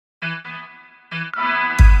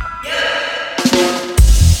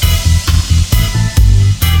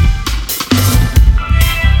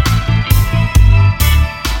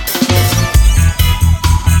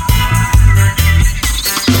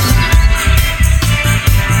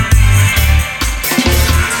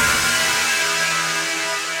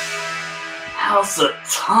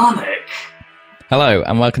Hello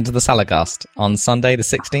and welcome to the Saladcast on Sunday the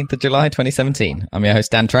 16th of July 2017. I'm your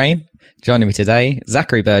host Dan Train. Joining me today,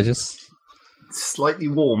 Zachary Burgess. Slightly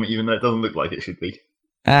warm even though it doesn't look like it should be.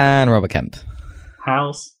 And Robert Kemp.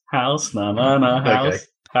 House, house. Okay.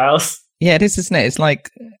 House. Yeah, it is, isn't it? It's like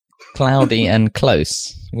cloudy and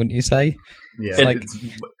close, wouldn't you say? Yeah, It's like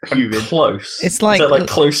it's humid. Close. It's like- Is that like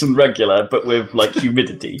close and regular, but with like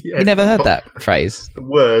humidity? Yeah, You never heard it's that phrase? the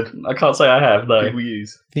word I can't say I have, though. people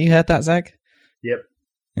use. Have you heard that, Zach?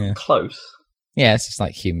 Close. Yeah, it's just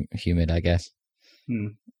like humid, I guess. Hmm.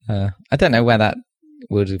 I don't know where that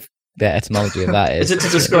would have, the etymology of that is. Is it to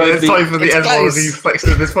Well, describe it's time for the It's etymology close.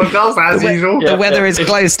 section of this podcast, as The we- usual. Yeah. The weather is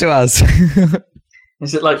close to us.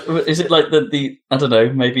 Is it like the I don't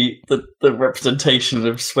know, maybe the representation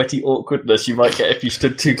of sweaty awkwardness you might get if you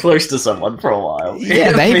stood too close to someone for a while? Yeah,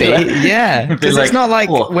 It'd be maybe. like- Yeah, it'd be because it's not like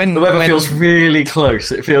oh, when the weather when, feels really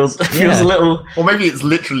close. It feels Yeah. a little. Or maybe it's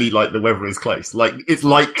literally like the weather is close. Like it's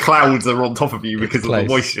like clouds are on top of you because of Close. the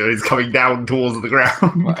moisture is coming down towards the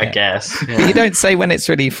ground. I guess. But Yeah. you don't say when it's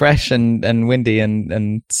really fresh and windy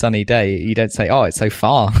and sunny day. You don't say, "Oh, it's so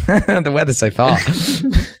far. The weather's so far."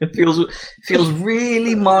 It feels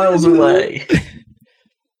really miles away.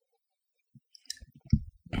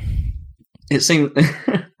 It seems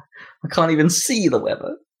I can't even see the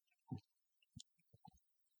weather.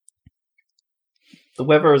 The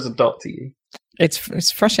weather is a dot to you.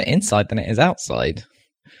 It's fresher inside than it is outside.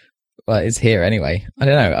 Well, it's here anyway. I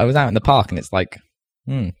don't know. I was out in the park and it's like,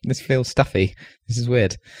 this feels stuffy. This is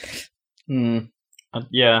weird.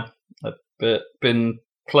 Yeah, I've been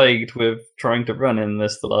plagued with trying to run in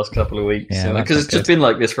this the last couple of weeks. Yeah, that's because it's not just good. been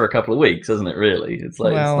like this for a couple of weeks, hasn't it, really? It's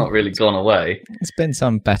like Well- it's not really gone away. It's been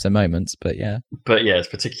some better moments, but yeah. But yeah, it's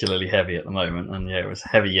particularly heavy at the moment. And yeah, it was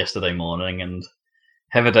heavy yesterday morning and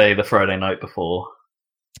heavy day the Friday night before.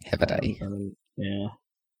 Have a day. Yeah.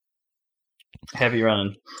 Heavy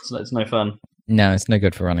running. It's no fun. No, it's no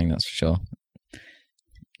good for running, that's for sure.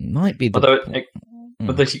 Might be the... Although,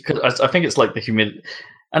 I think it's like the humidity.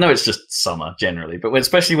 I know it's just summer generally, but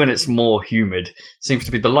especially when it's more humid, it seems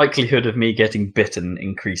to be the likelihood of me getting bitten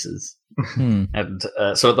increases. Hmm. And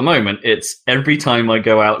so at the moment, it's every time I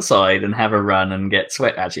go outside and have a run and get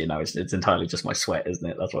sweat. Actually, no, it's entirely just my sweat, isn't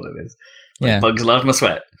it? That's what it is. Yeah. Bugs love my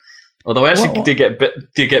sweat. Although I actually What-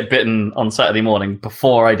 did get bitten on Saturday morning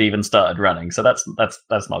before I'd even started running, so that's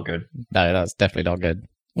not good. No, that's definitely not good.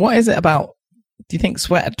 What is it about? Do you think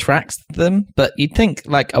sweat attracts them? But you'd think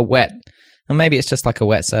like a wet, and maybe it's just like a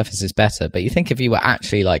wet surface is better. But you think if you were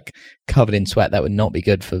actually like covered in sweat, that would not be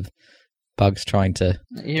good for bugs trying to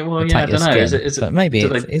Yeah, well, attack I don't your know. skin. Is it, But maybe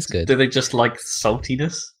do it they- is good. Do they just like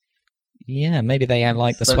saltiness? Yeah, maybe they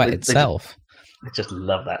like the So sweat they- itself. I just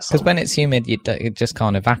love that Because salt. when it's humid, it just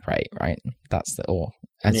can't evaporate, right? That's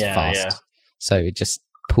as Yeah, fast. yeah. So it just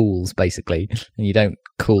pools basically, and you don't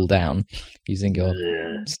cool down using your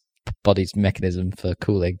Ugh. body's mechanism for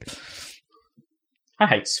cooling. I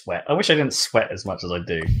hate sweat. I wish I didn't sweat as much as I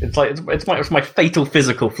do. It's like it's my fatal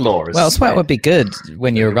physical flaw. Is Well, sweat would be good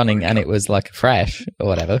when you were running and it was like fresh or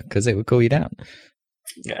whatever, because it would cool you down.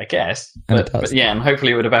 Yeah, I guess. And it But does. yeah, and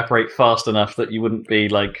hopefully it would evaporate fast enough that you wouldn't be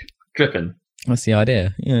like dripping. That's the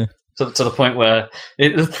idea. Yeah. To the point where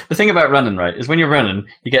the thing about running, right, is when you're running,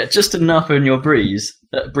 you get just enough in your breeze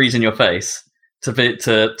in your face for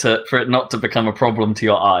it not to become a problem to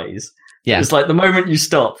your eyes. Yeah. It's like the moment you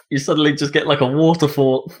stop, you suddenly just get like a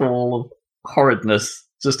waterfall of horridness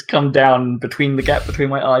just come down between the gap between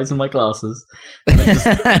my eyes and my glasses.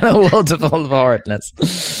 A waterfall of horridness.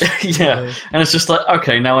 Yeah, and it's just like,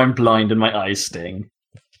 okay, now I'm blind and my eyes sting.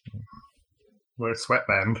 We're a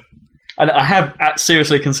sweatband. And I have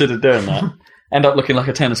seriously considered doing that. End up looking like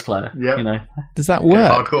a tennis player. Yep. You know. Does that Yeah,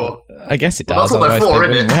 work? hardcore. I guess it Well, does. that's what they're otherwise for,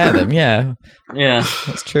 they isn't wouldn't it? wear them. Yeah, Yeah.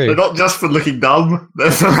 that's They're true. not just for looking dumb,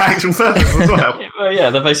 they're for actual purpose as well. Well, yeah,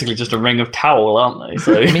 they're basically just a ring of towel, aren't they?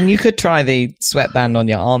 So I mean, you could try the sweatband on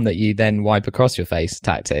your arm that you then wipe across your face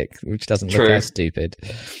tactic, which doesn't look True. as stupid.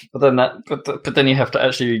 but then you have to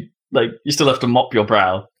actually you still have to mop your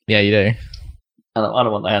brow. Yeah, you do. I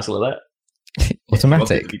don't want the hassle of that. You want it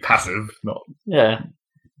Automatic. to be passive, not. Yeah,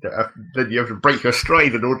 Then you have to break your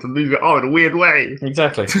stride in order to move your arm in a weird way.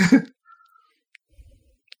 exactly.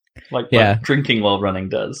 like drinking while running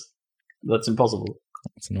does. That's impossible.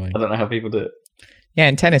 That's annoying. I don't know how people do it. Yeah,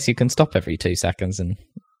 in tennis you can stop every 2 seconds and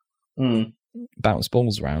Mm, bounce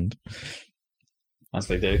balls around. as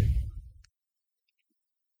they do.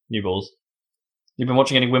 New balls. You've been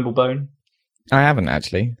watching any Wimbledon? I haven't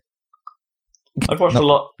actually. I've watched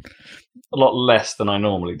No. a lot less than I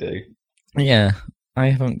normally do. Yeah, I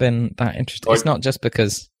haven't been that interested. Like- It's not just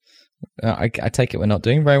because I take it we're not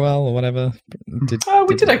doing very well or whatever.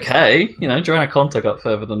 We did okay. Joanna Conta got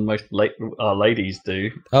further than most our ladies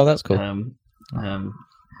do. Oh, that's cool. I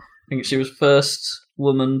think she was first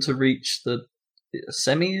woman to reach the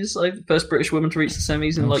semis. First British woman to reach the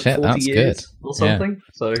semis in 40 years or something.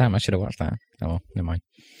 Yeah. So damn, I should have watched that. Oh, well, never mind.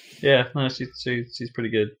 Yeah, no, she's pretty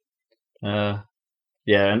good.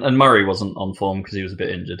 And Murray wasn't on form because he was a bit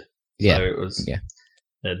injured. Yeah, so it was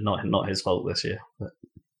not his fault this year. But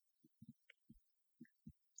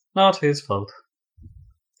not his fault.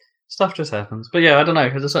 Stuff just happens. But yeah, I don't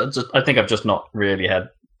know. I think I've just not really had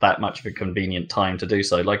that much of a convenient time to do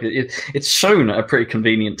so. Like it's shown at a pretty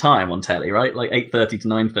convenient time on telly, right? Like 8:30 to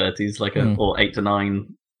 9:30 is or 8 to 9.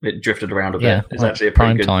 It drifted around a bit. Yeah, it's actually a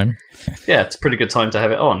pretty good time. Yeah, it's a pretty good time to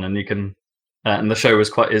have it on, and you can. And the show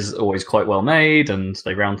is always quite well made, and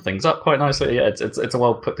they round things up quite nicely. Yeah, it's a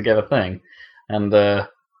well put together thing, and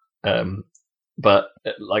but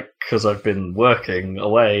because I've been working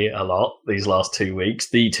away a lot these last 2 weeks,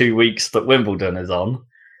 the 2 weeks that Wimbledon is on.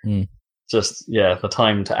 Just the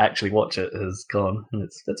time to actually watch it has gone, and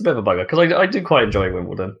it's a bit of a bugger because I do quite enjoy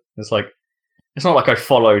Wimbledon. It's not like I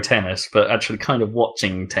follow tennis, but actually kind of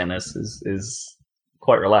watching tennis is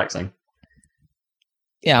quite relaxing.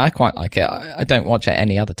 Yeah, I quite like it. I don't watch it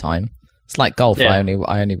any other time. It's like golf. Yeah. I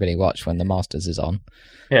only really watch when the Masters is on.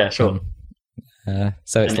 Yeah, sure.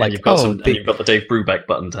 So it's you've got you've got the Dave Brubeck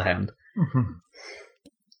button to hand.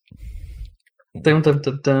 Dum, dum,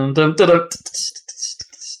 dum, dum, dum, dum, dum.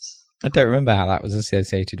 I don't remember how that was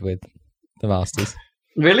associated with the Masters.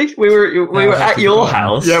 Really? We were at your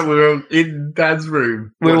house. Yeah, we were in Dad's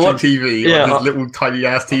room watching TV. Yeah, on his little tiny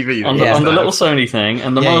ass TV on the little Sony thing,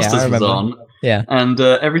 and the Masters was on. Yeah, and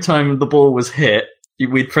every time the ball was hit,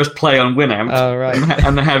 we'd press play on Winamp. Oh, right.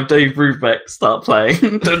 and have Dave Brubeck start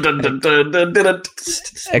playing. Dun, dun, dun, dun, dun, dun, dun.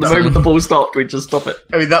 The moment the ball stopped, we'd just stop it.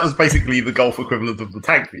 I mean, that was basically the golf equivalent of the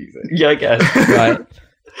tank music. Yeah, I guess. Right.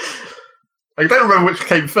 I don't remember which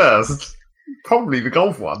came first. Probably the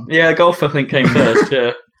golf one. Yeah, golf I think came first.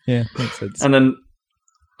 Yeah. Yeah, makes sense. And then,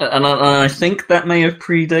 and I think that may have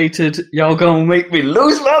predated "Y'all Gonna Make Me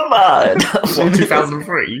Lose My Mind." What,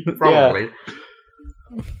 2003? Probably.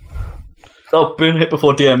 Yeah. Oh, been hit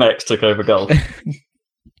before DMX took over golf.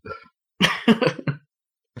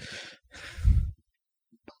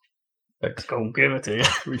 X gonna give it to you.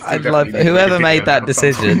 I'd love whoever made that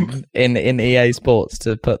decision in EA Sports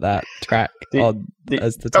to put that track on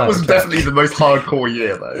as the title. That was definitely the most hardcore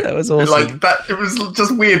year, though. That was awesome. It was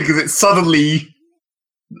just weird because it suddenly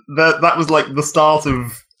that was like the start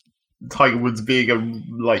of Tiger Woods being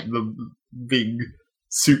being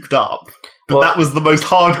souped up. But that was the most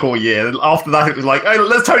hardcore year. And after that, it was like, oh,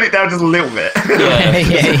 let's tone it down just a little bit.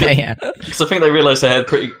 Yeah. Because I think they realised they had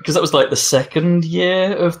because that was like the second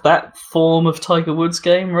year of that form of Tiger Woods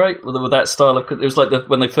game, right? With that style of, it was like that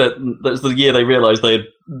was the year they realised they had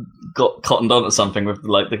got cottoned onto something with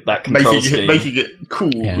that control scheme. Making it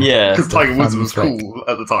cool. Yeah. Because Tiger Woods was cool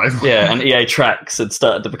at the time. Yeah, and EA Tracks had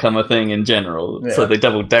started to become a thing in general. Yeah. So they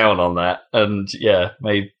doubled down on that and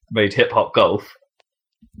made hip hop golf.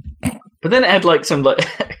 But then it had some I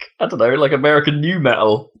don't know, American new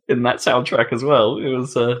metal in that soundtrack as well. It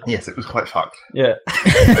was yes, it was quite fucked. Yeah.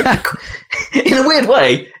 In a weird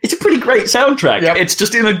way, it's a pretty great soundtrack. Yep. It's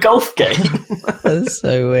just in a golf game. That's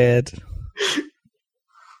so weird.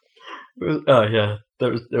 It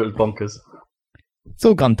was bonkers. It's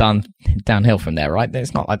all gone downhill from there, right?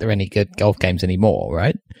 It's not like there are any good golf games anymore,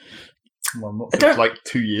 right? Well, not since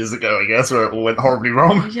 2 years ago, I guess, where it all went horribly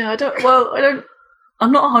wrong. Yeah,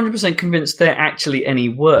 I'm not 100% convinced they're actually any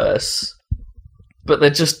worse, but they're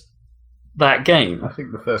just that game. I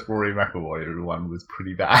think the first Rory McIlroy one was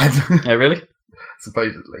pretty bad. Oh, really?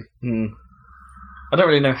 Supposedly. I don't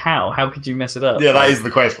really know how. How could you mess it up? Yeah, that is the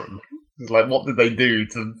question. It's what did they do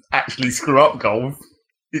to actually screw up golf?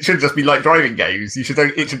 It should just be like driving games. It should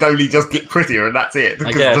only just get prettier, and that's it.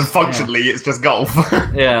 Because functionally, it's just golf.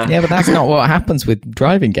 Yeah. Yeah, but that's not what happens with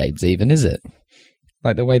driving games, even, is it?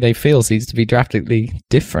 The way they feel seems to be drastically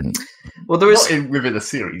different. Well, there is within a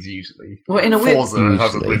series usually. Well, in a way, Forza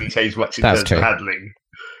hasn't really changed much in terms of handling.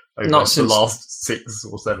 Not since the last 6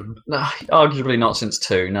 or 7. No, arguably not since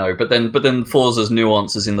 2. No, but then Forza's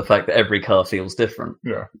nuances in the fact that every car feels different.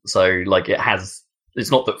 Yeah. So it has. It's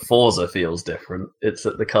not that Forza feels different; it's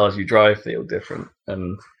that the cars you drive feel different,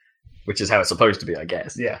 and which is how it's supposed to be, I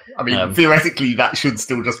guess. Yeah. I mean, theoretically, that should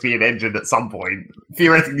still just be an engine at some point.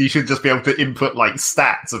 Theoretically, you should just be able to input,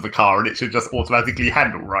 stats of the car, and it should just automatically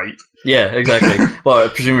handle right. Yeah, exactly. Well,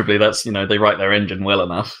 presumably that's, they write their engine well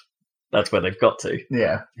enough. That's where they've got to.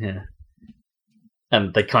 Yeah. Yeah.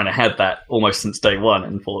 And they kind of had that almost since day one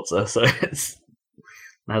in Forza, so it's...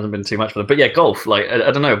 hasn't been too much for them. But yeah, golf. Like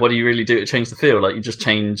I don't know. What do you really do to change the feel? Like you just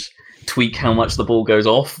tweak how much the ball goes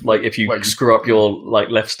off. Like if you screw up your like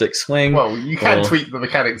left stick swing. Well, you can tweak the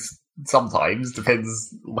mechanics sometimes.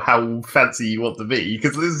 Depends how fancy you want to be,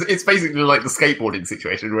 because it's basically like the skateboarding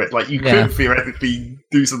situation where it's like you could theoretically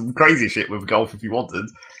do some crazy shit with golf if you wanted.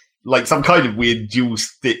 Like some kind of weird dual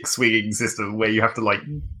stick swinging system where you have to like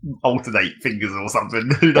alternate fingers or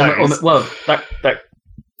something. Who knows? Well, I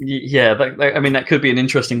mean, that could be an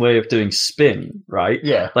interesting way of doing spin, right?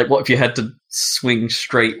 Yeah. Like, what if you had to swing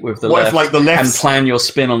straight with the what left, if, like, the left and plan your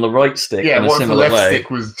spin on the right stick? Yeah. In a What if the similar left way?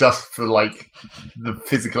 stick was just for like the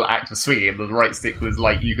physical act of swinging, and the right stick was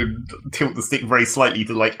like you could tilt the stick very slightly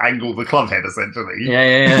to like angle the club head, essentially.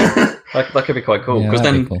 Yeah. that could be quite cool,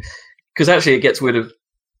 because actually it gets rid of.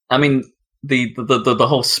 I mean, the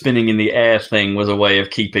whole spinning in the air thing was a way of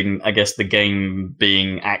keeping, I guess, the game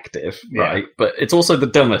being active, right? But it's also the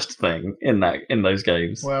dumbest thing in those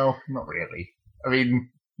games. Well, not really. I mean,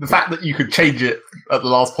 the fact that you could change it at the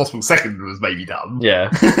last possible second was maybe dumb. Yeah,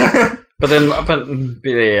 but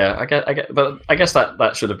I guess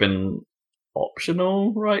that should have been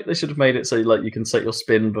optional, right? They should have made it so like you can set your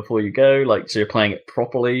spin before you go, like so you're playing it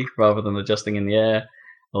properly rather than adjusting in the air,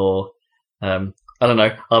 or. I don't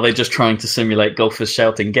know. Are they just trying to simulate golfers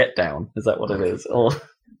shouting "get down"? Is that what it is? Or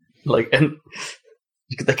like, and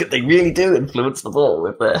they really do influence the ball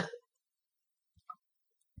with their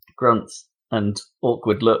grunts and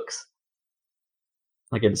awkward looks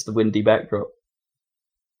against the windy backdrop.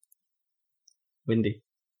 Windy.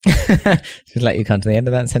 Just let you come to the end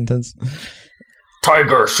of that sentence.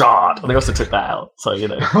 Tiger shot. And they also took that out, so you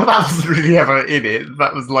know. Well, that wasn't really ever in it.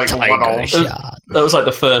 That was like a one-off. That was like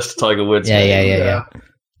the first Tiger Woods. Yeah.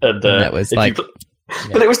 And that was like. But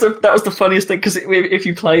that was the funniest thing, because if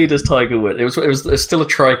you played as Tiger Woods, it was still a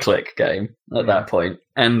tri-click game at that point,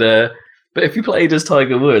 and but if you played as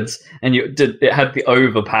Tiger Woods and it had the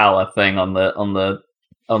overpower thing on the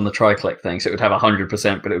tri-click thing, so it would have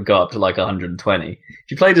 100%, but it would go up to like 120. If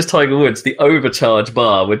you played as Tiger Woods, the overcharge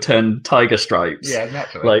bar would turn tiger stripes. Yeah,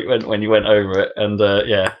 naturally. Like when you went over it, and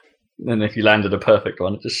then if you landed a perfect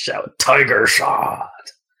one, it just shouted "Tiger shot."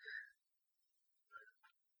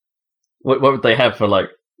 What would they have for like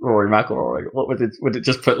Rory McIlroy? What would it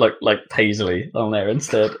just put like Paisley on there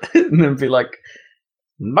instead, and then be like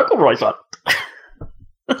McIlroy shot?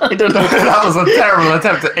 I don't know. That was a terrible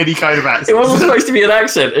attempt at any kind of accent. It wasn't supposed to be an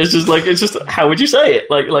accent. It's just how would you say it?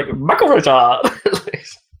 Like McIlroy shot,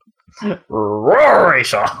 Rory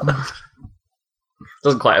shot.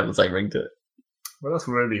 Doesn't quite have the same ring to it. Well, that's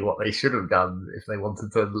really what they should have done if they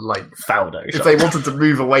wanted to, like, Faldo. If they wanted to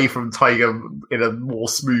move away from Tiger in a more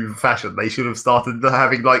smooth fashion, they should have started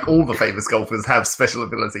having, like, all the famous golfers have special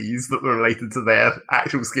abilities that were related to their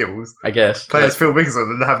actual skills. I guess. Players Phil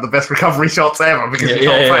Mickelson and have the best recovery shots ever because you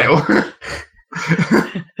can't fail.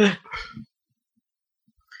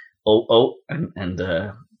 And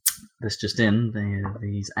this just in,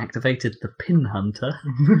 he's activated the Pin Hunter.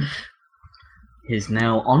 Is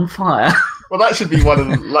now on fire. Well, that should be one of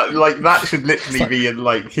the, like that should literally be in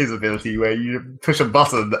like his ability where you push a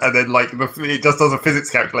button and then like it just does a physics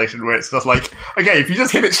calculation where it's just like, okay, if you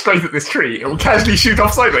just hit it straight at this tree, it will casually shoot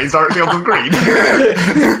off sideways directly on the green.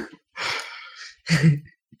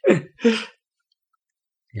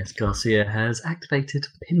 Yes, Garcia has activated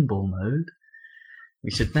pinball mode. We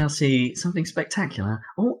should now see something spectacular.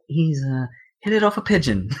 Oh, he's hit it off a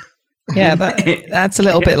pigeon. Yeah, that's a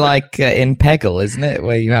little bit like in Peggle, isn't it?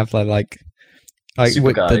 Where you have like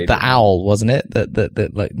with the owl, wasn't it?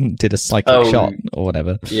 That like did a cyclic shot or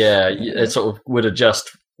whatever. Yeah, it sort of would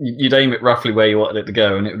adjust. You'd aim it roughly where you wanted it to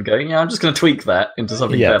go, and it would go. Yeah, I'm just going to tweak that into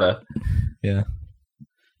something better. Yeah,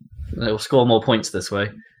 it'll score more points this way.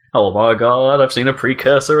 Oh my god, I've seen a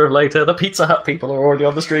precursor of later. The Pizza Hut people are already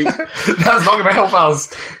on the street. That's not going to help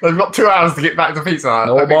us. They've got 2 hours to get back to Pizza Hut.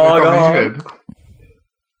 Oh my god.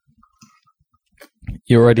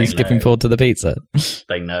 You're already skipping forward to the pizza.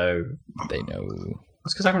 They know. That's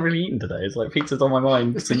because I haven't really eaten today. It's like pizza's on my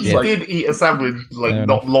mind. You did eat a sandwich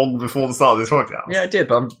not long before the start of this podcast. Yeah, I did,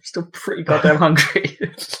 but I'm still pretty goddamn hungry.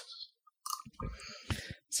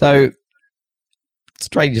 So,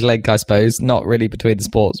 strange link, I suppose. Not really between the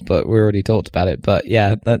sports, but we already talked about it. But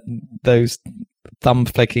yeah, those thumb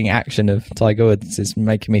flicking action of Tiger Woods is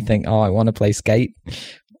making me think, I want to play skate.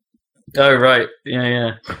 Oh, right.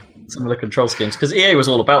 Yeah. Some of the control schemes, because EA was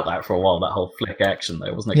all about that for a while. That whole flick action,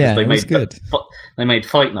 though, wasn't it? Yeah, it was good. They made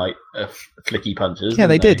Fight Night flicky punches. Yeah,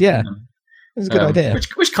 they did. Yeah, it was a good idea.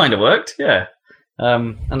 Which kind of worked. Yeah,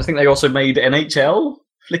 and I think they also made NHL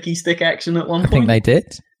flicky stick action at one point. I think they did.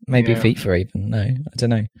 Maybe Yeah. FIFA even. No, I don't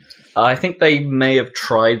know. I think they may have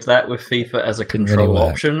tried that with FIFA as a Didn't control really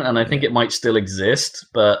work. option, and I think it might still exist,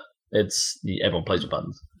 but everyone plays with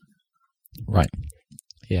buttons. Right.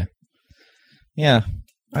 Yeah.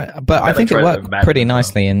 But I they think it tried worked with Madden pretty as well.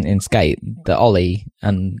 nicely in Skate, the ollie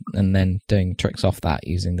and then doing tricks off that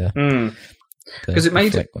using the... Because it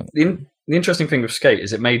made flick. the interesting thing with Skate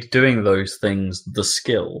is it made doing those things the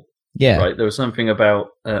skill. Yeah. Right? There was something about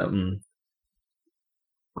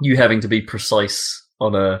you having to be precise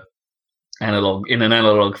on an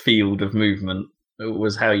analog field of movement. It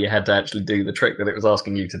was how you had to actually do the trick that it was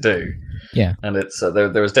asking you to do. Yeah. And it's there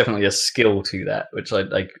was definitely a skill to that, which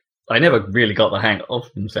I never really got the hang of,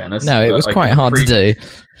 in fairness. No, it but was I quite could hard to do.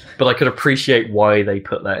 But I could appreciate why they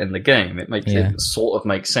put that in the game. It makes Yeah. it sort of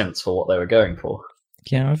make sense for what they were going for.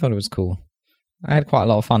 Yeah, I thought it was cool. I had quite a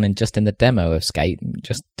lot of fun in the demo of Skate,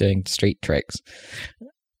 just doing street tricks.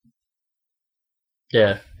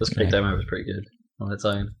 Yeah, the Skate Yeah. demo was pretty good on its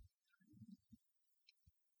own.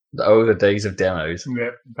 The days of demos. Yeah,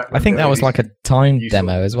 back I when think that was like a timed useful.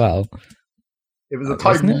 demo as well. It was a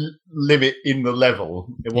Wasn't time it? limit in the level.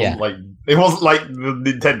 It wasn't Yeah. like the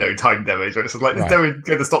Nintendo time demos where it's just like this Right. demo is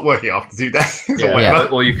going to stop working after 2 days or Yeah, whatever.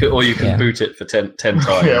 or you could Yeah. boot it for 10 times.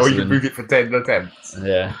 Yeah, or you and can boot it for 10 attempts.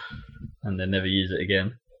 Yeah, and then never use it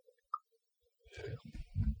again.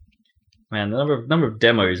 Man, the number of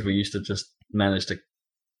demos we used to just manage to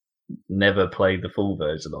never play the full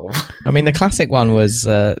version of. I mean, the classic one was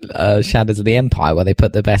Shadows of the Empire, where they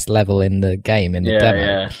put the best level in the game in the demo.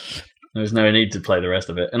 Yeah. There was no need to play the rest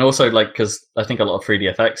of it, and also because I think a lot of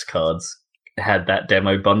 3DFX cards had that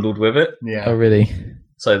demo bundled with it, Yeah. Oh, really?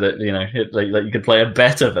 so that you could play a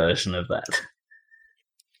better version of that.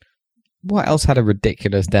 What else had a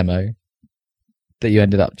ridiculous demo that you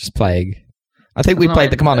ended up just playing? I think we No,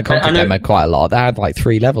 played the Command & Conquer I know- demo quite a lot. They had like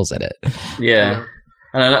 3 levels in it. Yeah.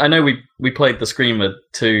 And I know we played the Screamer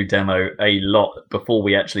 2 demo a lot before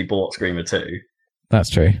we actually bought Screamer 2. That's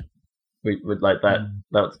true. We would like that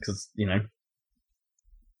because it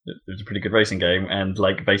was a pretty good racing game, and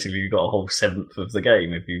basically you got a whole 7th of the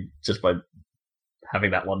game if you just by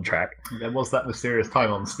having that one track. There was that mysterious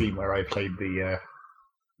time on Steam where I played the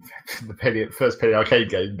first Penny Arcade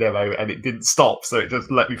game demo, and it didn't stop, so it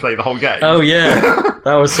just let me play the whole game. Oh yeah,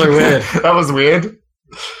 that was so weird. That was weird.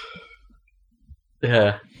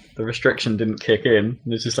 Yeah, the restriction didn't kick in.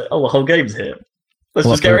 It's just like, oh, the whole game's here. Let's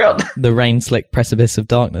What, just carry on. The rain slick precipice of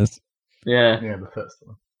darkness. Yeah. Yeah, the first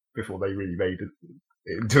one. Before they really made it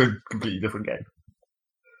into a completely different game.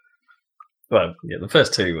 Well, yeah, the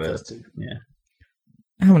first two were. Yeah,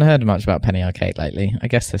 I haven't heard much about Penny Arcade lately. I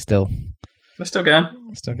guess they're still they're still going.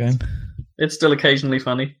 going. It's still occasionally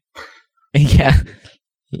funny. Yeah,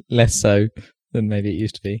 less so than maybe it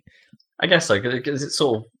used to be. I guess so, because it's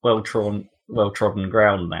sort of well-trodden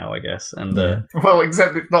ground now, I guess. And Well,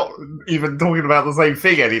 except it's not even talking about the same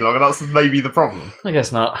thing any longer. That's maybe the problem. I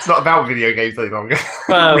guess not. It's not about video games any longer.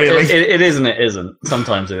 Well, really. it is and it isn't.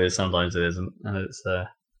 Sometimes it is, sometimes it isn't. And it's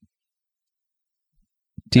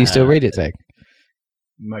Do you still read it, Zach?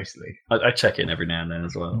 Mostly. I check in every now and then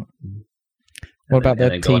as well. What about the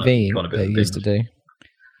And then go on TV a bit they of used to binge. do?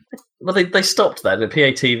 Well, they stopped that. The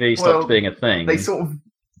PATV stopped Well, being a thing.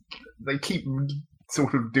 They keep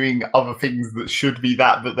sort of doing other things that should be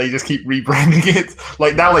that, but they just keep rebranding it.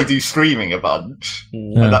 Like now they do streaming a bunch,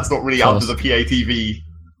 Yeah. and that's not really of under course. the PATV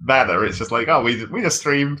banner. It's just like, oh, we just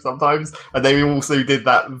stream sometimes. And they also did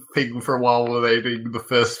that thing for a while where they were doing the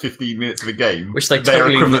first 15 minutes of a game, Which they their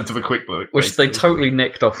totally equivalent of a quick look. Which they basically. totally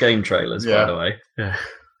nicked off game trailers, by Yeah. the way. Yeah.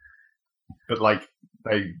 But like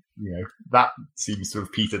they, that seems to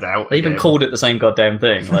have petered out. They even again. called it the same goddamn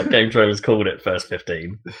thing. Like game trailers called it first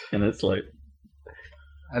 15, and it's like,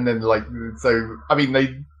 And then, I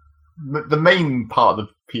mean, the main part of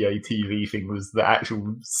the PATV thing was the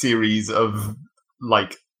actual series of,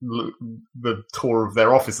 the tour of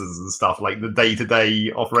their offices and stuff, like the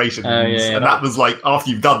day-to-day operations. Oh, yeah, and that was like, after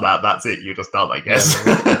you've done that, that's it. You're just done, I guess.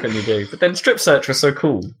 what can you do? But then Strip Search was so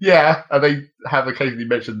cool. Yeah, and they have occasionally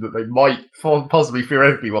mentioned that they might possibly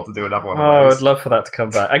theoretically want to do another one Oh, of I'd those. love for that to come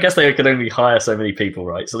back. I guess they could only hire so many people,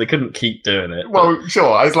 right? So they couldn't keep doing it. Well,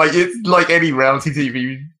 sure. It's like any reality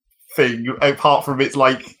TV thing, apart from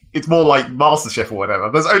it's more like MasterChef or whatever.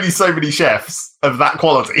 There's only so many chefs of that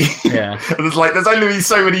quality. Yeah. And there's only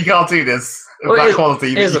so many cartoonists of Well, that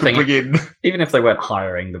quality that here's you the can thing. bring in. Even if they weren't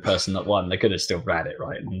hiring the person that won, they could have still ran it,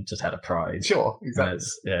 right? And just had a prize. Sure, And exactly.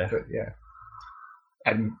 yeah. But, yeah.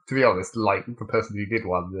 And to be honest, the person who did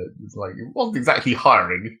one, it wasn't exactly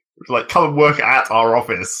hiring. It was like, come and work at our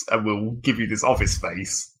office and we'll give you this office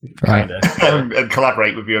space Right. Kinda. and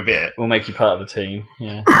collaborate with you a bit. We'll make you part of the team.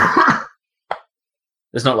 Yeah.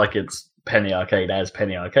 It's not like it's Penny Arcade as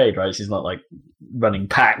Penny Arcade, right? She's not like running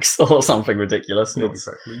packs or something ridiculous. Not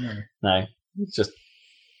exactly, no. No, it's just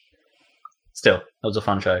still, that was a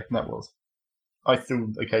fun show. That was. I still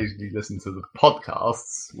occasionally listen to the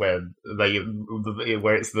podcasts where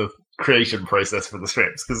it's the creation process for the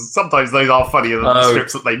strips, because sometimes those are funnier than the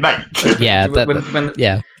strips that they make. Yeah,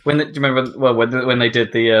 yeah. Do you remember? Well, when they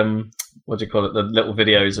did the what do you call it? The little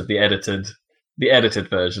videos of the edited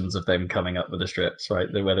versions of them coming up with the strips, right?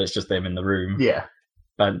 Where it's just them in the room. Yeah.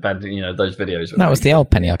 Bad, those videos. That was the old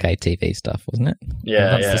Penny Arcade TV stuff, wasn't it?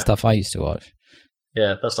 Yeah, that's the stuff I used to watch.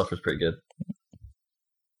 Yeah, that stuff was pretty good.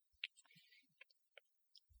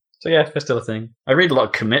 So yeah, it's still a thing. I read a lot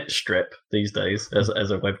of Commit Strip these days as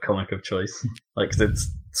a webcomic of choice, like 'cause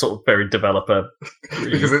it's sort of very developer.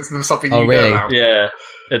 Because it's something you know about. Yeah,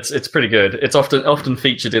 it's pretty good. It's often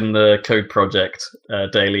featured in the Code Project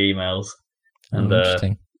daily emails, and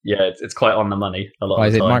interesting. Yeah, it's quite on the money a lot. Why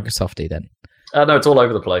of is the it time. Microsofty then? No, it's all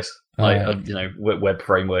over the place. Right. Web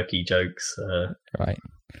frameworky jokes. Right.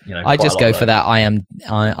 I just go for that. I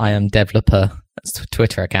am developer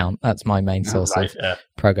Twitter account. That's my main source of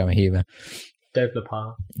programmer humor.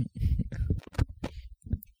 Developer.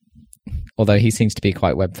 Although he seems to be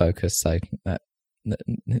quite web focused, so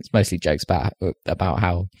it's mostly jokes about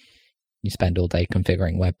how you spend all day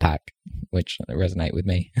configuring Webpack, which resonate with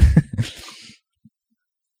me.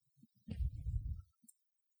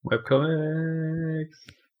 Webcomics.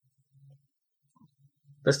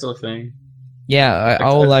 That's still a thing. Yeah,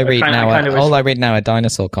 all I read now are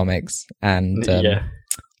dinosaur comics and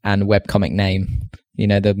webcomic name. You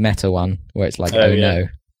know, the meta one where it's like, no.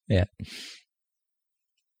 Yeah.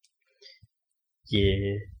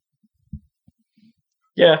 Yeah.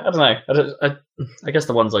 Yeah, I don't know. I guess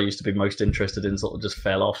the ones I used to be most interested in sort of just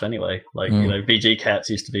fell off anyway. Like, BG Cats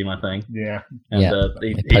used to be my thing. Yeah. And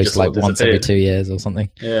they post like once every 2 years or something.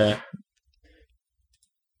 Yeah.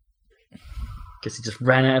 Guess he just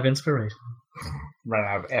ran out of inspiration. Ran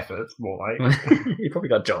out of effort, more like. He probably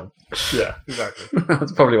got a job. Yeah, exactly.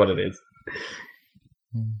 That's probably what it is.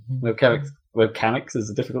 Webcomics is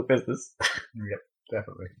a difficult business. Yep,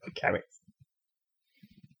 definitely. Webcomics.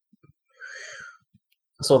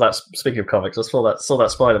 I saw that. Speaking of comics, I saw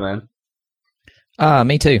that Spider-Man.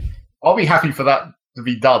 Me too. I'll be happy for that to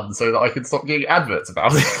be done so that I can stop getting adverts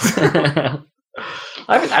about it.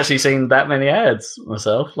 I haven't actually seen that many ads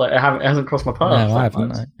myself. Like, it hasn't crossed my path. No, I haven't.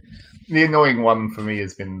 No. The annoying one for me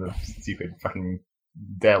has been the stupid fucking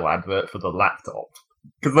Dell advert for the laptop.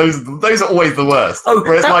 Because those are always the worst. Oh,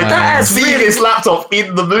 where it's see really... this laptop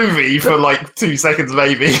in the movie for like 2 seconds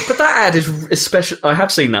maybe. But that ad is especially... I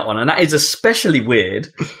have seen that one, and that is especially weird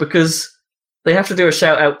because they have to do a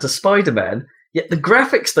shout out to Spider-Man, yet the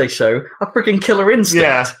graphics they show are freaking Killer Instinct.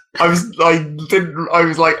 Yeah, I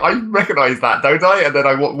was like, I recognise that, don't I? And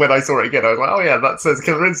then when I saw it again, I was like, oh yeah, that says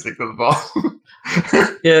Killer Instinct at the bottom.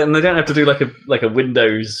 Yeah, and they don't have to do like a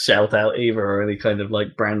Windows shout out either, or any kind of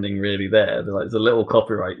like branding really there. They're like, there's a little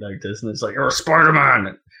copyright notice, and it's like, you're a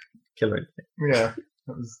Spider-Man! Killer Instinct. Yeah,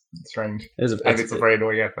 that was strange. It's a very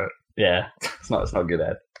annoying effort. Yeah, it's not a good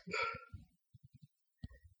ad.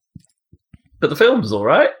 But the film's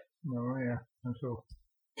alright. Oh yeah, I'm sure.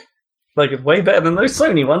 Like, way better than those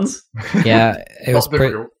Sony ones. Yeah, it was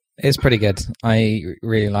pretty good. I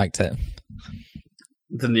really liked it.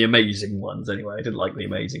 Than the amazing ones, anyway. I didn't like the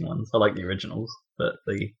amazing ones. I like the originals, but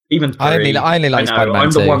even 3, I only like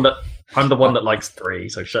Spider-Man 2. I'm the one that likes 3,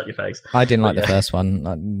 so shut your face. I didn't like the first one.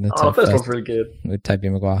 The first one's really good with Tobey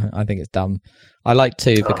Maguire. I think it's dumb. I liked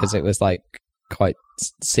 2 because it was like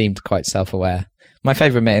seemed quite self-aware. My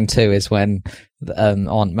favourite bit in 2 is when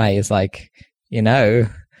Aunt May is like,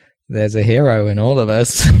 there's a hero in all of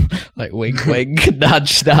us. Like, wink, wink,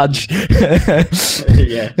 nudge, nudge.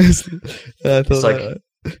 Yeah. It's like,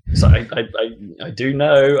 so I do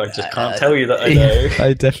know. I just can't tell you that I know.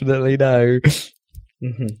 I definitely know.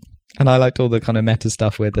 Mm-hmm. And I liked all the kind of meta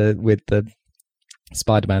stuff with the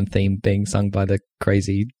Spider-Man theme being sung by the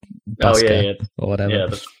crazy busker or whatever. Yeah,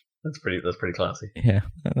 that's pretty classy. Yeah,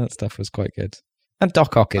 that stuff was quite good. And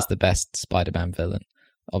Doc Ock is the best Spider-Man villain,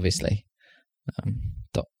 obviously.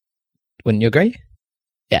 Wouldn't you agree?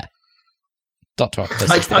 Yeah. Dr.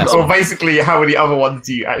 Octopus is the best one. Basically, how many other ones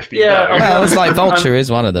do you actually know? Well, it's like Vulture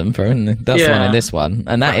is one of them. That's one in this one.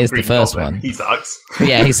 And that is the first one. He sucks.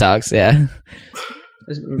 Yeah, he sucks, yeah.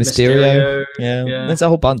 Mysterio. Yeah. There's a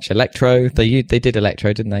whole bunch. Electro. They did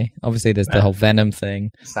Electro, didn't they? Obviously, there's the whole Venom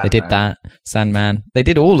thing. Sandman. They did that. Sandman. They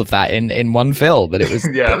did all of that in one film, but it was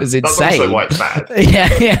it was insane. That's also why it's bad.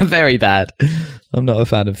 Yeah, very bad. I'm not a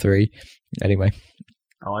fan of 3. Anyway.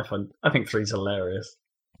 Oh, I think 3's hilarious.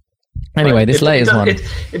 Anyway, this latest one.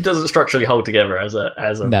 It doesn't structurally hold together as a.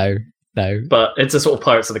 No. But it's a sort of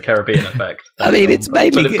Pirates of the Caribbean effect. I mean, it's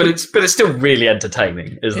maybe, but it's still really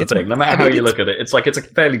entertaining. Is the thing? No matter how you look at it, it's a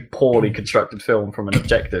fairly poorly constructed film from an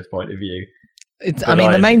objective point of view.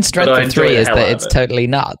 The main strength of 3 is that it's totally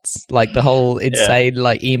nuts. Like the whole insane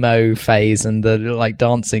emo phase and the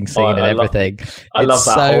dancing scene and everything. I love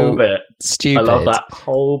that whole bit. Stupid. I love that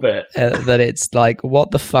whole bit. That it's what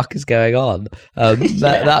the fuck is going on?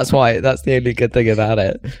 That's why. That's the only good thing about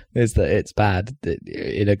it, is that it's bad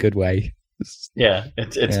in a good way. Yeah,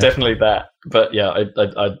 it's definitely that. But yeah,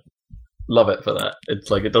 I love it for that. It's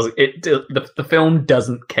it doesn't. The film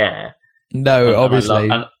doesn't care. No, obviously,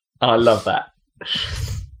 and I love that.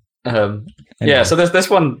 Yeah, so there's this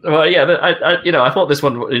one. Well, yeah, I thought this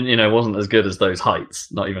one, wasn't as good as those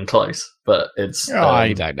Heights, not even close. But it's.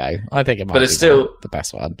 I don't know. I think it might. But it's still the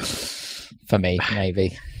best one for me.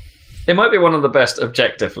 Maybe it might be one of the best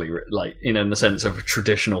objectively, in the sense of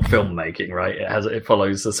traditional filmmaking. Right? It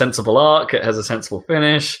follows a sensible arc. It has a sensible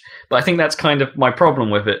finish. But I think that's kind of my problem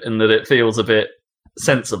with it, in that it feels a bit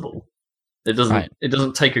sensible. It doesn't. Right. It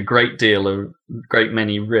doesn't take a great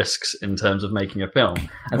many risks in terms of making a film.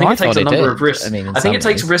 I think it takes a number of risks. I think it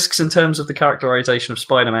takes risks in terms of the characterization of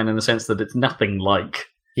Spider-Man, in the sense that it's nothing like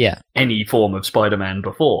any form of Spider-Man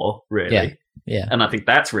before, really. Yeah. And I think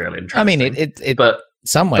that's real interesting. I mean, but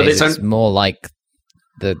some ways it's more like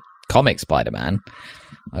the comic Spider-Man,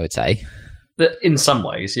 I would say. In some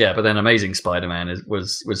ways, yeah. But then Amazing Spider-Man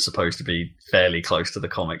was supposed to be fairly close to the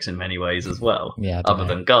comics in many ways as well. Yeah. Other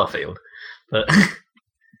than Garfield. But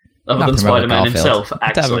other than Spider-Man himself,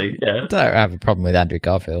 actually, I don't have a problem with Andrew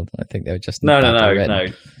Garfield. I think they were just no.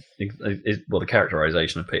 Well, the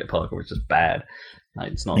characterization of Peter Parker was just bad.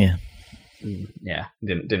 It's not. Yeah,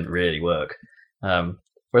 didn't really work.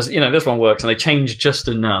 Whereas this one works, and they change just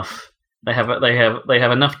enough. They have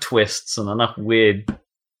enough twists and enough weird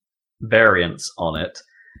variants on it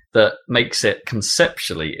that makes it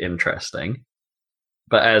conceptually interesting.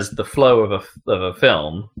 But as the flow of a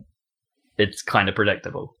film, it's kind of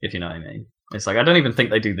predictable, if you know what I mean. It's I don't even think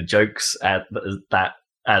they do the jokes that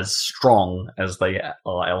as strong as they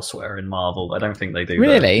are elsewhere in Marvel. I don't think they do.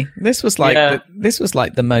 Really? This was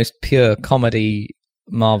the most pure comedy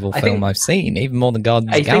Marvel film I've seen, even more than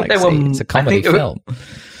Guardians of the Galaxy. It's a comedy film.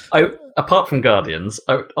 Apart from Guardians,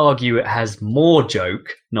 I would argue it has more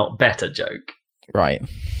joke, not better joke. Right.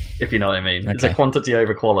 If you know what I mean. Okay. It's a quantity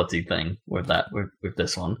over quality thing with with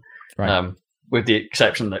this one. Right. With the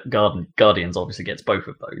exception that Guardians obviously gets both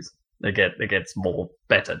of those. It gets more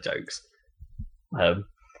better jokes. So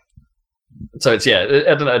it's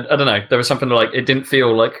I don't know. There was something it didn't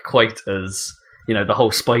feel quite as the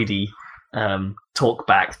whole Spidey talk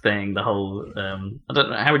back thing. The whole I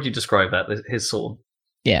don't know, how would you describe that? His sort of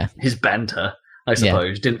his banter, I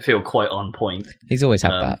suppose, didn't feel quite on point. He's always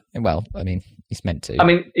had that. Well, I mean, he's meant to. I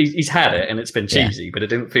mean, he's had it, and it's been cheesy, but it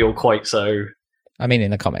didn't feel quite so. I mean,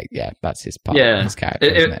 in the comic, that's his part. Yeah, his character,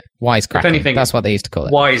 isn't it? Wisecracking. If anything, that's what they used to call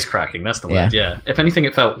it. Wisecracking. That's the word. Yeah. If anything,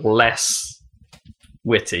 it felt less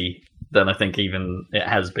witty than I think even it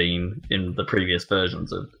has been in the previous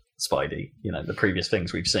versions of Spidey. The previous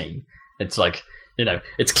things we've seen. It's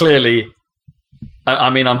it's clearly.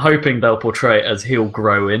 I mean, I'm hoping they'll portray it as he'll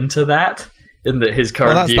grow into that. In that his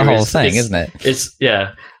current view the whole thing, isn't it?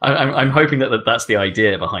 I'm hoping that's the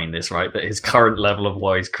idea behind this, right? That his current level of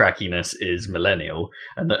wisecrackiness is millennial,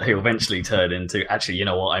 and that he'll eventually turn into actually, you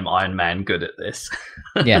know what? I'm Iron Man, good at this.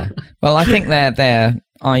 Yeah. Well, I think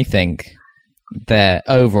their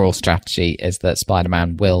overall strategy is that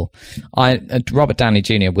Spider-Man Robert Downey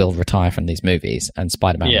Jr. will retire from these movies, and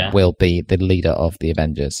Spider-Man will be the leader of the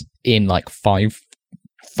Avengers in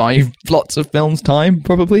five lots of films time,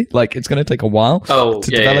 probably. It's going to take a while to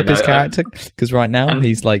develop his character, because right now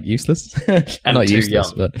he's useless. Not useless,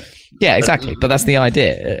 young. But yeah, exactly. But that's the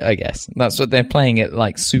idea, I guess. That's what they're playing it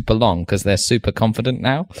super long, because they're super confident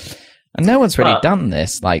now, and no one's really done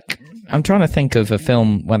this. I'm trying to think of a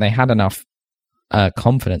film where they had enough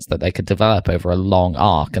confidence that they could develop over a long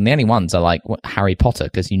arc, and the only ones are Harry Potter,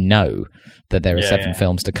 because that there are 7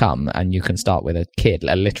 films to come, and you can start with a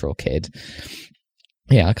literal kid.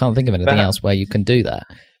 Yeah, I can't think of anything else where you can do that.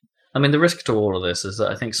 I mean, the risk to all of this is that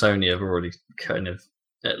I think Sony have already kind of,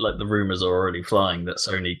 the rumors are already flying that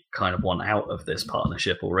Sony kind of want out of this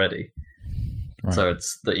partnership already. Right. So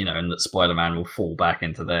it's that, and that Spider-Man will fall back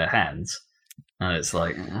into their hands. And it's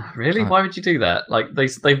really? Why would you do that?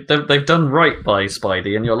 They've done right by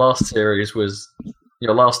Spidey, and your last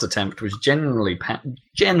attempt was generally panned.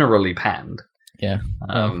 Yeah,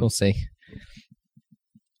 we'll see.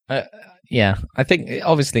 Yeah, I think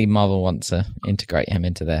obviously Marvel wants to integrate him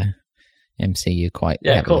into MCU quite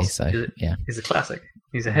Yeah, of heavily. course. So yeah, He's a classic.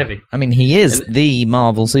 He's a heavy. I mean, he is the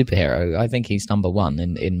Marvel superhero. I think he's number one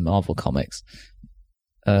in Marvel comics.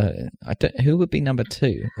 Who would be number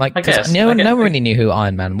two? Like, no one really knew who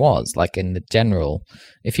Iron Man was. Like in the general,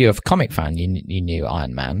 if you're a comic fan, you knew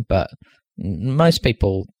Iron Man, but most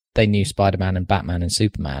people they knew Spider-Man and Batman and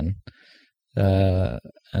Superman,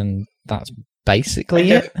 and that's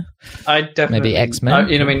basically it. I definitely maybe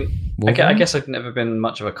X-Men. I guess I've never been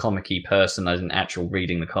much of a comic-y person as in actual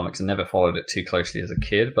reading the comics and never followed it too closely as a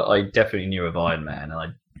kid. But I definitely knew of Iron Man,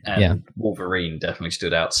 and Wolverine definitely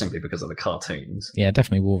stood out simply because of the cartoons. Yeah,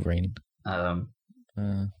 definitely Wolverine.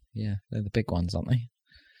 Yeah, they're the big ones, aren't they?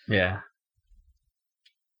 Yeah.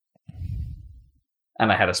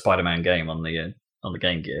 And I had a Spider-Man game on the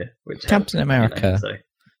Game Gear, which Captain America. So.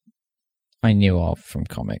 I knew of from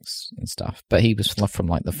comics and stuff, but he was from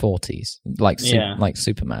like the 40s, like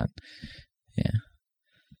Superman. Yeah.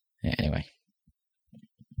 Anyway.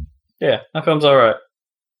 Yeah, that film's alright.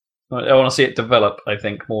 I want to see it develop, I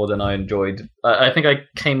think, more than I enjoyed. I think I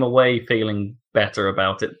came away feeling better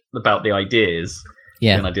about it, about the ideas,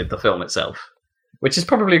 than I did the film itself. Which is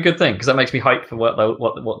probably a good thing, because that makes me hyped for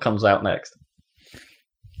what comes out next.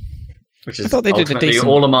 Which is ultimately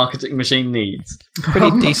all a marketing machine needs.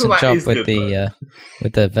 Pretty decent job with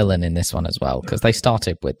the villain in this one as well, because they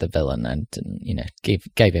started with the villain and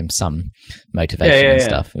gave him some motivation and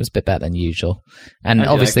stuff. It was a bit better than usual, and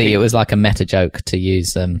obviously it was like a meta joke to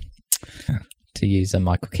use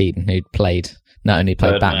Michael Keaton, who'd not only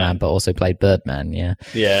played Batman but also played Birdman. Yeah,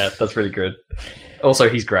 that's really good. Also,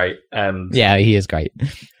 he's great, and he is great.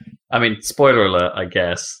 I mean, spoiler alert, I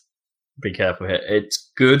guess. Be careful here.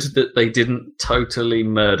 It's good that they didn't totally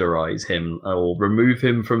murderize him or remove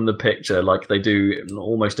him from the picture like they do in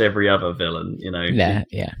almost every other villain, Yeah.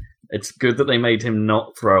 It's good that they made him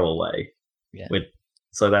not throwaway. Yeah.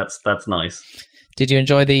 So that's nice. Did you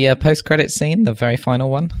enjoy the post-credit scene, the very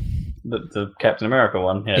final one? The Captain America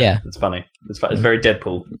one? Yeah. It's funny. It's very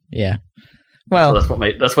Deadpool. Yeah. Well, so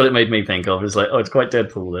that's what it made me think of. It's like, it's quite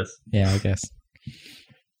Deadpool, this. Yeah, I guess.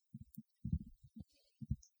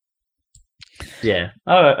 Yeah.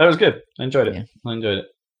 Oh, it was good. I enjoyed it.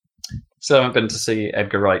 Still haven't been to see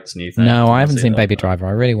Edgar Wright's new thing. No, I haven't seen Baby Driver.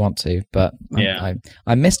 I really want to, but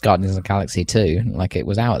I missed Guardians of the Galaxy 2. Like, it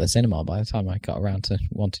was out at the cinema by the time I got around to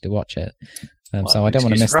wanting to watch it. So I don't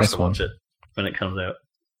want to miss this one. Watch it when it comes out.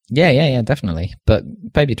 Yeah, definitely. But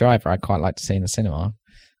Baby Driver, I'd quite like to see in the cinema,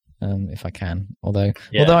 if I can. Although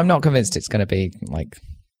I'm not convinced it's going to be like.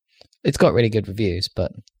 It's got really good reviews,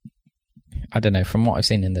 but I don't know. From what I've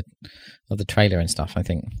seen in the trailer and stuff, I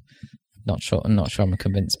think I'm not sure I'm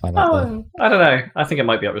convinced by that. I don't know. I think it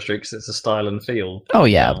might be up the street because it's a style and feel. Oh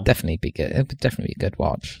yeah, it'll definitely be good. It'll definitely be a good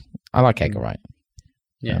watch. I like Edgar Wright.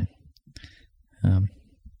 Yeah. That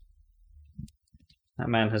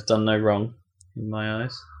man has done no wrong in my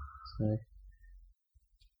eyes. So.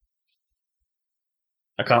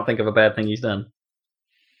 I can't think of a bad thing he's done.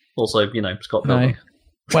 Also, Scott Pilgrim. No.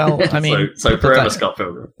 Well, I mean, so forever Scott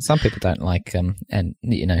Pilgrim. Some people don't like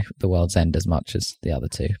The World's End as much as the other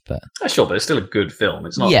two, but sure, but it's still a good film.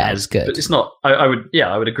 It's not as good. But it's not. I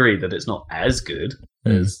would agree that it's not as good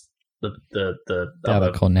as the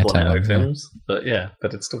other Cornetto films. But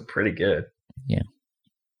but it's still pretty good. Yeah.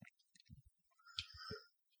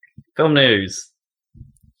 Film news.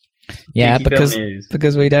 Yeah,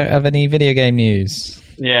 because we don't have any video game news.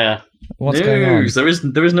 Yeah. What's going on? There is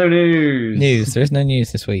no news. There is no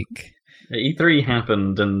news this week. E3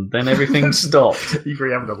 happened and then everything stopped.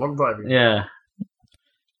 E3 happened a long time ago. Yeah.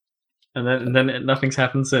 And then nothing's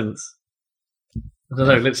happened since. I don't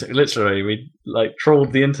know, literally, we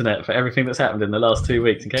trawled the internet for everything that's happened in the last 2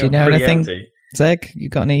 weeks and came pretty empty. Zeg, you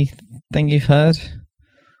got anything you've heard?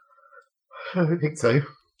 I don't think so.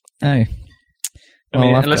 Oh. I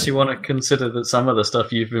mean, unless you want to consider that some of the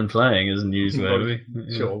stuff you've been playing is newsworthy.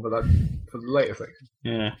 Sure, but that's for the later section.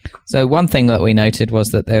 Yeah. So one thing that we noted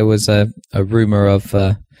was that there was a rumour of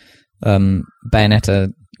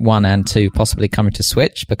Bayonetta 1 and 2 possibly coming to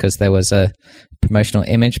Switch, because there was a promotional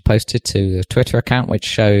image posted to a Twitter account which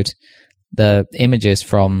showed the images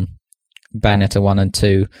from Bayonetta 1 and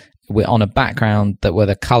 2 on a background that were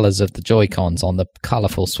the colours of the Joy-Cons on the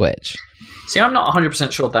colourful Switch. See, I'm not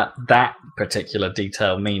 100% sure that particular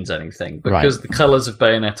detail means anything, because the colours of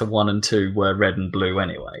Bayonetta 1 and 2 were red and blue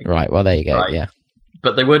anyway. Right, well, there you go, yeah.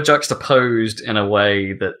 But they were juxtaposed in a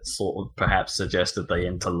way that sort of perhaps suggested they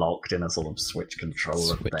interlocked in a sort of Switch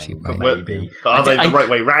controller thing. But maybe. Are they the right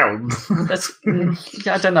way round?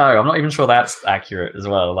 I don't know. I'm not even sure that's accurate as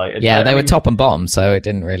well. They were top and bottom, so it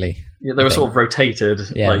didn't really... Yeah, they were sort of rotated,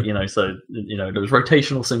 so there was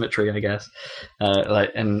rotational symmetry, I guess.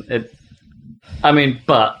 I mean,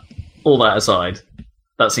 but all that aside,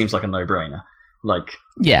 that seems like a no-brainer. Like,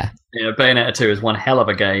 Yeah. Bayonetta 2 is one hell of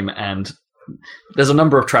a game, and there's a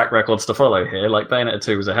number of track records to follow here. Like, Bayonetta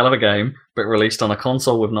 2 was a hell of a game, but released on a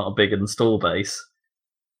console with not a big install base.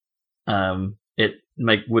 It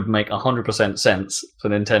would make 100% sense for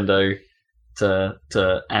Nintendo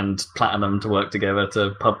to and Platinum to work together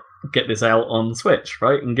to get this out on Switch,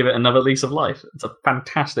 right, and give it another lease of life. It's a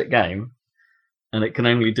fantastic game, and it can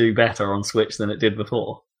only do better on Switch than it did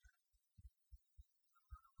before.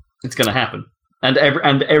 It's going to happen, and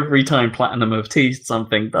every time Platinum have teased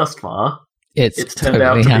something thus far, it's turned totally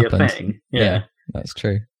out to happened. be a thing. Yeah, that's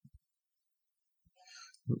true.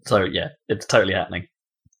 So yeah, it's totally happening.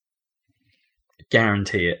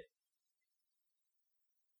 Guarantee it.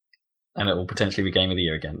 And it will potentially be Game of the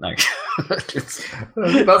Year again. No.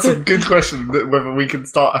 That's a good question, whether we can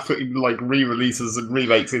start putting like re-releases and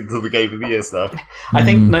remakes into the Game of the Year stuff. I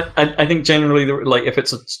think generally, like, if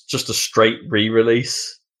it's just a straight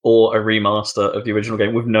re-release or a remaster of the original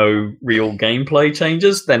game with no real gameplay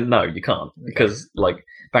changes, then no, you can't, because like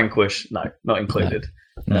Vanquish, no, not included.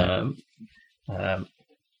 No. What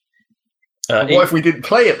if we didn't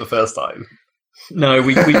play it the first time? No,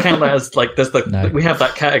 we count that as like we have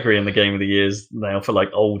that category in the Game of the Years now for like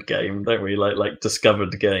old game, don't we? Like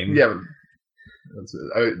discovered game. Yeah,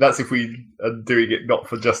 that's if we are doing it not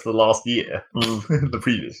for just the last year, the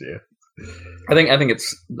previous year. I think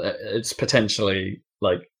it's potentially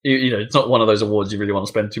like it's not one of those awards you really want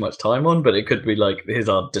to spend too much time on, but it could be like, here's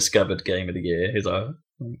our discovered Game of the Year. Here's our,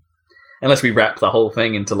 unless we wrap the whole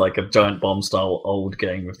thing into like a giant bomb style old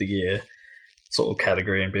Game of the Year sort of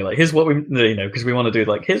category and be like, here's what we, because we want to do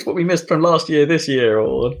like, here's what we missed from last year, this year,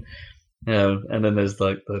 or and then there's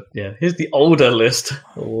like here's the older list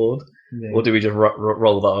award, or do we just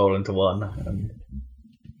roll that all into one?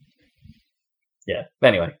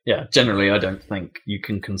 Anyway, generally I don't think you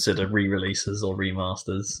can consider re-releases or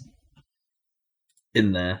remasters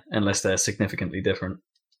in there unless they're significantly different.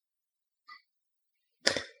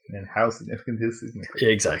 And how significant is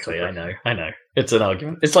significant? Exactly, I know. It's an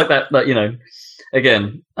argument. It's like that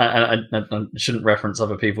again, I shouldn't reference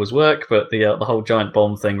other people's work, but the whole giant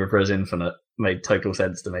bomb thing with Res Infinite made total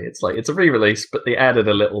sense to me. It's like, it's a re-release, but they added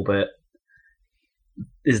a little bit.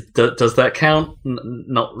 Does that count?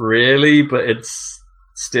 Not really, but it's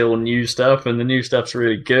still new stuff, and the new stuff's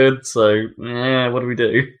really good, so what do we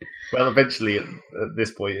do? Well, eventually, at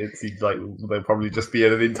this point, it seems like there'll probably just be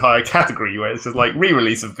an entire category where it's just like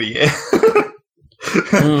re-release of the year.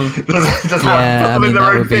 I mean,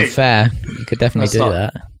 that would be fair. You could definitely do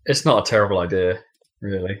that. It's not a terrible idea,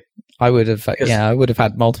 really. I would have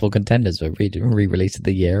had multiple contenders for re-release of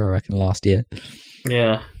the year, I reckon, last year.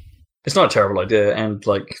 Yeah. It's not a terrible idea, and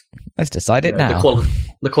like, let's decide it now.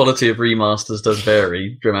 The quality of remasters does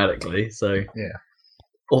vary dramatically, so yeah.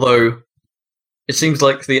 Although it seems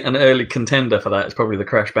like an early contender for that is probably the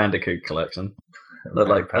Crash Bandicoot collection.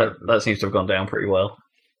 That seems to have gone down pretty well.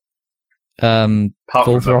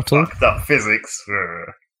 Full Throttle. That physics.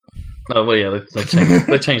 Oh well, yeah,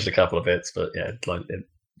 they changed a couple of bits, but yeah,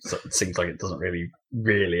 it seems like it doesn't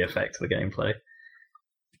really affect the gameplay.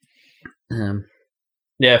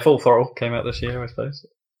 Yeah, Full Throttle came out this year, I suppose.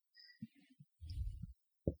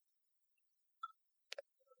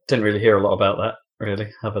 Didn't really hear a lot about that,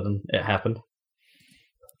 really, other than it happened.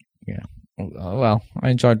 Yeah. Well,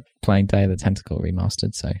 I enjoyed playing Day of the Tentacle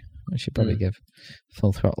remastered, so I should probably give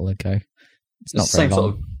Full Throttle a go. It's not very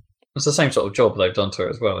long. It's the same sort of job they've done to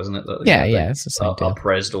it as well, isn't it? It's the same deal.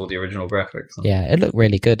 Up-resed all the original graphics. Yeah, it looked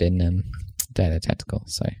really good in Day of the Tentacle,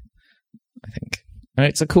 so I think. And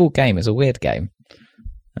it's a cool game. It's a weird game.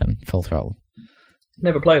 Full Throttle.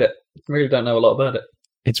 Never played it. Really don't know a lot about it.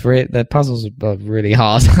 It's the puzzles are really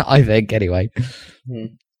hard, I think. Anyway,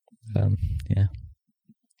 yeah.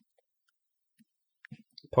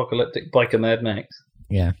 Apocalyptic biker Mad Max.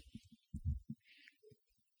 Yeah,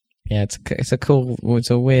 yeah. It's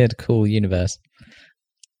a weird, cool universe.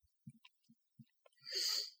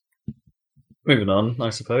 Moving on, I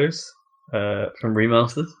suppose, from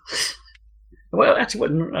remasters. Well, actually,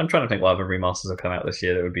 I'm trying to think what other remasters have come out this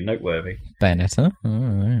year that would be noteworthy. Bayonetta?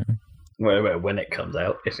 Oh, yeah. Well, when it comes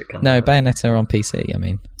out, if it comes out. No, Bayonetta on PC, I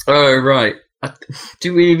mean. Oh, right.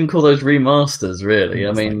 Do we even call those remasters, really?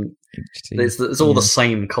 I mean, it's all the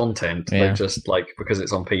same content. Yeah. They're just, like, because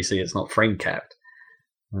it's on PC, it's not frame capped.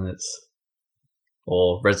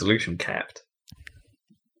 Or resolution capped.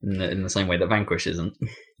 In the same way that Vanquish isn't.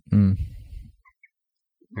 Mm.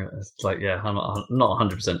 It's like, I'm not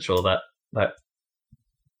 100% sure that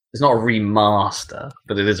it's not a remaster,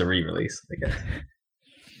 but it is a re-release, I guess.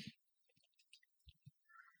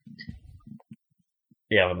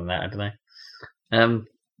 Yeah, other than that, I don't know.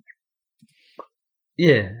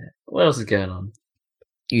 Yeah. What else is going on?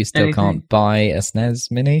 You still can't buy a SNES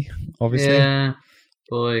Mini, obviously. Yeah,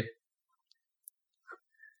 boy.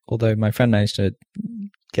 Although my friend managed to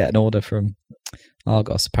get an order from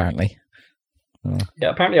Argos, apparently. Yeah,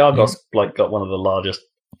 apparently Argos got one of the largest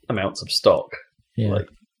amounts of stock. Yeah. Like,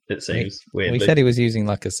 it seems weird. He said he was using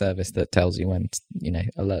like a service that tells you when,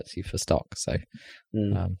 alerts you for stock. So,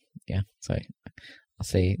 so I'll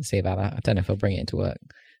see about that. I don't know if I'll bring it into work,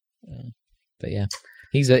 but yeah,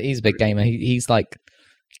 he's a big gamer.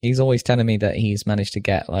 He's always telling me that he's managed to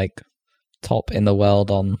get like top in the world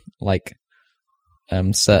on like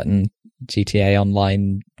certain GTA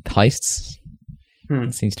Online heists.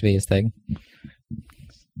 It seems to be his thing.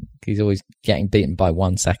 He's always getting beaten by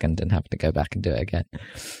 1 second and having to go back and do it again.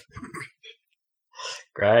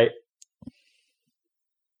 Great.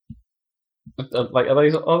 Like, are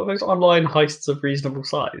those online heists of reasonable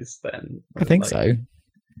size? Then I think so.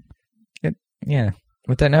 Yeah,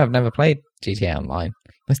 I don't know. I've never played GTA Online.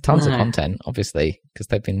 There's tons of content, obviously, because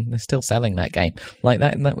they're still selling that game. Like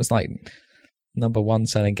that was like #1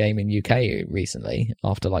 selling game in UK recently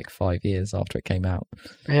after like 5 years after it came out.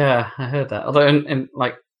 Yeah, I heard that. Although in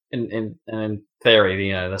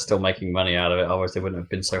theory, they're still making money out of it. Otherwise, they wouldn't have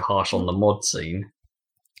been so harsh on the mod scene.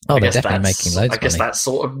 Oh, they're definitely making loads. I guess that's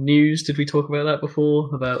sort of news. Did we talk about that before?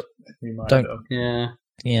 About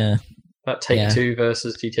about Take-Two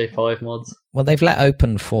versus GTA 5 mods. Well, they've let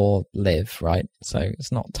open for Live, right? So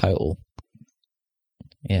it's not total.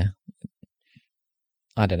 Yeah,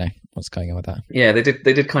 I don't know what's going on with that. Yeah, they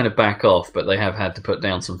did kind of back off, but they have had to put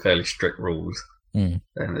down some fairly strict rules. And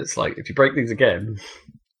it's like, if you break these again,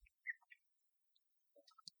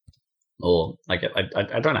 or I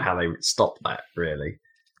don't know how they stop that really,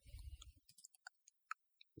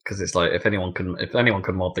 because it's like if anyone can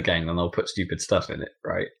mod the game, then they'll put stupid stuff in it,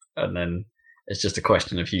 right? And then it's just a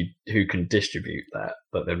question of who can distribute that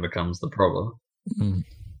then becomes the problem.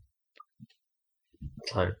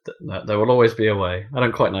 So there will always be a way. I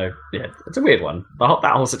don't quite know. Yeah, it's a weird one. That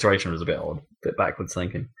whole situation was a bit odd, a bit backwards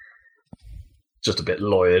thinking. Just a bit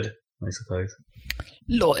lawyered, I suppose.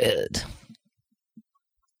 Lawyered.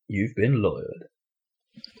 You've been lawyered.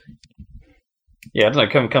 Yeah, I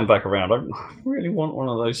don't know. Come back around. I really want one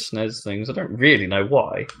of those SNES things. I don't really know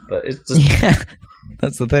why, but it's just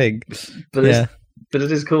that's the thing. But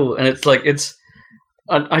it is cool, and it's like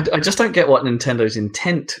I just don't get what Nintendo's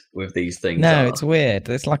intent with these things. No, it's weird.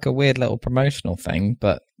 It's like a weird little promotional thing,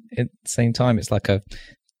 but at the same time, it's like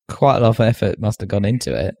quite a lot of effort must have gone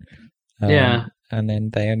into it. And then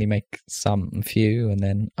they only make some few, and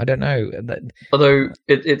then I don't know. Although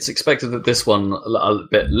it's expected that this one a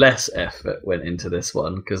bit less effort went into this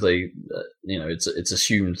one because they, it's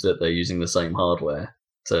assumed that they're using the same hardware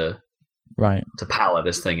to power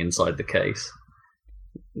this thing inside the case.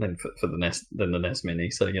 Then for the NES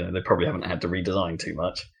Mini, so they probably haven't had to redesign too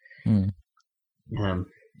much.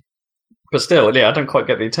 But still, I don't quite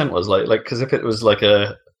get the intent was like because if it was like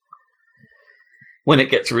when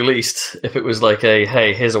it gets released, if it was like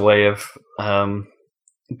hey, here's a way of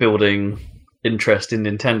building interest in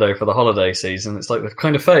Nintendo for the holiday season, it's like they've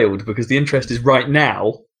kind of failed because the interest is right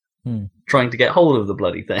now trying to get hold of the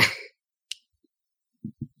bloody thing.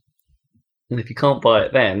 And if you can't buy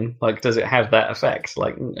it then, like, does it have that effect?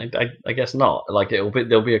 Like, I guess not. Like,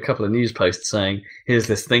 there'll be a couple of news posts saying, here's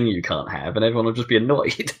this thing you can't have, and everyone will just be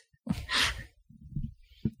annoyed.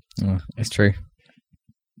 It's true.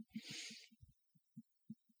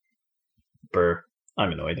 Brr.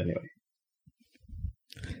 I'm annoyed anyway.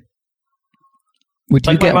 Would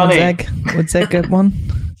you get one, Zeg? Would Zeg get one?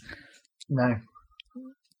 No.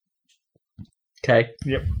 Okay.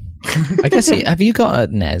 Yep. I guess have you got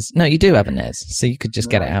a NES? No, you do have a NES, so you could just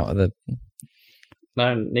get it out of the.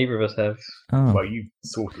 No, neither of us have. Oh. Well, you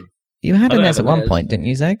sort of. You had a NES at one point, didn't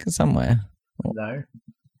you, Zeg? Somewhere. No.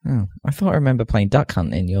 Oh, I thought I remember playing Duck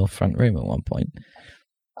Hunt in your front room at one point.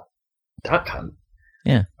 Duck Hunt.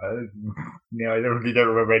 Yeah. I really don't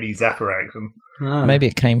remember any Zapper action. Oh. Maybe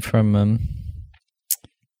it came from,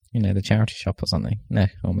 the charity shop or something. No,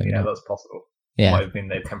 or maybe not. That's possible. Yeah, might have been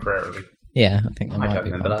there temporarily. Yeah, I think that might be. I don't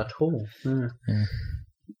remember that at all.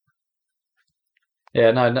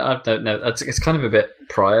 Yeah, no, I don't know. It's kind of a bit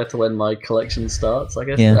prior to when my collection starts, I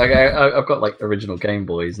guess. Yeah. I've got like original Game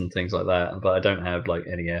Boys and things like that, but I don't have like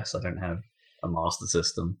NES. I don't have a Master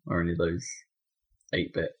System or any of those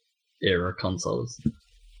 8-bit era consoles.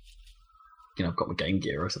 I've got my Game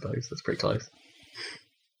Gear, I suppose. That's pretty close.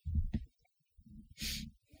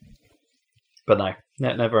 But no,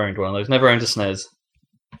 never owned one of those. Never owned a SNES.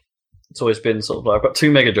 It's always been sort of like, I've got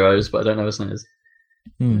 2 Mega Drives, but I don't have a SNES.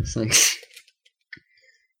 Mm.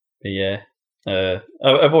 But yeah.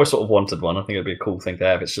 I've always sort of wanted one. I think it'd be a cool thing to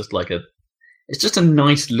have. It's just a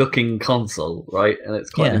nice looking console, right? And it's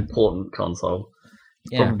quite an important console.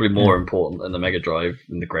 It's probably more important than the Mega Drive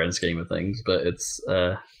in the grand scheme of things, but it's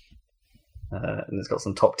and it's got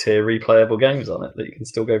some top tier replayable games on it that you can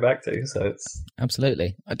still go back to. So it's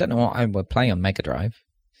absolutely. I don't know what I would play on Mega Drive.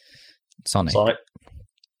 Sonic,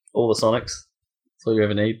 all the Sonics. That's all you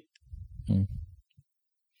ever need. Hmm.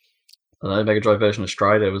 I know Mega Drive version of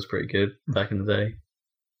Strider was pretty good back in the day,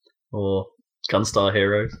 or Gunstar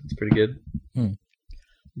Heroes. It's pretty good.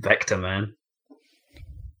 Vector Man.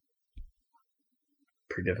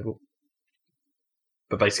 Pretty difficult.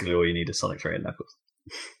 But basically all you need is Sonic 3 and Knuckles.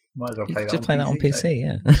 Might as well You play could that just play that on PC,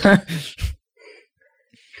 yeah.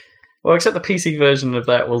 Well, except the PC version of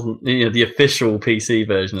that wasn't, the official PC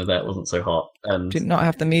version of that wasn't so hot. And Did it not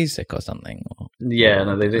have the music or something? yeah,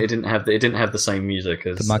 no, it didn't have the same music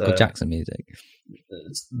as The Michael Jackson music.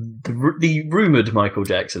 The rumored Michael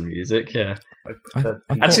Jackson music. Yeah,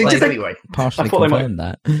 actually, thought did they anyway. partially I thought they confirmed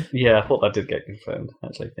that. yeah, I thought that did get confirmed.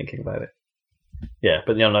 Actually, thinking about it. Yeah,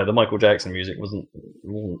 but no, the Michael Jackson music wasn't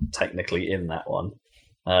technically in that one.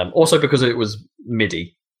 Also because it was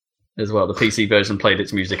MIDI as well. The PC version played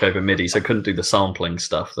its music over MIDI, so it couldn't do the sampling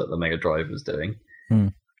stuff that the Mega Drive was doing.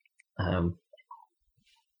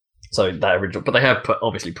 So that original, but they have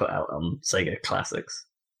obviously put out on Sega Classics.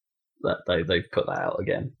 That they've put that out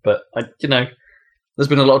again. But there's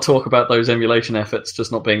been a lot of talk about those emulation efforts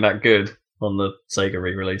just not being that good on the Sega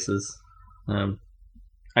re-releases.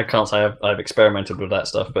 I can't say I've experimented with that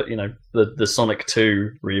stuff, but the Sonic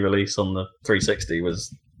 2 re-release on the 360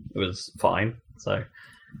 was fine. So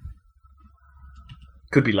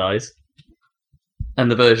could be lies. And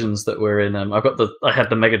the versions that were in, I had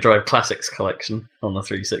the Mega Drive Classics collection on the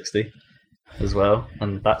 360 as well,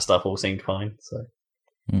 and that stuff all seemed fine. So.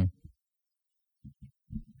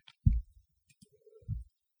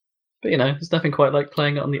 But there's nothing quite like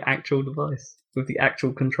playing it on the actual device with the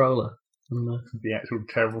actual controller. The actual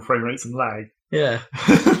terrible frame rates and lag. Yeah.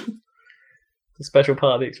 It's a special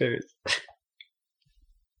part of the experience.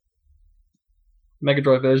 Mega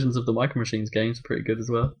Drive versions of the Micro Machines games are pretty good as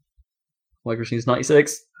well. Micro Machines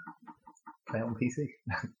 96. Play it on PC.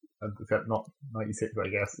 Except not 96, I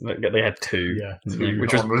guess. They had two. Yeah, two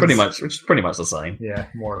which is pretty much the same. Yeah,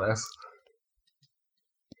 more or less.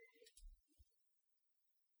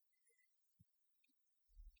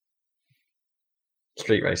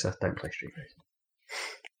 Street Racer. Don't play Street Racer.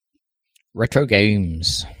 Retro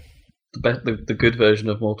games. The good version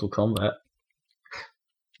of Mortal Kombat.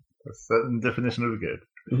 A certain definition of good.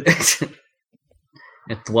 It's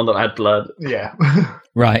the one that had blood. Yeah.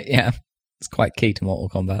 Right, yeah. It's quite key to Mortal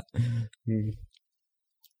Kombat.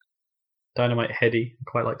 Dynamite Heady. I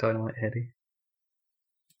quite like Dynamite Heady.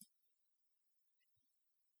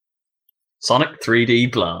 Sonic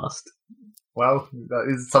 3D Blast. Well, that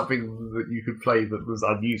is something that you could play that was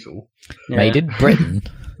unusual. Yeah. Made in Britain,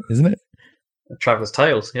 isn't it? Traveller's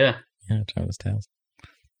Tales, yeah. Yeah, Traveller's Tales.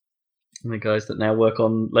 And the guys that now work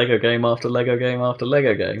on Lego game after Lego game after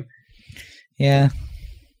Lego game. Yeah.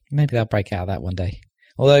 Maybe they'll break out of that one day.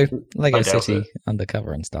 Although, Lego City it.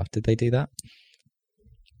 Undercover and stuff, did they do that?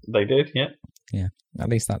 They did, yeah. Yeah, at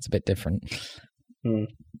least that's a bit different.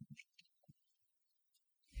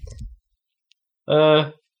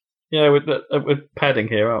 Yeah, we're padding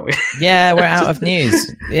here, aren't we? Yeah, we're out of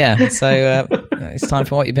news. Yeah, so it's time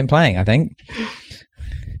for what you've been playing, I think.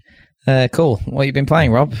 Cool. What have you been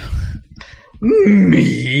playing, Rob?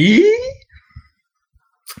 Me?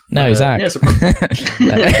 No, Zach.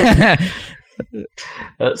 Yeah,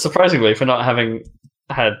 surprisingly, for not having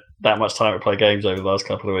had that much time to play games over the last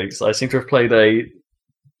couple of weeks, I seem to have played a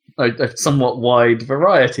somewhat wide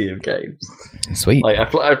variety of games. Sweet. Like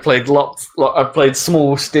I've played I've played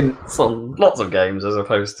small stints on lots of games as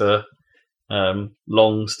opposed to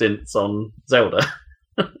long stints on Zelda.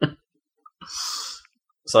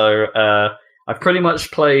 So I've pretty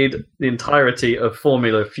much played the entirety of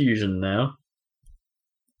Formula Fusion now.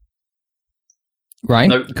 Right.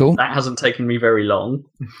 No, cool. That hasn't taken me very long.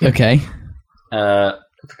 Okay.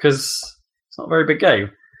 Because it's not a very big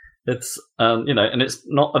game. It's and it's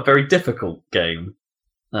not a very difficult game,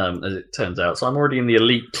 as it turns out. So I'm already in the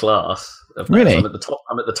elite class of that. Really? So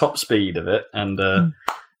I'm at the top speed of it, and don't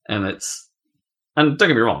get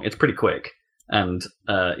me wrong, it's pretty quick. And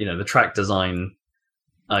the track design,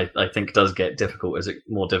 I think, does get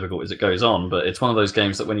more difficult as it goes on. But it's one of those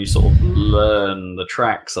games that when you sort of learn the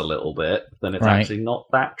tracks a little bit, then it's actually not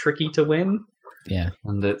that tricky to win. Yeah.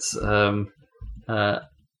 And it's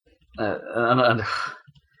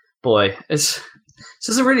boy, it's This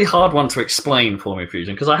is a really hard one to explain for me,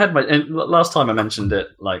 Fusion, because I had and last time I mentioned it,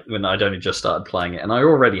 like when I'd only just started playing it, and I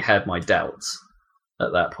already had my doubts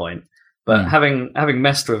at that point. But having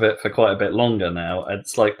messed with it for quite a bit longer now,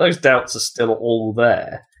 it's like those doubts are still all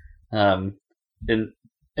there. In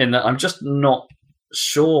that I'm just not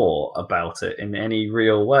sure about it in any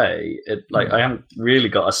real way. I haven't really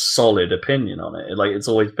got a solid opinion on it. It's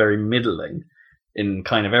always very middling in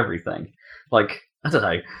kind of everything. Like, I don't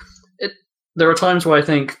know. There are times where I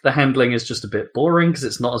think the handling is just a bit boring because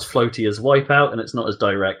it's not as floaty as Wipeout and it's not as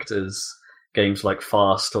direct as games like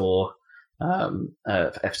Fast or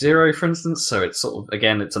F-Zero, for instance. So it's sort of,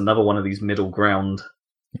 again, it's another one of these middle ground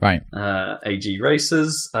AG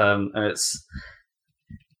races. And it's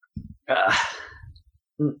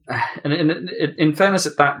and in fairness,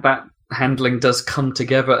 that handling does come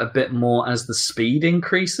together a bit more as the speed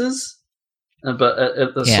increases. But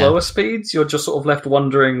at the slower speeds, you're just sort of left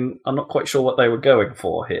wondering, I'm not quite sure what they were going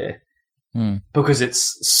for here. Because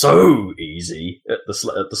it's so easy at the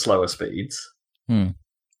slower speeds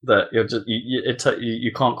that you're just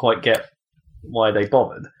you can't quite get why they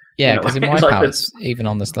bothered. Yeah, because in Wipeout, even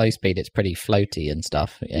on the slow speed, it's pretty floaty and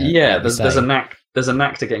stuff. Yeah, there's a knack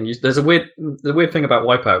to getting used. The weird thing about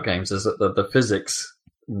Wipeout games is that the physics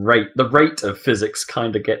rate, the rate of physics,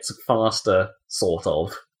 kind of gets faster, sort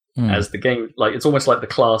of, as the game. Like, it's almost like the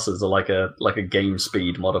classes are like a game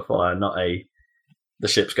speed modifier, not the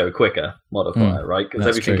ships go quicker modifier, right? Because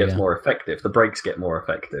everything gets more effective. The brakes get more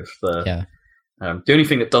effective. The only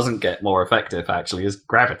thing that doesn't get more effective actually is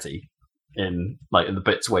gravity. In the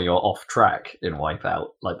bits where you're off track in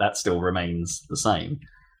Wipeout, like that still remains the same.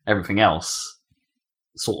 Everything else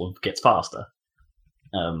sort of gets faster,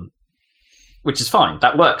 which is fine.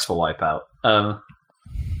 That works for Wipeout.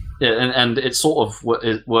 And it sort of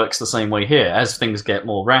it works the same way here. As things get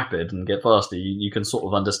more rapid and get faster, you can sort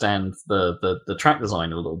of understand the track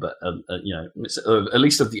design a little bit. At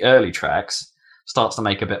least of the early tracks starts to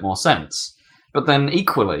make a bit more sense. But then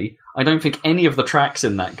equally, I don't think any of the tracks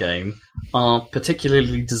in that game are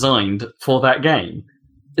particularly designed for that game.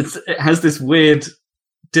 It has this weird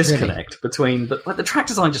disconnect between the track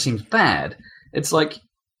design just seems bad. It's like,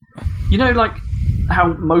 like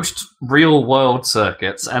how most real world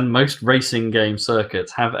circuits and most racing game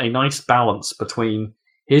circuits have a nice balance between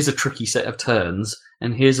here's a tricky set of turns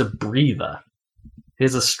and here's a breather.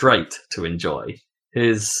 Here's a straight to enjoy.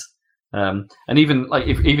 And even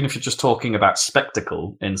even if you're just talking about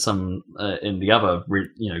spectacle in some in the other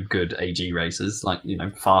good AG races,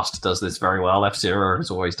 Fast does this very well. F-Zero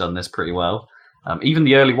has always done this pretty well. Even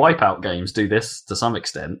the early Wipeout games do this to some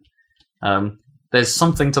extent. There's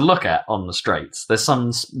something to look at on the straights. There's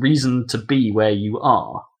some reason to be where you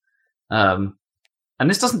are, and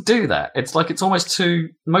this doesn't do that. It's like it's almost too.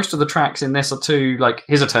 Most of the tracks in this are too like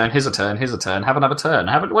here's a turn, here's a turn, here's a turn. Have another turn.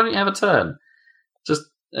 Why don't you have a turn? Just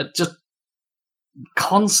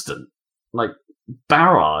constant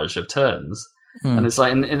barrage of turns, and it's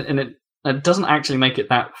like and it doesn't actually make it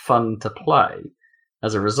that fun to play.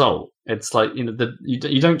 As a result, it's like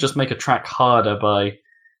you don't just make a track harder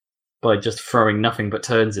by just throwing nothing but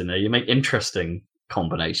turns in there. You make interesting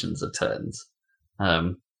combinations of turns,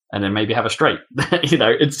 and then maybe have a straight.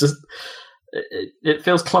 It's just it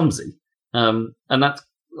feels clumsy, and that's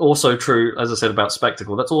also true, as I said, about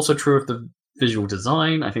spectacle. That's also true of the visual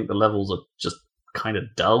design. I think the levels are just kind of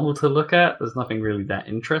dull to look at. There's nothing really that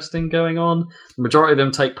interesting going on. The majority of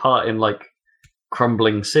them take part in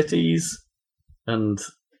crumbling cities, and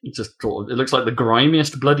it looks like the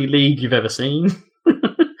grimiest bloody league you've ever seen.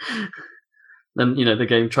 And the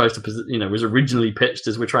game tries to was originally pitched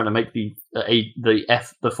as we're trying to make the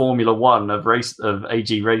Formula One of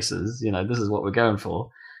AG races. This is what we're going for.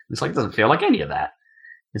 It's like it doesn't feel like any of that.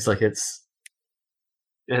 It's like it's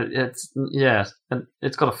and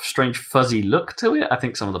it's got a strange fuzzy look to it. I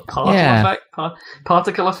think some of the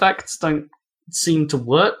particle effects don't seem to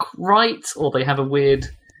work right, or they have a weird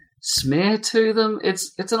smear to them.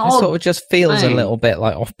 It's an odd sort of just feels thing. A little bit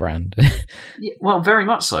like off-brand. Yeah, well, very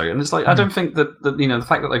much so. And it's like I don't think that the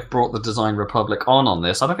fact that they've brought the Design Republic on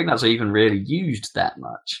this, I don't think that's even really used that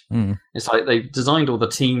much. It's like they've designed all the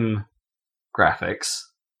team graphics,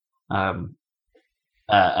 and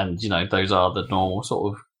those are the normal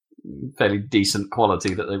sort of fairly decent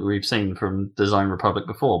quality that we've seen from Design Republic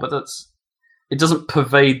before. But it doesn't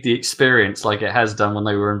pervade the experience like it has done when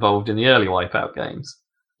they were involved in the early Wipeout games.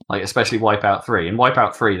 Especially Wipeout 3. In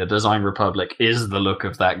Wipeout 3, the Design Republic is the look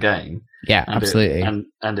of that game. Yeah, absolutely. And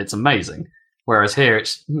it's amazing. Whereas here,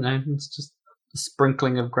 it's it's just a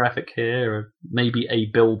sprinkling of graphic here, or maybe a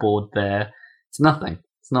billboard there. It's nothing.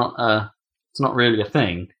 It's not really a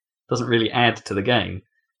thing. It doesn't really add to the game.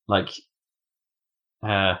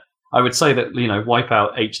 I would say that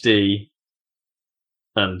Wipeout HD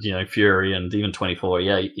and Fury and even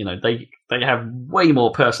 2048, they have way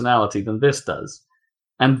more personality than this does.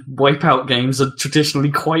 And Wipeout games are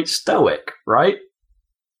traditionally quite stoic, right?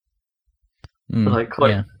 Like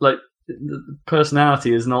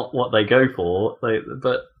personality is not what they go for,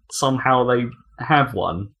 but somehow they have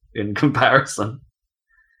one in comparison.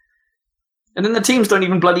 And then the teams don't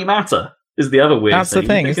even bloody matter. Is the other weird thing. That's the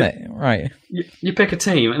thing, isn't it? Right. You pick a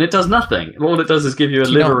team, and it does nothing. All it does is give you a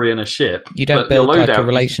livery and a ship. You don't build like a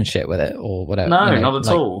relationship with it or whatever. No, not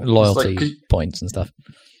at all. Loyalty points and stuff.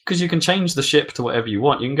 Because you can change the ship to whatever you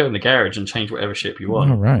want. You can go in the garage and change whatever ship you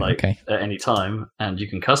want at any time, and you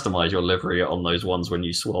can customize your livery on those ones when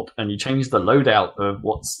you swap, and you change the loadout of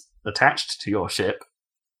what's attached to your ship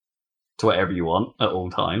to whatever you want at all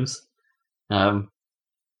times.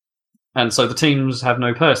 And so the teams have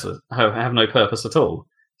no purpose at all.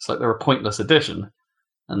 It's like they're a pointless addition,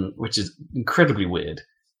 and which is incredibly weird.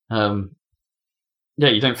 You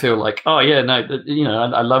don't feel like, I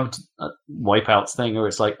loved Wipeout's thing, or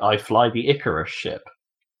it's like I fly the Icarus ship.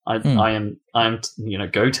 I am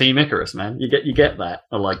go Team Icarus, man. You get that,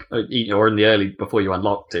 or in the early before you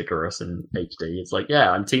unlocked Icarus in HD, it's like,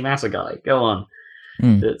 I'm Team Assegai. Go on.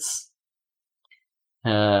 It's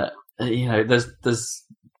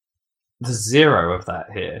there's zero of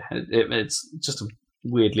that here. It's just a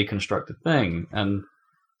weirdly constructed thing, and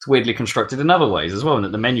it's weirdly constructed in other ways as well, and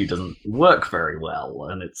that the menu doesn't work very well,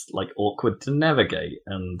 and it's like awkward to navigate.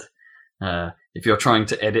 And if you're trying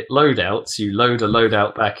to edit loadouts, you load a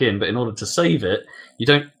loadout back in, but in order to save it, you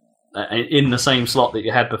don't in the same slot that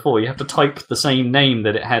you had before. You have to type the same name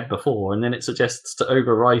that it had before, and then it suggests to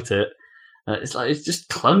overwrite it. It's just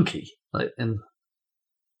clunky. I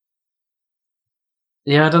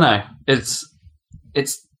don't know. It's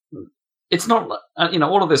not,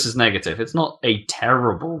 all of this is negative. It's not a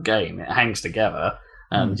terrible game. It hangs together,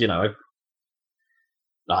 and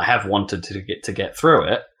I have wanted to get through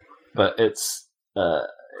it, but it's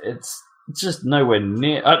just nowhere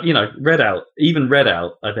near. Red Out,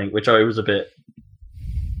 I think, which I was a bit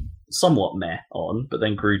somewhat meh on, but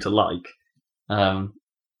then grew to like.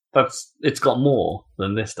 It's got more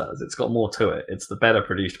than this does. It's got more to it. It's the better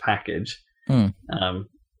produced package.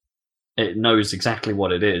 It knows exactly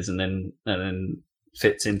what it is, and then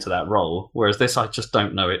fits into that role. Whereas this, I just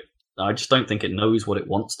don't know it. I just don't think it knows what it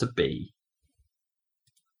wants to be.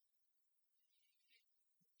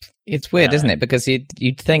 It's weird, isn't it? Because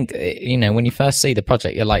you'd think, when you first see the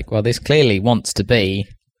project, you're like, well, this clearly wants to be,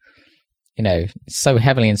 so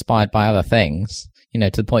heavily inspired by other things. To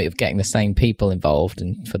the point of getting the same people involved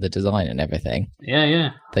and for the design and everything.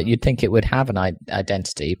 Yeah. That you'd think it would have an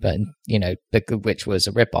identity, but which was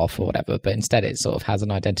a rip-off or whatever. But instead, it sort of has an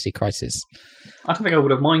identity crisis. I don't think I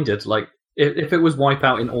would have minded. Like if it was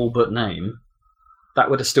Wipeout in all but name, that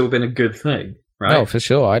would have still been a good thing, right? Oh, for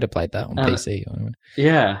sure, I'd have played that on PC.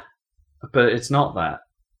 Yeah, but it's not that,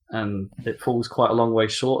 and it falls quite a long way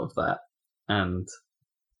short of that, and.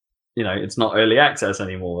 It's not early access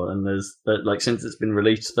anymore, and since it's been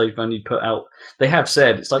released, they've only put out. They have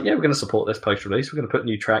said it's like, we're going to support this post-release. We're going to put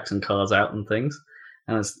new tracks and cars out and things.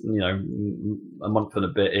 And it's a month and a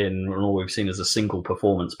bit in, and all we've seen is a single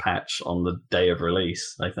performance patch on the day of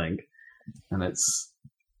release, I think. And it's,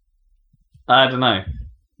 I don't know.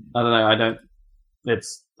 I don't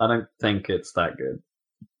think it's that good.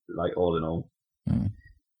 Like all in all.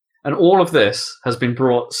 And all of this has been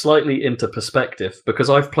brought slightly into perspective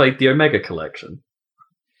because I've played the Omega Collection.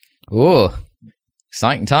 Oh,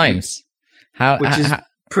 exciting times. Which is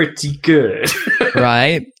pretty good.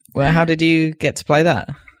 Right. Well, how did you get to play that?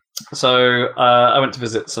 So I went to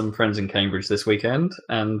visit some friends in Cambridge this weekend,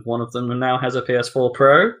 and one of them now has a PS4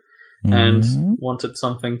 Pro and wanted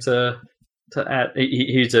something to add.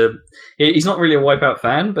 He's not really a Wipeout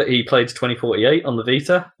fan, but he played 2048 on the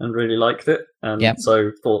Vita and really liked it, and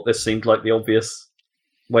so thought this seemed like the obvious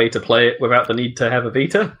way to play it without the need to have a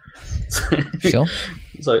Vita. Sure.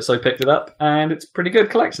 So picked it up, and it's a pretty good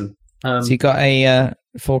collection. So you got a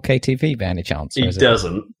 4K TV by any chance? He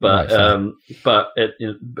doesn't, but but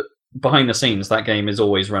behind the scenes, that game is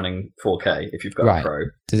always running 4K if you've got a Pro.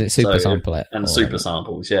 Does it super sample it? And super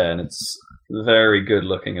samples, and it's very good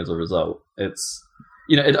looking as a result. It's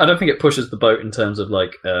I don't think it pushes the boat in terms of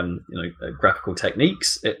graphical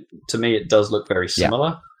techniques. To me, it does look very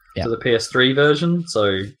similar to the PS3 version.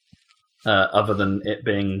 So other than it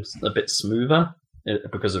being a bit smoother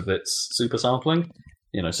because of its super sampling,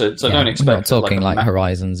 so don't expect. We're not talking like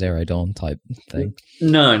Horizon Zero Dawn type thing.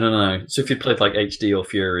 No. So if you played like HD or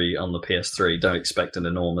Fury on the PS3, don't expect an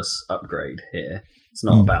enormous upgrade here. It's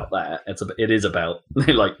not about that. It is about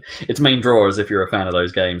like its main draw, as if you're a fan of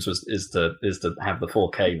those games, is to have the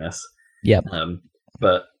 4K-ness. Yep.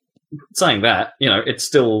 But saying that, it's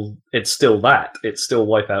still that. It's still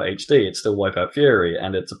Wipeout HD. It's still Wipeout Fury,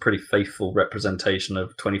 and it's a pretty faithful representation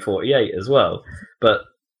of 2048 as well. But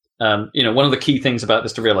one of the key things about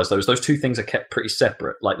this to realize, though, is those two things are kept pretty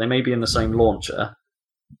separate. Like, they may be in the same launcher,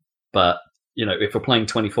 but if you're playing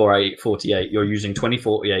 2048, you're using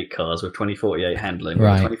 2048 cars with 2048 handling, with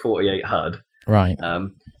 2048 HUD. Right.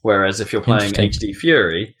 Whereas if you're playing HD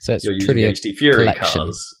Fury, so it's you're using HD Fury collection.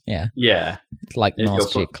 cars. Yeah. Yeah. It's like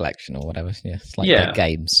Master Chief Collection or whatever. Yeah. It's like their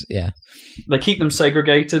games. Yeah. They keep them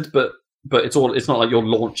segregated, but it's not like you're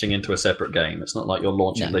launching into a separate game. It's not like you're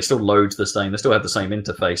launching. No. They still load the same. They still have the same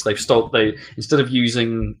interface. They instead of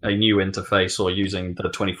using a new interface or using the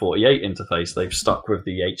 2048 interface, they've stuck with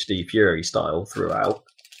the HD Fury style throughout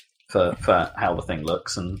for how the thing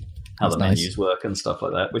looks and how the menus work and stuff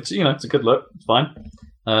like that. Which it's a good look. It's fine.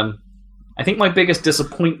 I think my biggest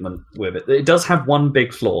disappointment with it does have one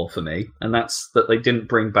big flaw for me, and that's that they didn't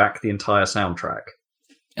bring back the entire soundtrack.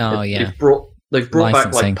 Oh, They've brought back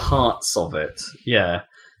Licensing. like parts of it, yeah,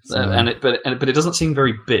 So, but it doesn't seem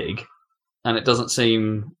very big, and it doesn't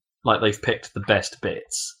seem like they've picked the best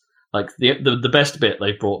bits. Like the best bit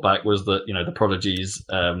they brought back was that the Prodigy's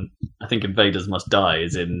I think Invaders Must Die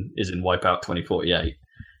is in Wipeout 2048,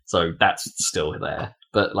 so that's still there.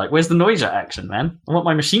 But like, where's the noise action, man? I want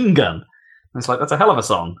my machine gun. And it's like, that's a hell of a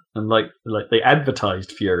song, and like they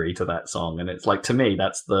advertised Fury to that song, and it's like, to me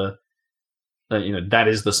that's that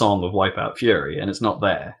is the song of Wipeout Fury, and it's not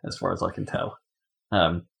there as far as I can tell.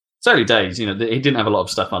 It's early days, he didn't have a lot of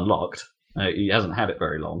stuff unlocked. He hasn't had it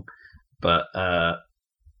very long, but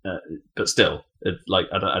still,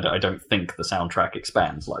 I don't think the soundtrack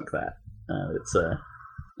expands like that. So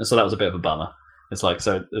that was a bit of a bummer. It's like,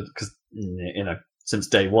 so because since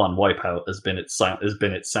day one, Wipeout has been its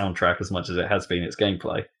soundtrack as much as it has been its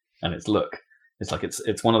gameplay and its look. It's like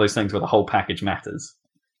it's one of those things where the whole package matters,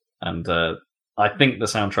 and I think the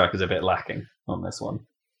soundtrack is a bit lacking on this one.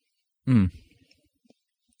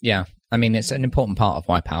 Yeah, I mean, it's an important part of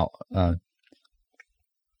Wipeout.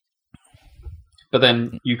 But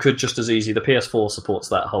then you could just as easy. The PS4 supports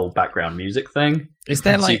that whole background music thing. Is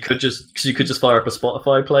there so you could just fire up a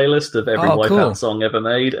Spotify playlist of every Wipeout song ever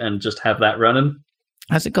made and just have that running.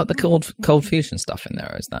 Has it got the Cold Fusion stuff in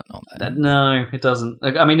there, or is that not there? No, it doesn't.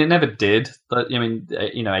 I mean, it never did. But I mean,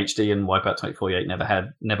 HD and Wipeout 2048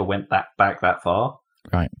 never went back that far.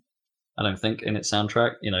 Right. I don't think in its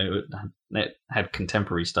soundtrack. It had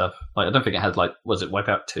contemporary stuff. Like, I don't think it had was it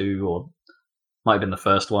Wipeout 2 or might have been the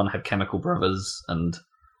first one, had Chemical Brothers, and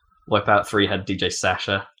Wipeout 3 had DJ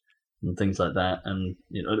Sasha and things like that. And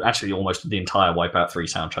actually almost the entire Wipeout 3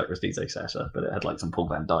 soundtrack was DJ Sasha, but it had some Paul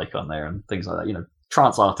Van Dyke on there and things like that.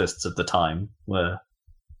 Trance artists of the time were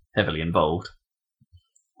heavily involved.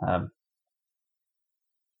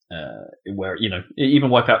 Where even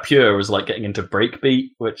Wipeout Pure was like getting into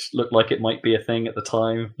breakbeat, which looked like it might be a thing at the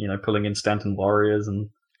time. Pulling in Stanton Warriors and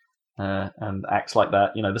acts like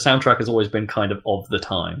that. The soundtrack has always been kind of the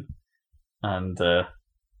time, and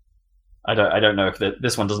I don't know if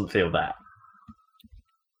this one doesn't feel that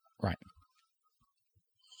right.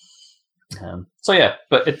 So yeah,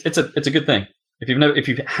 but it's a good thing. If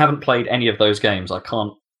you haven't played any of those games, I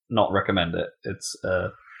can't not recommend it. It's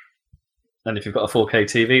and if you've got a 4K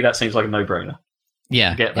TV, that seems like a no-brainer.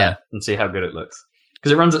 Yeah, get that and see how good it looks,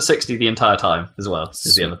 because it runs at 60 the entire time as well.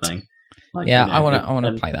 Is the other thing. I want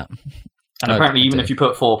to play that. And apparently, even if you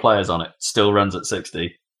put 4 players on it, it still runs at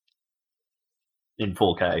 60 in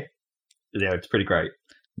 4K. Yeah, it's pretty great.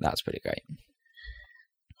 That's pretty great.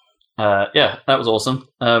 Yeah, that was awesome.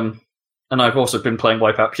 And I've also been playing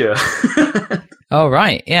Wipeout Pure. Oh,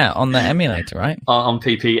 right. Yeah, on the emulator, right? On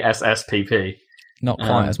PPSSPP. Not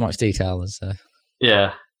quite as much detail as...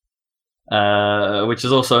 Yeah. Which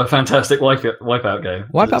is also a fantastic Wipeout game.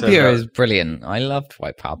 Wipeout Pure is brilliant. I loved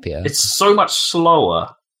Wipeout Pure. It's so much slower.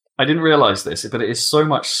 I didn't realise this, but it is so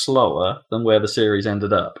much slower than where the series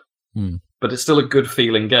ended up. But it's still a good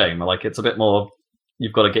feeling game. Like, it's a bit more,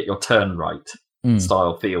 you've got to get your turn right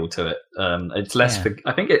style feel to it. It's less.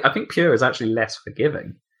 I think Pure is actually less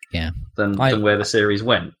forgiving. Yeah. Than where the series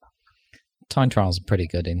went. Time trials are pretty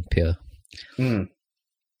good in Pure.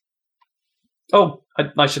 Oh,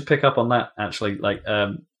 I should pick up on that actually.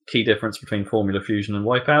 Key difference between Formula Fusion and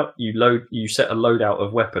Wipeout: you set a loadout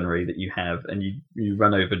of weaponry that you have, and you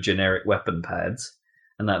run over generic weapon pads,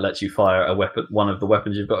 and that lets you fire a weapon, one of the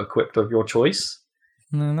weapons you've got equipped of your choice.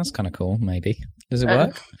 That's kind of cool. Maybe does it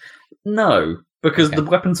work? No, because the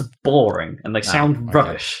weapons are boring and they sound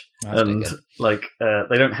rubbish, and like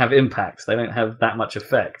they don't have impact. They don't have that much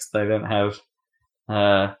effect. They don't have,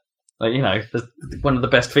 like, you know, one of the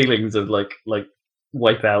best feelings of like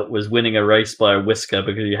Wipeout was winning a race by a whisker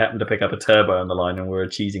because you happened to pick up a turbo on the line and were a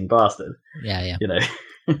cheesing bastard. Yeah. You know.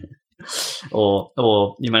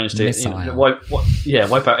 or you managed to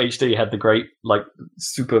Wipeout HD had the great, like,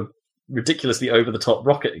 super ridiculously over the top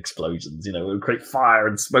rocket explosions, you know, it would create fire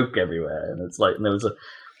and smoke everywhere, and it's like, and there was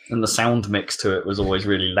and the sound mix to it was always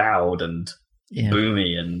really loud and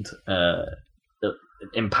boomy and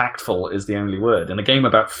impactful is the only word. In a game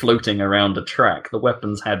about floating around a track, the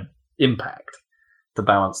weapons had impact to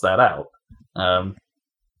balance that out.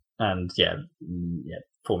 And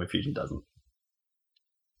Formula Fusion doesn't.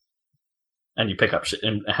 And you pick up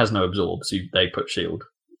and it has no absorb, so they put shield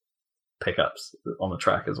pickups on the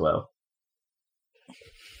track as well.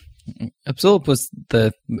 Absorb was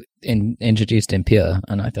introduced in Pure,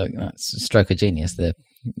 and I thought that's a stroke of genius, the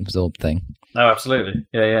absorb thing. Oh, absolutely.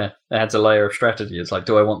 Yeah. It adds a layer of strategy. It's like,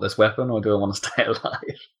 do I want this weapon or do I want to stay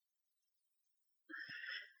alive?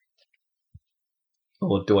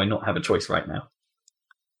 Or do I not have a choice right now?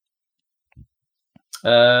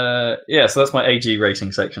 So that's my AG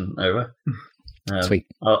racing section over. Sweet.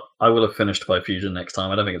 I will have finished by Fusion next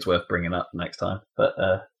time. I don't think it's worth bringing up next time, but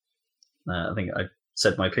I think I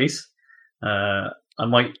said my piece. I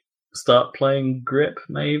might start playing Grip,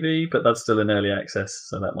 maybe, but that's still in early access,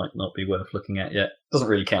 so that might not be worth looking at yet. Doesn't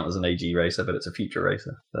really count as an AG racer, but it's a future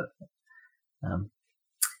racer. But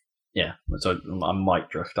so I might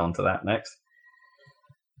drift onto that next.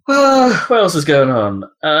 What else is going on?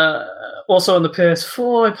 Also on the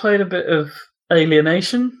PS4, I played a bit of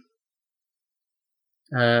Alienation,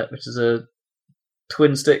 which is a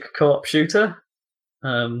twin-stick co-op shooter.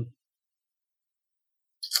 I'm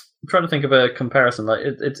trying to think of a comparison. Like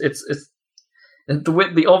it's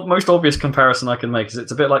the most obvious comparison I can make is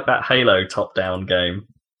it's a bit like that Halo top-down game,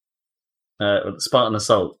 Spartan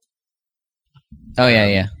Assault. Oh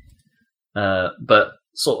yeah. But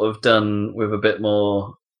sort of done with a bit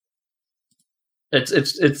more. It's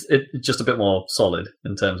just a bit more solid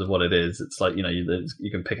in terms of what it is. It's like, you know,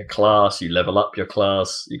 you can pick a class, you level up your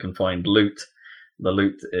class, you can find loot. The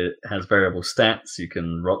loot, it has variable stats. You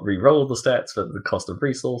can re-roll the stats for the cost of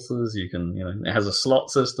resources. You can, you know, it has a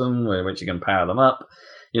slot system which you can power them up.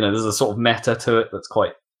 You know, there's a sort of meta to it that's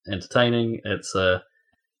quite entertaining. It's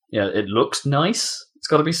it looks nice. It's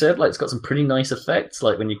got to be said. Like, it's got some pretty nice effects.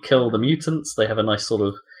 Like when you kill the mutants, they have a nice sort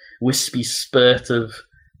of wispy spurt of,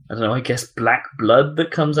 I don't know, I guess black blood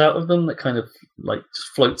that comes out of them that kind of like just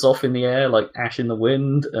floats off in the air like ash in the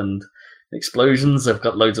wind, and explosions. They've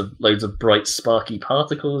got loads of bright sparky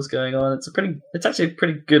particles going on. It's actually a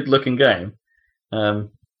pretty good looking game. But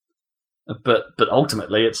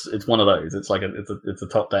ultimately it's one of those. It's like it's a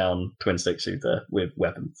top down twin stick shooter with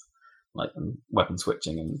weapons, like weapon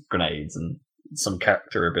switching and grenades and some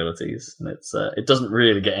character abilities, and it doesn't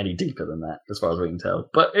really get any deeper than that as far as we can tell.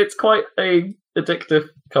 But it's quite a addictive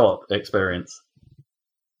co-op experience.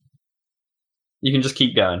 You can just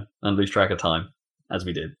keep going and lose track of time, as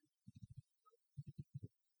we did.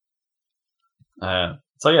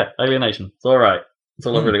 Alienation. It's all right. That's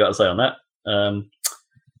all I've really got to say on that.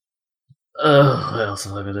 What else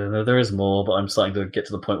have I been doing? There is more, but I'm starting to get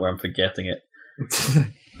to the point where I'm forgetting it.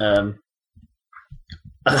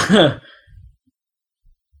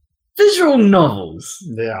 Visual novels.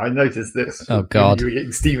 Yeah, I noticed this. Oh God! You were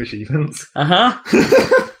getting Steam achievements.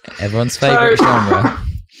 Everyone's favorite genre.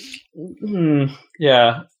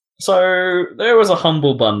 Yeah. So there was a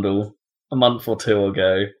Humble Bundle a month or two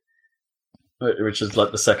ago, which is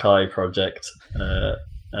like the Sekai project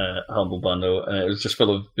Humble Bundle, and it was just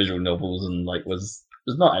full of visual novels and like was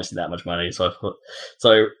not actually that much money. So I thought,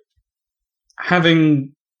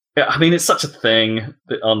 it's such a thing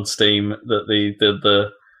on Steam that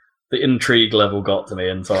the intrigue level got to me,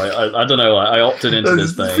 and so I don't know, I opted into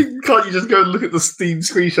this thing. Can't you just go and look at the Steam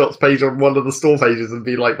screenshots page on one of the store pages and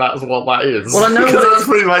be like, that's what that is? Well, I know that's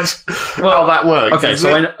pretty much how that works. Okay,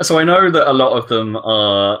 so I know that a lot of them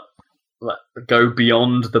are go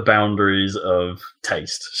beyond the boundaries of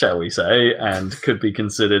taste, shall we say, and could be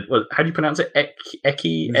considered. Well, how do you pronounce it?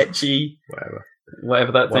 Ecchi,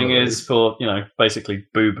 whatever that thing is for, you know, basically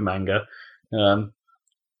boob manga. And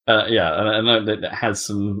I know that it has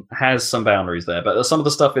some boundaries there, but some of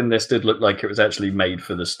the stuff in this did look like it was actually made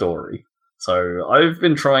for the story. So I've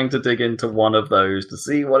been trying to dig into one of those to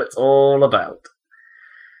see what it's all about.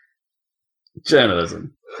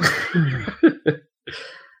 Journalism.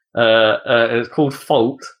 It's called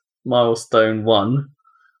Fault Milestone 1,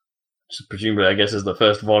 presumably, I guess, is the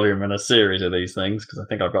first volume in a series of these things, because I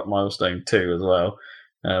think I've got Milestone 2 as well.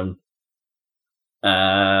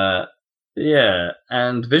 Yeah,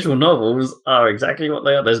 and visual novels are exactly what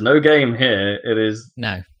they are. There's no game here. It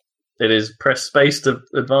is press space to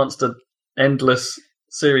advance to endless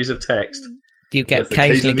series of text. Do you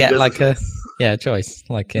occasionally get like a choice,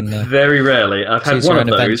 like in very rarely. I've had one of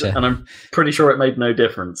those, adventure. and I'm pretty sure it made no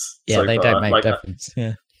difference. Yeah, so they far. don't make difference.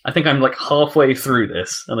 Yeah, I think I'm like halfway through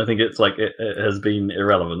this, and I think it's like it has been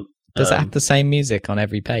irrelevant. Does it have the same music on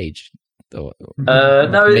every page? No,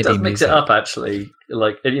 it does mix it up actually.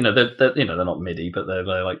 Like they're not MIDI, but they're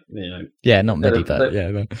like not MIDI, but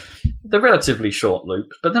they're relatively short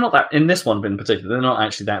loops, but they're not that. In this one in particular, they're not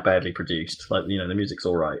actually that badly produced. Like the music's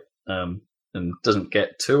all right, and doesn't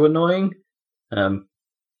get too annoying. There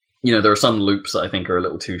are some loops that I think are a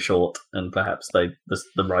little too short, and perhaps the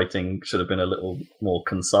writing should have been a little more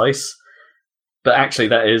concise. But actually,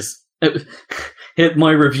 that is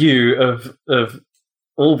my review of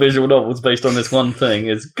all visual novels based on this one thing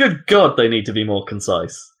is, good God, they need to be more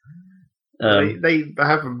concise. They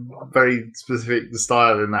have a very specific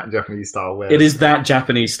style in that Japanese style. Where it is that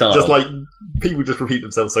Japanese style. Just like people just repeat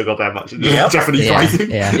themselves so goddamn much in Japanese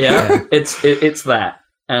writing. Yeah. It's that,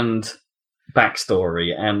 and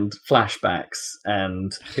backstory and flashbacks,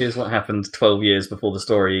 and here's what happened 12 years before the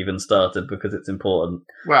story even started because it's important.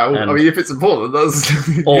 Well, I mean, if it's important,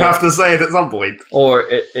 you have to say it at some point. Or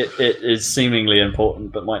it is seemingly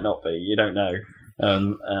important but might not be. You don't know.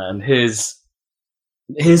 And here's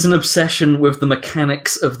an obsession with the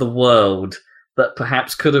mechanics of the world that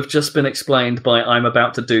perhaps could have just been explained by, I'm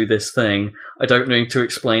about to do this thing. I don't need to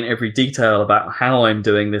explain every detail about how I'm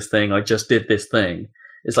doing this thing. I just did this thing.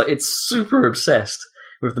 It's like it's super obsessed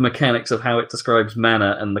with the mechanics of how it describes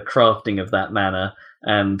mana and the crafting of that mana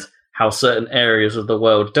and how certain areas of the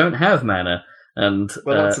world don't have mana. And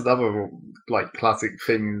that's another like classic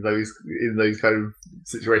thing in those kind of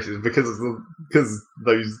situations because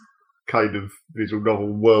those kind of visual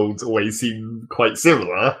novel worlds always seem quite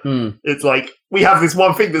similar. It's like, we have this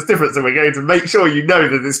one thing that's different, so we're going to make sure you know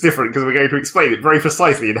that it's different because we're going to explain it very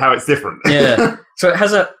precisely and how it's different. Yeah. So it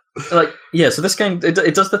has so this game,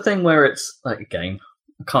 it does the thing where it's like a game.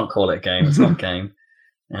 I can't call it a game. It's not a game.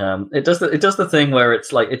 It does the thing where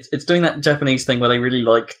it's like it's doing that Japanese thing where they really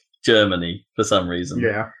like Germany for some reason.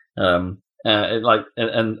 Yeah. So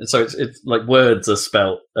it's like words are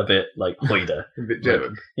spelt a bit like Hoida. A bit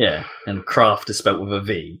German. Yeah, and craft is spelt with a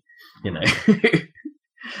V.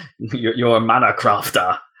 You're a mana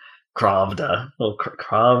crafter. Crafter. Or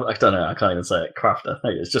I don't know. I can't even say it. Crafter.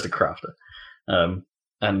 It's just a crafter.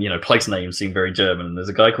 And place names seem very German, and there's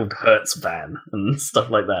a guy called Hertzvan and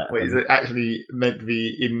stuff like that. Wait, is it actually meant to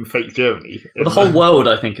be in fake Germany? Well, the whole world,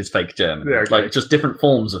 I think, is fake Germany. Yeah, okay. Like just different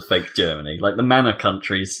forms of fake Germany. Like the mana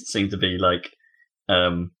countries seem to be like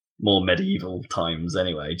more medieval times,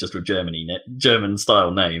 anyway, just with German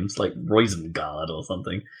style names like Reusengard or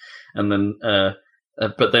something. And then,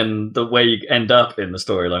 but then the way you end up in the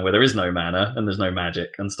storyline where there is no mana and there's no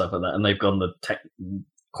magic and stuff like that, and they've gone the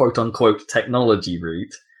quote-unquote technology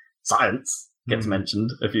route. Science gets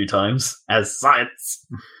mentioned a few times as science.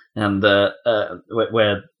 And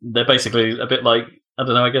where they're basically a bit like, I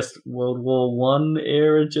don't know, I guess World War One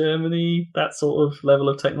era Germany, that sort of level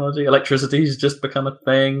of technology. Electricity's just become a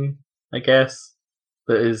thing, I guess,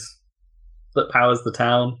 that powers the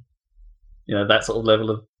town. That sort of level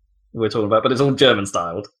of we're talking about, but it's all German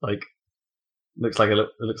styled. Like, looks like a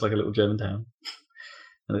little German town.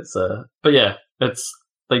 And it's but yeah, it's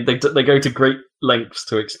they go to great lengths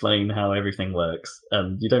to explain how everything works,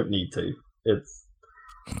 and you don't need to. It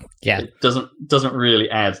doesn't really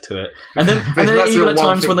add to it. And then even at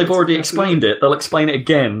times when they've already explained it, they'll explain it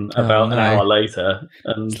again about an hour later.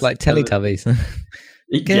 And it's like Teletubbies.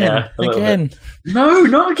 Again. No,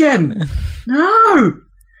 not again. No.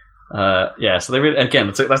 So they really, again,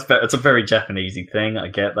 it's a very Japanesey thing. I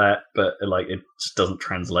get that, but like it just doesn't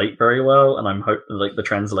translate very well. And I'm hoping like the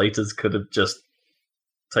translators could have just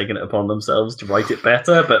taken it upon themselves to write it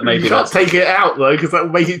better. But maybe you can't take it out though, because that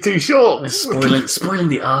will make it too short. Spoiling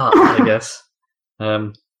the art, I guess.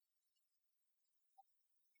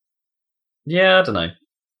 Yeah, I don't know.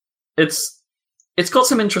 It's got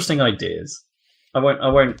some interesting ideas. I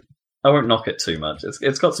won't knock it too much.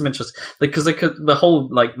 It's got some interest because the whole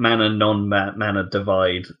like mana non-mana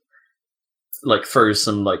divide like throws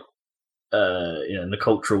some like the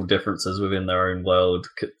cultural differences within their own world,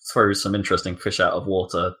 throws some interesting fish out of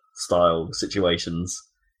water style situations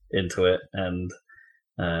into it, and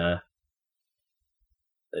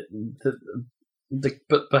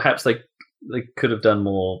but perhaps they could have done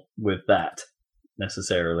more with that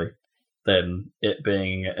necessarily than it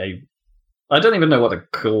being I don't even know what to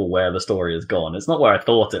call where the story has gone. It's not where I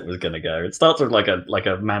thought it was going to go. It starts with like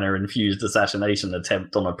a mana-infused assassination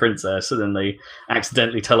attempt on a princess, and then they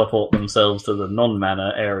accidentally teleport themselves to the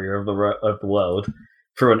non-mana area of the world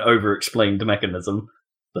through an over-explained mechanism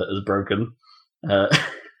that is broken.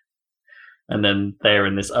 And then they're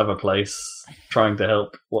in this other place trying to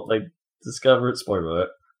help what they discover at spoiler alert,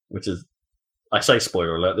 which is, I say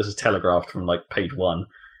spoiler alert, this is telegraphed from like page 1.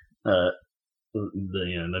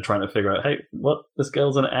 They're trying to figure out, hey, what? This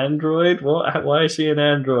girl's an android? What? Why is she an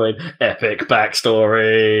android? Epic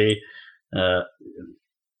backstory. I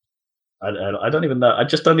don't even know. I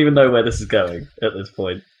just don't even know where this is going at this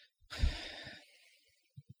point.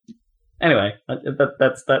 Anyway,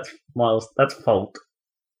 that's Miles. That's fault.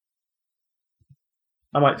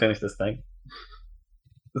 I might finish this thing.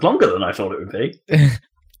 It's longer than I thought it would be.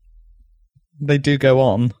 They do go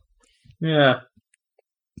on. Yeah.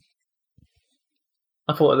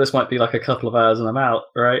 I thought this might be like a couple of hours and I'm out,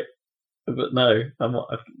 right? But no, I'm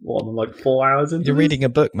like 4 hours into You're reading a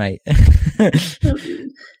book, mate.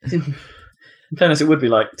 In fairness, it would be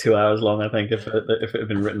like 2 hours long, I think, if it had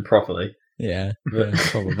been written properly. Yeah,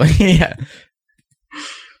 probably. Yeah.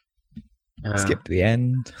 Skip to the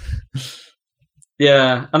end.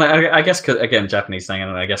 Yeah, and I guess, cause, again, Japanese thing,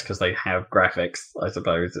 and I guess because they have graphics, I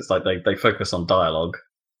suppose, it's like they focus on dialogue.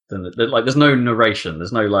 Like, there's no narration.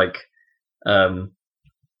 There's no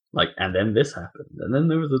and then this happened, and then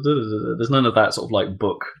there was there's none of that sort of like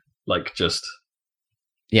book, like just.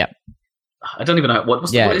 Yeah. I don't even know what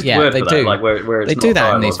is the word for that? Like where it's they not do that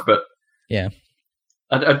dialogue, in these, but yeah.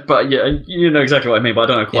 But yeah, you know exactly what I mean. But I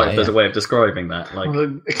don't know quite if there's a way of describing that. Like,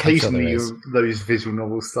 occasionally, those visual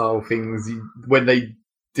novel style things, when they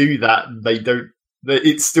do that, they don't.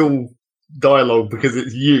 It's still dialogue because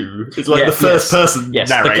it's you. It's like the first person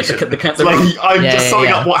narration. I'm just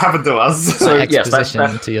summing up what happened to us. So yes,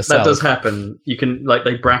 to yourself. That does happen. You can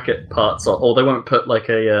they bracket parts, or they won't put like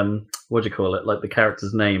a what do you call it? Like the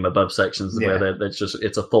character's name above sections where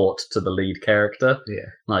it's a thought to the lead character. Yeah.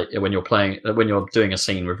 Like when you're doing a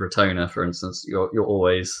scene with Ratona, for instance, you're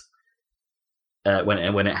always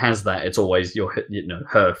when it has that, it's always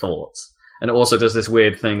her thoughts. And it also does this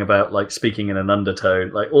weird thing about like speaking in an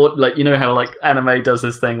undertone, or you know how like anime does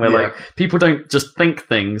this thing where like people don't just think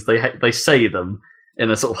things; they say them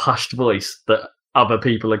in a sort of hushed voice that other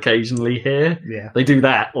people occasionally hear. Yeah, they do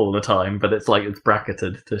that all the time, but it's like it's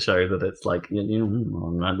bracketed to show that it's like this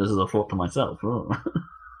is a thought to myself.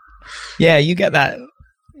 Yeah, you get that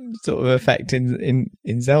sort of effect in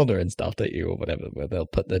Zelda and stuff, don't you, or whatever, where they'll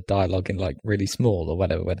put the dialogue in like really small or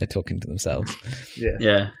whatever when they're talking to themselves.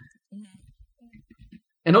 Yeah.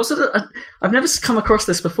 And also, I've never come across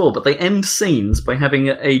this before, but they end scenes by having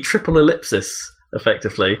a triple ellipsis,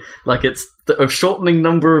 effectively. Like it's a shortening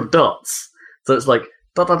number of dots. So it's like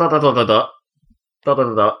dot dot dot dot dot dot dot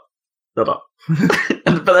dot dot dot dot.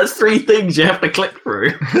 But there's 3 things you have to click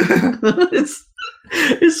through.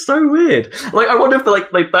 It's so weird. Like I wonder if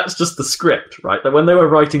like that's just the script, right? That when they were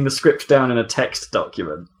writing the script down in a text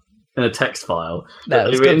document. In a text file,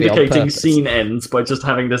 they were indicating scene ends by just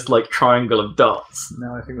having this like triangle of dots.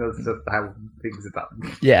 No, I think that's just how things are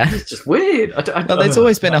done. Yeah, it's just weird. There's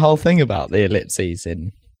always been a whole thing about the ellipses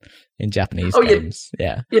in Japanese games.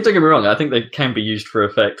 Yeah, don't get me wrong. I think they can be used for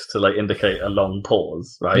effect to like indicate a long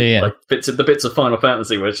pause, right? Yeah. Like the bits of Final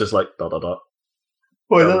Fantasy where it's just like dot dot dot.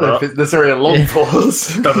 Well, I don't know if it's necessarily a long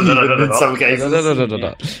pause. In some cases.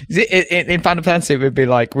 In Final Fantasy, it would be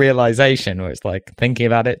like realization, where it's like thinking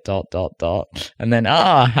about it, dot, dot, dot. And then,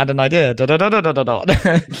 had an idea, dot, dot, dot, dot, dot, dot.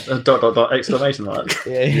 Dot, dot, dot, exclamation mark.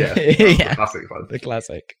 Yeah. The classic one. The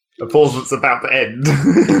classic. A pause that's about to end.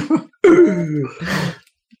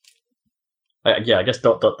 I guess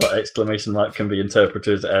dot, dot, dot, exclamation mark can be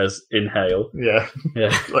interpreted as inhale. Yeah.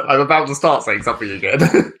 Like, I'm about to start saying something again.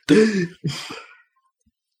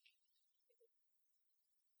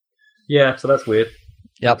 Yeah, so that's weird.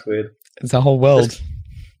 Yep. That's weird. It's a whole world.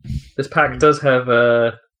 This pack does have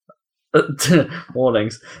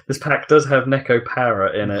warnings. This pack does have Neko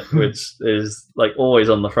Para in it, which is like always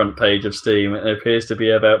on the front page of Steam. It appears to be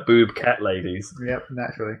about boob cat ladies. Yep,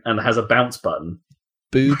 naturally. And it has a bounce button.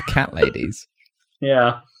 Boob cat ladies?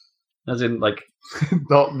 Yeah. As in like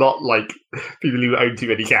not like people who own too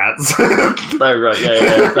many cats. No, right,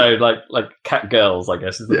 yeah. No, like cat girls, I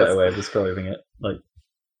guess is the better way of describing it. Like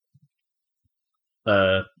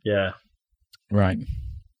yeah. Right.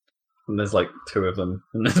 And there's like 2 of them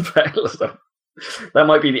in this pack. That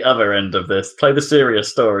might be the other end of this. Play the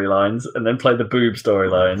serious storylines and then play the boob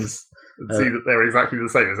storylines. And see that they're exactly the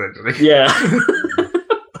same, essentially. Yeah.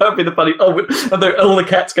 That would be the funny... Oh, and all the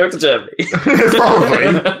cats go to Germany.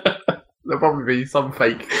 Probably. There'll probably be some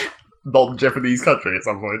fake non-Japanese country at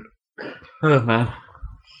some point. Oh man,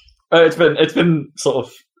 it's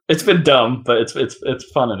been dumb, but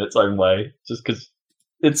it's fun in its own way, just because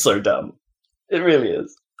it's so dumb. It really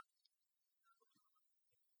is.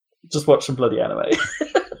 Just watch some bloody anime.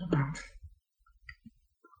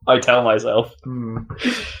 I tell myself.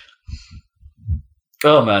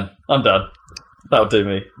 Oh man, I'm done. That'll do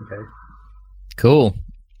me. Okay. Cool.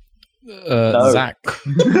 No. Zach,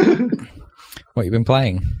 what you been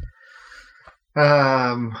playing?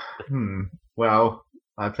 Well,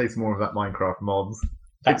 I played some more of that Minecraft mods.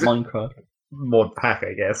 That's Minecraft. Mod pack,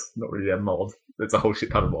 I guess. Not really a mod. There's a whole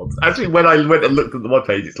shit ton of mods. Actually, when I went and looked at the mod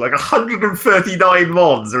page, it's like 139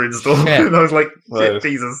 mods are installed. Yeah. And I was like, Whoa.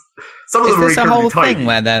 Jesus. Some of Is them are this a incredibly whole tiny. thing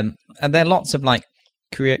where there are lots of like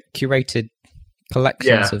curated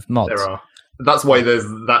collections of mods? There are. That's why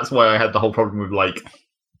I had the whole problem with like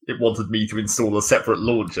it wanted me to install a separate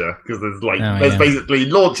launcher because there's basically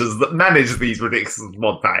launchers that manage these ridiculous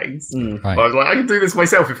mod packs. Mm. Right. But I was like, I can do this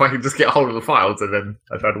myself if I can just get a hold of the files, and then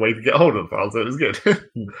I found a way to get a hold of the files, so it was good.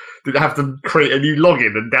 Didn't have to create a new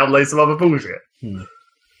login and download some other bullshit.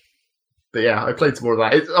 But yeah, I played some more of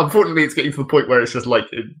that. Unfortunately, it's getting to the point where it's just like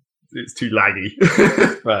it's too laggy.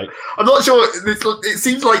 Right. I'm not sure. It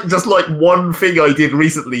seems like just like one thing I did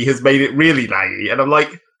recently has made it really laggy, and I'm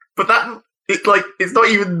like, but that it's not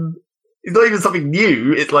even something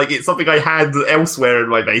new. It's like it's something I had elsewhere in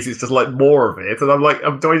my base. It's just like more of it, and I'm like,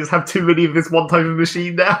 do I just have too many of this one type of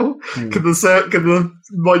machine now? Can the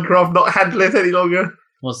Minecraft not handle it any longer?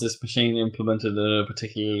 Was this machine implemented in a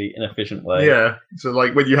particularly inefficient way? Yeah. So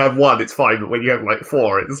like when you have one, it's fine, but when you have like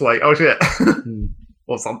four, it's like, oh shit,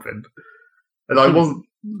 or something. And I wasn't,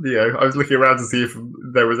 I was looking around to see if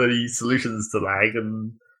there was any solutions to lag,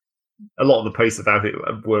 and a lot of the posts about it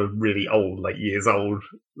were really old, like years old,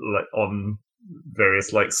 like on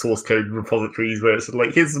various like source code repositories where it's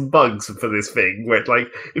like, here's some bugs for this thing, where it's like,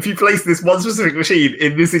 if you place this one specific machine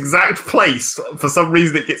in this exact place, for some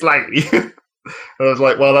reason it gets laggy. And I was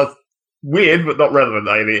like, well, that's weird, but not relevant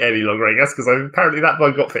any longer, I guess, because apparently that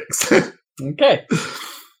bug got fixed. Okay.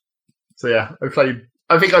 So yeah,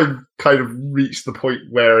 I think I've kind of reached the point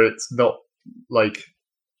where it's not like,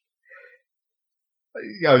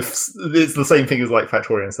 it's the same thing as like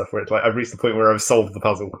Factorio and stuff, where it's like I've reached the point where I've solved the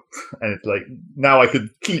puzzle, and it's like now I could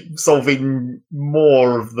keep solving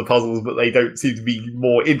more of the puzzles, but they don't seem to be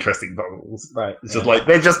more interesting puzzles. Right. It's just like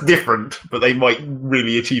they're just different, but they might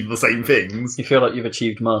really achieve the same things. You feel like you've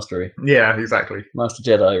achieved mastery. Yeah, exactly. Master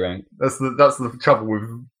Jedi rank. That's the trouble with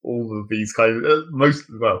all of these kind of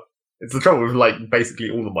it's the trouble with like basically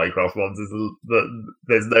all the Minecraft ones is that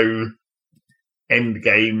there's no end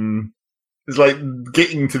game. It's like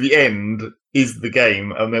getting to the end is the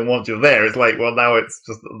game, and then once you're there, it's like, well, now it's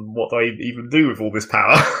just what do I even do with all this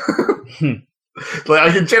power? Like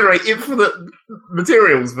I can generate infinite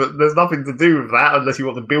materials, but there's nothing to do with that unless you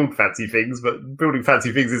want to build fancy things. But building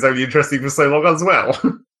fancy things is only interesting for so long as well.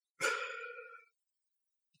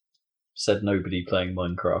 Said nobody playing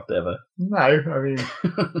Minecraft ever. No, I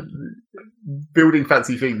mean, building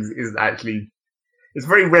fancy things isn't actually. It's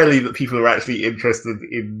very rarely that people are actually interested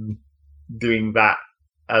in doing that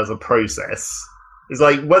as a process. It's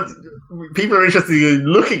like what people are interested in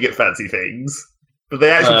looking at fancy things, but the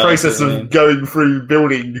actual process of going through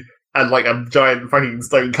building and like a giant fucking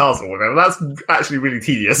stone castle or whatever, that's actually really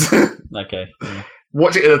tedious. Okay. Yeah.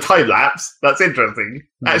 Watch it in a time lapse, that's interesting.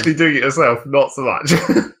 Actually doing it yourself, not so much.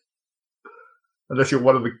 Unless you're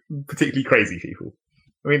one of the particularly crazy people.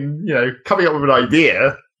 I mean, coming up with an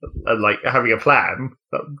idea and like having a plan,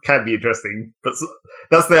 that can be interesting. But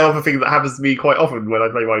that's the other thing that happens to me quite often when I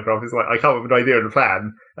play Minecraft. Is like I come up with an idea and a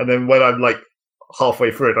plan, and then when I'm like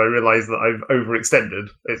halfway through it, I realise that I've overextended.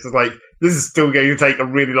 It's just like, this is still going to take a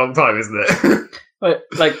really long time, isn't it? But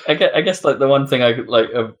like, I guess like the one thing I like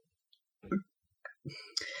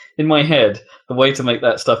in my head, the way to make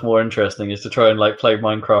that stuff more interesting is to try and like play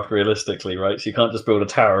Minecraft realistically, right? So you can't just build a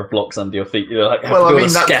tower of blocks under your feet. You have to build a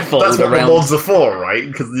scaffold that's what around. the mods are for, right?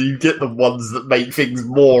 Because you get the ones that make things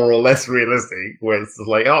more or less realistic, where it's just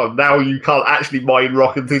like, oh, now you can't actually mine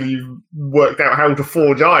rock until you've worked out how to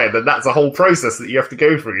forge iron, and that's a whole process that you have to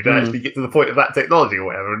go through to actually get to the point of that technology or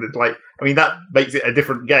whatever. And it's like, I mean, that makes it a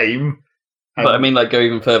different game. But I mean, like, go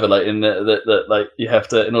even further, like, in that like, you have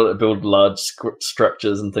to, in order to build large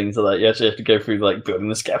structures and things like that, you actually have to go through, like, building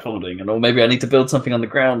the scaffolding, or maybe I need to build something on the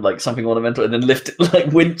ground, like, something ornamental, and then lift it, like,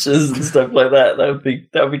 winches and stuff like that. That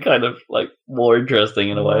would be kind of, like, more interesting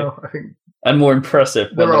in a way. I think and more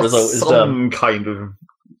impressive when the result is done. There are some kind of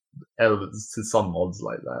elements to some mods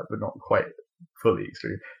like that, but not quite fully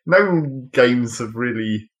extreme. No games have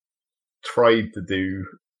really tried to do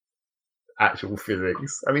actual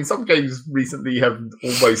physics. I mean, some games recently have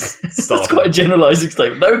almost started. That's quite a generalising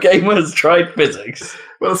statement. No gamer has tried physics.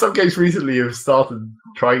 Well, some games recently have started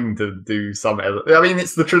trying to do some. I mean,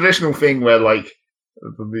 it's the traditional thing where, like,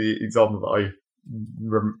 the example that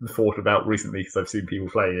I thought about recently because I've seen people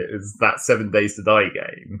play it is that 7 Days to Die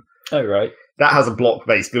game. Oh, right. That has a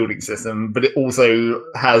block-based building system, but it also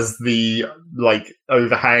has the, like,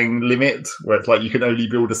 overhang limit, where it's like you can only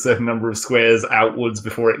build a certain number of squares outwards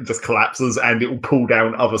before it just collapses, and it will pull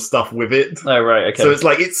down other stuff with it. Oh, right, okay. So it's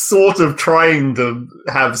like, it's sort of trying to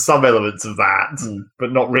have some elements of that,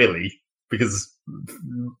 but not really, because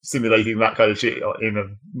simulating that kind of shit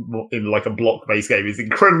in like a block-based game is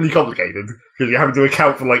incredibly complicated, because you're having to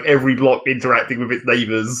account for like every block interacting with its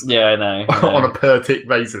neighbours. Yeah, I know. On a per tick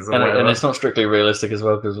basis, and it's not strictly realistic as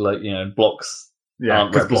well, because like blocks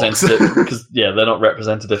aren't blocks. representative. Because they're not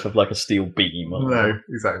representative of like a steel beam. No,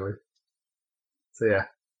 exactly. So yeah,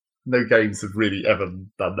 no games have really ever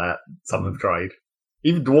done that. Some have tried.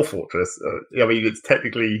 Even Dwarf Fortress. I mean, it's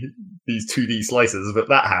technically these 2D slices, but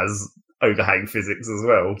that has overhang physics as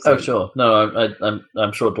well. So. Oh sure, no,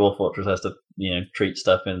 I'm sure Dwarf Fortress has to treat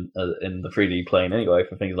stuff in the 3D plane anyway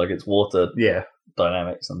for things like its water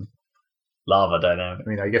dynamics and lava dynamics. I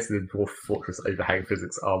mean, I guess the Dwarf Fortress overhang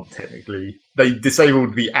physics aren't technically. They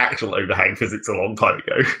disabled the actual overhang physics a long time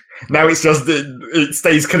ago. Now it's just it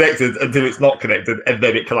stays connected until it's not connected, and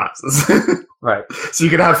then it collapses. Right. So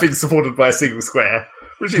you can have things supported by a single square,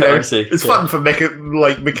 which it's fun for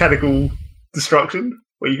mechanical destruction.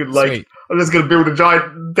 Where you can Sweet. I'm just going to build a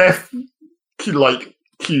giant death cube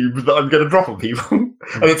that I'm going to drop on people, and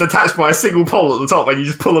it's attached by a single pole at the top, and you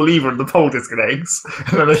just pull a lever and the pole disconnects,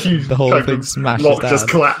 and then the whole thing smashes block down. just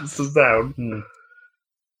collapses down.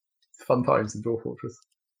 It's fun times in Dwarf Fortress.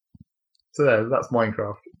 So there, that's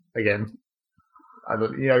Minecraft again.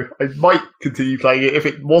 And I might continue playing it if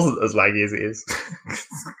it wasn't as laggy as it is,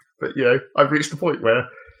 but I've reached the point where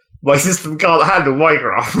my system can't handle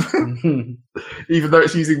Minecraft, even though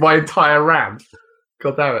it's using my entire RAM.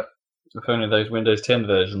 God damn it. If only those Windows 10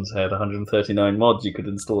 versions had 139 mods you could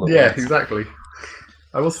install. Yeah, exactly.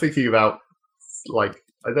 I was thinking about, I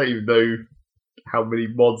don't even know how many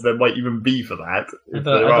mods there might even be for that, if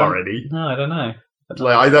there are any. No, I don't know.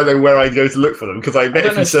 I don't know where I'd go to look for them, because I bet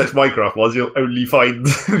if you search Minecraft mods, you'll only find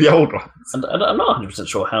the old ones. And I'm not 100%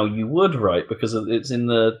 sure how you would, right? Because it's in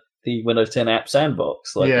the Windows 10 app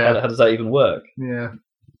sandbox. How does that even work? Yeah.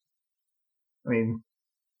 I mean,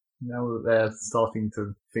 now that they're starting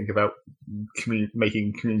to think about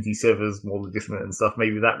making community servers more legitimate and stuff,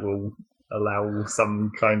 maybe that will allow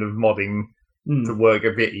some kind of modding to work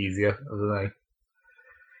a bit easier. I don't know.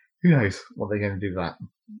 Who knows what they're going to do with that.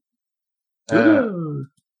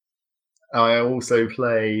 I also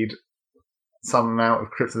played some amount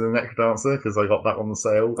of Crypt of the Necrodancer, because I got that on the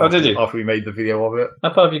sale. Oh, did you? After we made the video of it.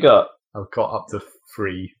 How far have you got? I've got up to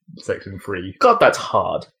section 3. God, that's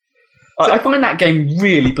hard. I find that game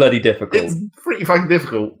really bloody difficult. It's pretty fucking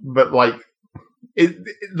difficult, but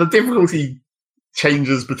the difficulty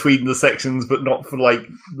changes between the sections, but not for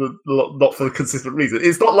not for a consistent reason.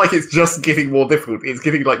 It's not like it's just getting more difficult; it's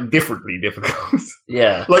getting differently difficult.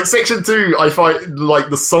 Yeah, section 2, I find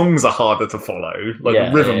the songs are harder to follow.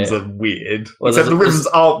 The rhythms are weird. Well, except the rhythms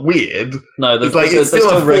aren't weird. No, it's still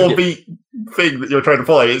a 4-beat thing that you're trying to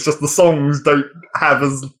follow. It's just the songs don't have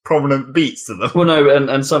as prominent beats to them. Well, no,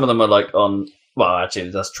 and some of them are on. Well, actually,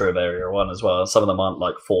 that's true of Area 1 as well. Some of them aren't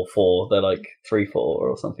 4/4; they're 3/4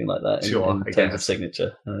 or something like that. In terms of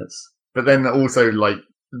signature, But then also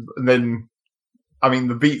I mean,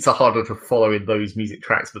 the beats are harder to follow in those music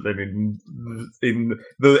tracks. But then in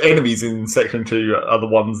the enemies in section 2 are the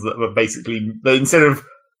ones that were basically instead of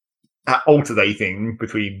alternating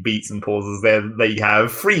between beats and pauses, they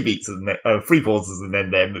have 3 beats and 3 pauses and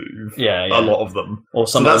then their move. Yeah, a lot of them. Or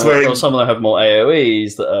some of them have more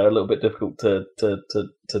AOEs that are a little bit difficult to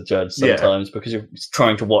judge sometimes because you're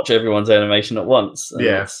trying to watch everyone's animation at once.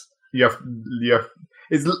 Yes, you have.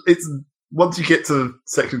 It's once you get to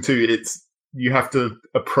section 2, you have to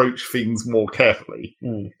approach things more carefully.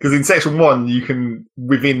 Because in section 1, you can,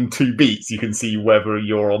 within 2 beats, you can see whether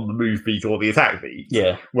you're on the move beat or the attack beat.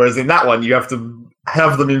 Yeah. Whereas in that one, you have to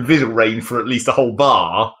have them in visual range for at least a whole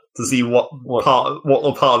bar to see what part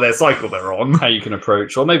of their cycle they're on. How you can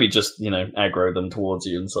approach, or maybe just, aggro them towards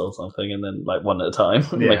you and something, and then one at a time,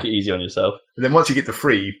 make it easy on yourself. And then once you get to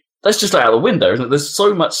 3, that's just out the window, isn't it? There's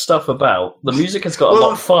so much stuff about. The music has got a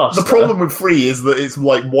lot faster. The problem with 3 is that it's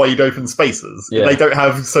wide open spaces. Yeah. They don't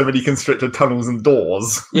have so many constricted tunnels and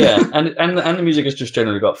doors. Yeah, and the music has just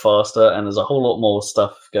generally got faster, and there's a whole lot more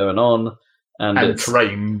stuff going on. And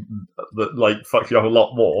terrain that fucks you up a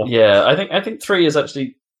lot more. Yeah, I think 3 is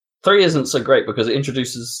actually 3 isn't so great because it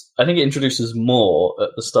introduces more at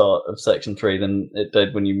the start of Section 3 than it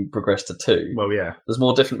did when you progress to 2. Well, yeah. There's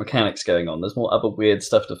more different mechanics going on. There's more other weird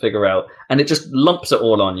stuff to figure out, and it just lumps it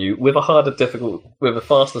all on you with with a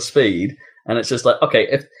faster speed. And it's just like,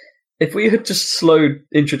 okay, if we had just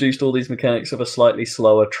introduced all these mechanics of a slightly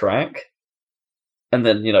slower track, and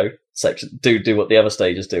then do what the other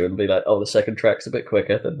stages do, and be like, oh, the second track's a bit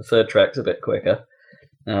quicker, then the third track's a bit quicker,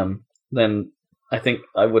 then I think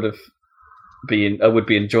I would be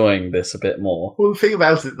enjoying this a bit more. Well, the thing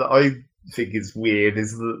about it that I think is weird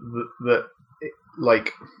is that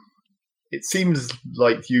it seems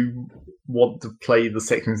like you want to play the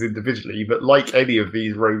sections individually, but like any of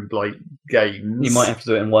these roguelike games, you might have to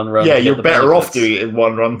do it in one run. Yeah, you're better off doing it in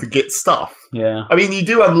one run to get stuff. Yeah. I mean, you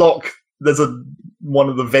do unlock. There's one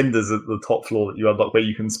of the vendors at the top floor that you unlock where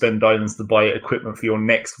you can spend diamonds to buy equipment for your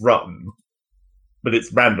next run. But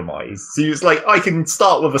it's randomized. So it's like, I can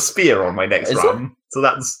start with a spear on my next run. So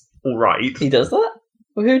that's all right. He does that?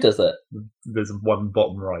 Well, who does that? There's one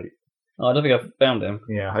bottom right. Oh, I don't think I've found him.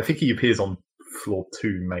 Yeah, I think he appears on floor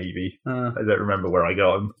 2, maybe. I don't remember where I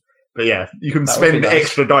got him. But yeah, you can spend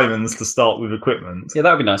extra diamonds to start with equipment. Yeah,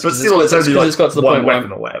 that would be nice. But still, it's only it's got to the one point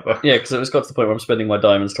weapon or whatever. Yeah, because it's got to the point where I'm spending my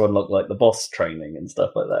diamonds to unlock like the boss training and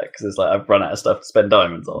stuff like that. Because it's like I've run out of stuff to spend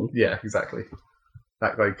diamonds on. Yeah, exactly.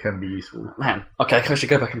 That guy can be useful. Man, okay, I should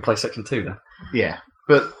go back and play Section 2 then. Yeah,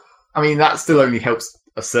 but I mean, that still only helps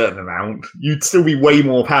a certain amount. You'd still be way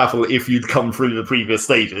more powerful if you'd come through the previous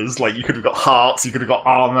stages. Like, you could have got hearts, you could have got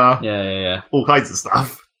armor. Yeah. All kinds of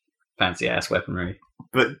stuff. Fancy ass weaponry.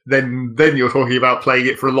 But then you're talking about playing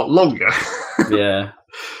it for a lot longer. Yeah.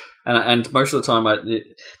 And most of the time,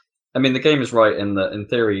 I mean, the game is right in that, in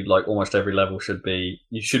theory, like almost every level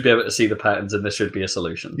you should be able to see the patterns and there should be a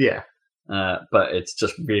solution. Yeah. But it's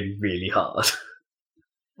just really, really hard.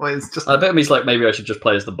 Well, it's just. I bet means like maybe I should just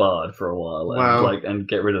play as the bard for a while and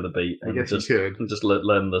get rid of the beat. And I guess just, you could. and just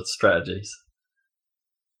learn the strategies.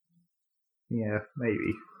 Yeah,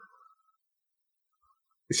 maybe.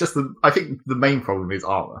 It's just I think the main problem is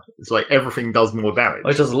armor. It's like everything does more damage. Oh,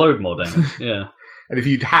 it does a load more damage. Yeah. And if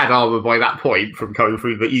you'd had armor by that point from going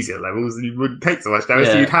through the easier levels, you wouldn't take so much damage.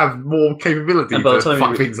 So you'd have more capability to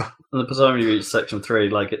fuck things up. And by the time you reach Section 3,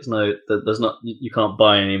 like you can't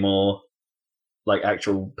buy any more like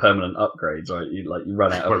actual permanent upgrades, right? You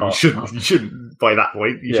run out of heart. You shouldn't by that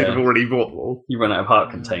point. You should have already bought them all. You run out of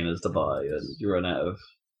heart containers to buy, and you run out of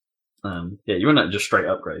you run out of just straight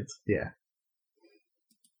upgrades. Yeah.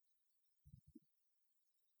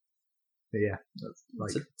 Yeah, that's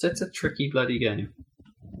like it's a tricky bloody game.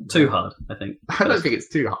 Too hard, I think. I don't think it's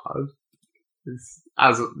too hard. It's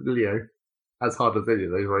as hard as any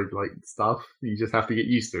of those roguelike stuff. You just have to get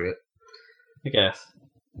used to it. I guess.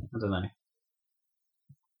 I don't know.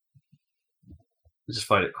 I just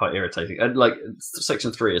find it quite irritating. And like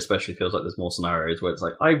Section 3 especially feels like there's more scenarios where it's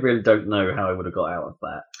like, I really don't know how I would have got out of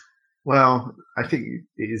that. Well, I think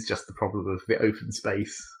it is just the problem of the open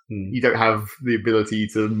space. You don't have the ability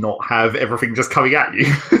to not have everything just coming at you.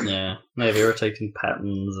 Yeah, they have irritating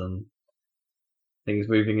patterns and things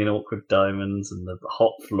moving in awkward diamonds and the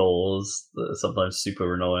hot floors that are sometimes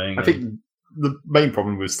super annoying. I think the main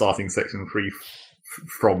problem with starting Section 3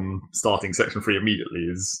 from starting Section 3 immediately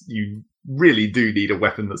is you really do need a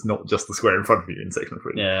weapon that's not just the square in front of you in Section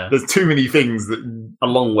 3. Yeah. There's too many things that... A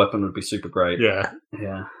long weapon would be super great. Yeah.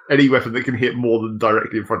 Yeah. Any weapon that can hit more than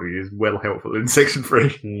directly in front of you is well helpful in Section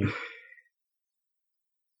 3.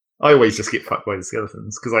 I always just get fucked by the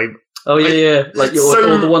skeletons, because Oh, yeah. Like,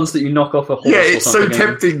 all the ones that you knock off a horse. Yeah, it's so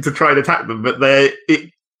tempting to try and attack them, but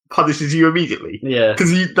it punishes you immediately. Yeah.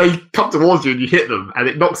 Because they come towards you and you hit them, and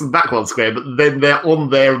it knocks them back one square, but then they're on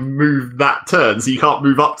their move that turn, so you can't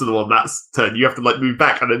move up to them on that turn. You have to move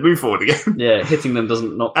back and then move forward again. Yeah, hitting them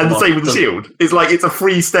doesn't knock them. And the same with the shield. It's like it's a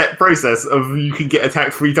 3-step process of you can get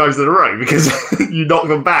attacked 3 times in a row, because you knock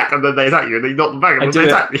them back and then they attack you, and then you knock them back and then they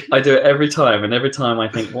attack you. I do it every time, and every time I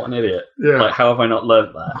think, what an idiot. Yeah. Like, how have I not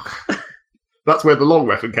learnt that? That's where the long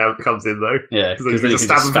weapon comes in, though. Yeah, because then you can just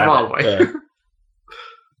stab them from far away. Yeah.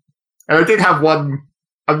 And I did have one.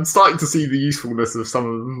 I'm starting to see the usefulness of some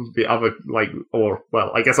of the other,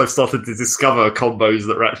 I guess I've started to discover combos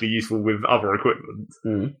that are actually useful with other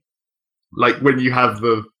equipment. Like when you have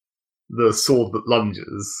the sword that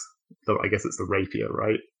lunges, so I guess it's the rapier,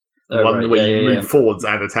 right? The one where you move forwards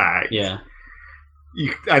and attack. Yeah.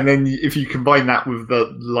 And then if you combine that with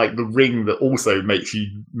the ring that also makes you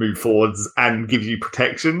move forwards and gives you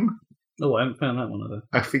protection. Oh, I haven't found that one either.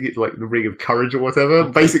 I think it's like the Ring of Courage or whatever.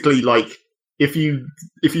 Okay. Basically, like if you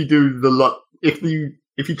do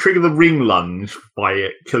if you trigger the ring lunge by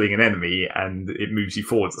killing an enemy and it moves you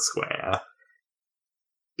forwards a square,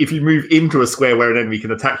 if you move into a square where an enemy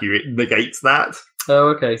can attack you, it negates that. Oh,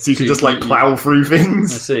 okay. So you can just like plow through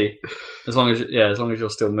things. I see. As long as you're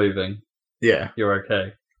still moving, you're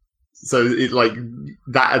okay. So it like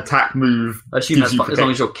that attack move. I assume that's as long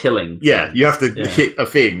as you're killing. Yeah, you have to hit a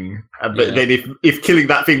thing, but then if killing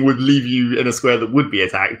that thing would leave you in a square that would be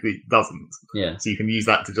attacked, it doesn't. Yeah. So you can use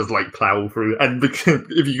that to just like plow through, and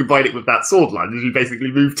if you combine it with that sword lunge, you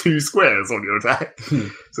basically move 2 squares on your attack.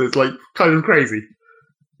 So it's like kind of crazy.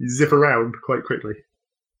 You zip around quite quickly.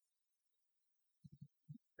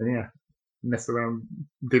 And yeah, messed around,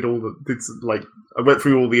 I went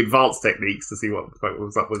through all the advanced techniques to see what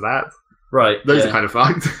was up with that. Right. Those are kind of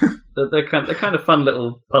fun. they're kind of fun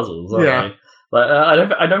little puzzles, aren't they? Like,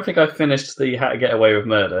 I don't think I finished the How to Get Away with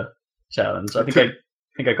Murder challenge. I think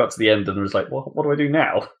I got to the end and was like, well, what do I do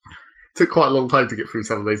now? It took quite a long time to get through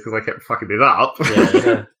some of those because I kept fucking it up.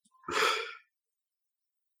 Yeah.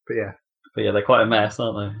 But yeah. But yeah, they're quite a mess,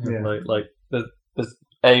 aren't they? Yeah. Like there's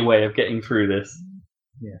a way of getting through this.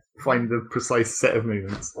 Yeah. Find the precise set of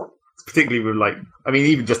movements. Particularly with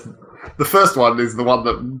even just the first one is the one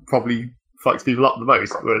that probably fucks people up the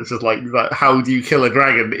most, where it's just like how do you kill a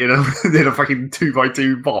dragon in a fucking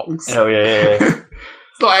 2x2 box? Oh yeah.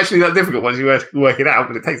 It's not actually that difficult once you work it out,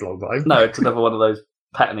 but it takes a long time. No, it's another one of those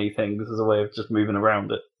pattern-y things as a way of just moving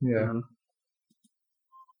around it. Yeah.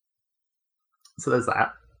 So there's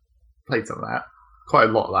that. Played some of that. Quite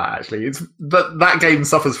a lot of that actually. That game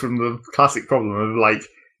suffers from the classic problem of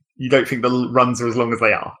you don't think the runs are as long as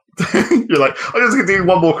they are. You're like, I'm just going to do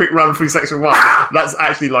one more quick run through section 1. That's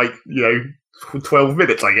actually 12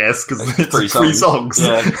 minutes, I guess, because it's 3 songs.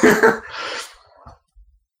 Yeah.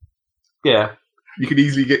 Yeah. You could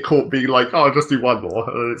easily get caught being like, I'll just do one more.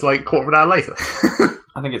 And it's like quarter of an hour later.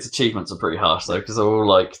 I think its achievements are pretty harsh, though, because they're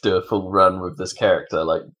all do a full run with this character.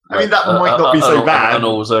 That might not be so bad. An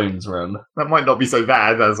all zones run. That might not be so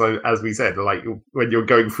bad, as we said. When you're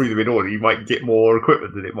going through them in order, you might get more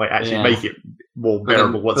equipment, and it might actually make it more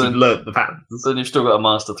bearable once you've learnt the patterns. Then you've still got to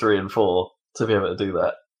master 3 and 4 to be able to do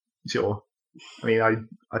that. Sure. I mean,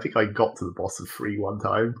 I think I got to the boss of 3 one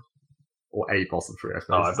time, or a boss of 3. I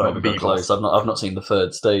suppose. I've not been close. I've not seen the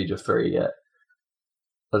 3rd stage of 3 yet.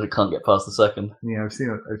 But I can't get past the 2nd. Yeah, I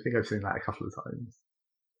think I've seen that a couple of times.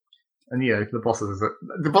 And the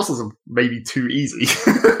bosses are maybe too easy.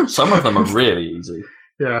 Some of them are really easy.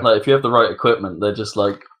 Yeah. If you have the right equipment, they're just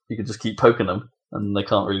you can just keep poking them, and they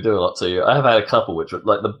can't really do a lot to you. I have had a couple which were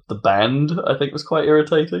the band. I think was quite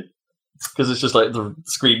irritating because it's just the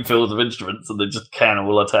screen filled with instruments, and they just can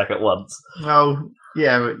all attack at once. Well,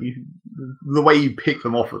 yeah, but the way you pick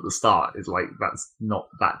them off at the start is that's not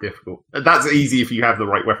that difficult. That's easy if you have the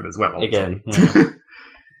right weapon as well. Obviously. Again,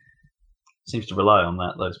 seems to rely on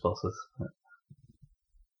those bosses.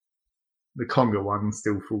 The conga one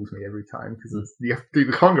still fools me every time because you have to do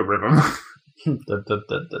the conga rhythm. Dun, dun,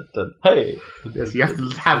 dun, dun, dun. Hey, yes, you have to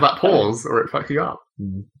have that pause or it fucks you up.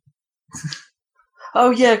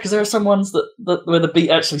 Oh yeah, because there are some ones that where the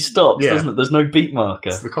beat actually stops, doesn't it? There's no beat marker.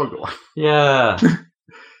 It's the conga one. Yeah.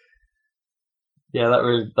 Yeah, that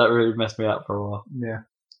really messed me up for a while. Yeah.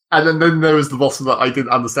 And then there was the boss that I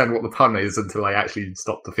didn't understand what the pun is until I actually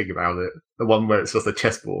stopped to think about it. The one where it's just a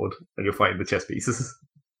chessboard and you're fighting the chess pieces.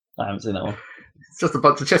 I haven't seen that one. It's just a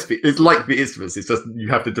bunch of chess pieces. It's like the instruments. It's just you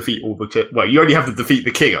have to defeat all the chess. Well, you only have to defeat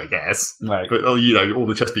the king, I guess. Right. But all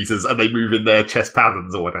the chess pieces, and they move in their chess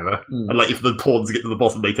patterns or whatever. And if the pawns get to the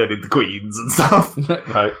bottom, they turn into queens and stuff.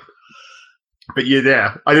 Right. But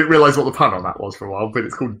yeah, I didn't realise what the pun on that was for a while. But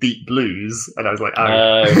it's called Deep Blues, and I was like,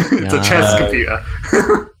 it's a chess computer.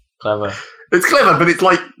 Clever. It's clever, but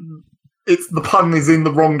it's the pun is in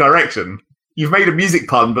the wrong direction. You've made a music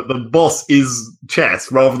pun, but the boss is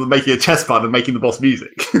chess, rather than making a chess pun and making the boss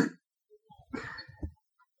music.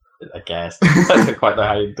 I guess. I don't quite know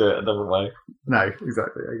how you do it another way. No,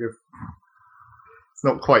 exactly. I guess it's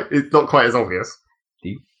not quite as obvious.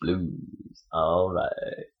 Deep Blues. All right.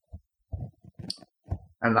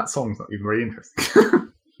 And that song's not even very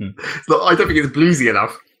interesting. I don't think it's bluesy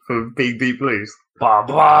enough for being Deep Blues. Blah,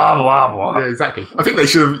 blah, blah, blah. Yeah, exactly. I think they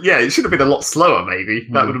should have. Yeah, it should have been a lot slower. Maybe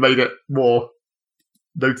that would have made it more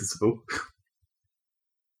noticeable.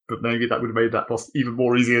 But maybe that would have made that boss even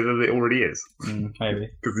more easier than it already is.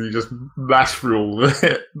 Maybe because you just mash through all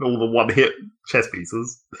the one-hit chess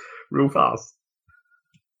pieces real fast.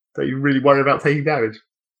 Don't you really worry about taking damage.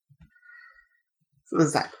 So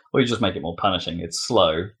there's that. Or you just make it more punishing. It's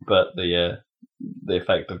slow, but the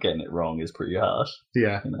effect of getting it wrong is pretty harsh.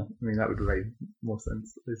 Yeah, I mean that would have made more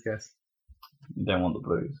sense, I guess. You don't want the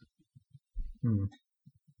blues.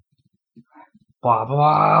 Blah,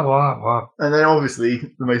 blah, blah, blah. And then obviously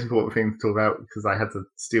the most important thing to talk about, because I had to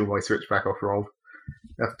steal my Switch back off Rob,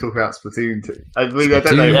 We have to talk about Splatoon 2. I mean, I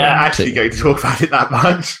don't know if Splatoon we're 2. actually going to talk about it that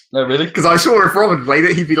much. No, really? Because I'm sure if Robin played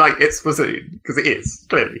it, he'd be like, it's Splatoon. Because it is,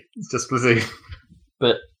 clearly. It's just Splatoon.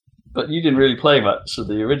 But you didn't really play much of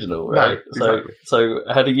the original, right? No, exactly. So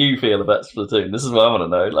how do you feel about Splatoon? This is what I want to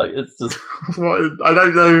know. Like, it's just I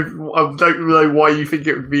don't know why you think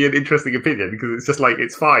it would be an interesting opinion, because it's just like,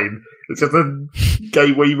 it's fine. It's just a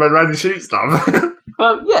game where you run around and shoot stuff.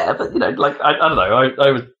 well, yeah, but like I don't know.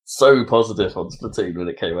 I was so positive on Splatoon when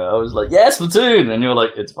it came out. I was like, yeah, Splatoon, and you're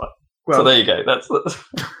like, it's fine. Well, so there you go. That's.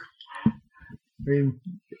 I mean,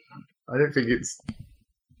 I don't think it's.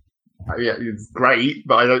 Yeah, it's great,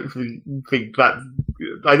 but I don't think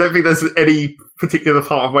there's any particular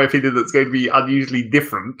part of my opinion that's going to be unusually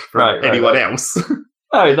different from anyone else.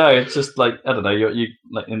 No, it's just like, I don't know. You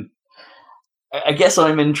like. I guess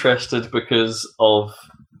I'm interested because of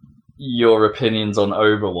your opinions on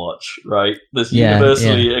Overwatch, right? This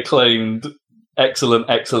universally acclaimed, excellent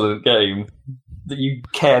game that you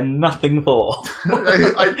care nothing for.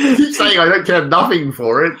 I keep saying I don't care nothing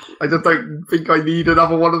for it. I just don't think I need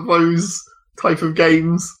another one of those type of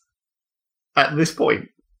games at this point.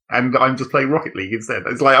 And I'm just playing Rocket League instead.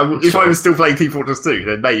 It's like, if I was still playing Team Fortress 2,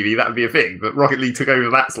 then maybe that would be a thing. But Rocket League took over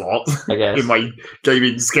that slot I guess. in my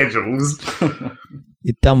gaming schedules.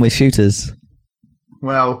 You're done with shooters.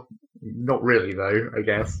 Well, not really, though, I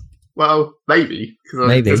guess. Well, maybe.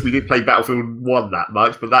 Because we didn't play Battlefield 1 that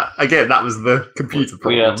much. But that was the computer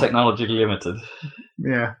problem. We are technologically limited.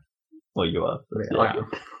 Yeah. Well, you are. I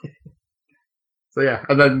am. So yeah,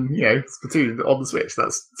 and then, Splatoon on the Switch,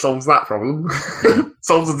 that solves that problem.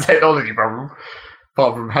 Solves the technology problem.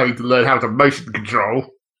 Apart from having to learn how to motion control.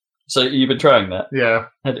 So you've been trying that? Yeah.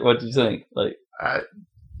 What do you think? Like, I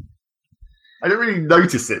don't really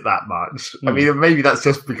notice it that much. I mean, maybe that's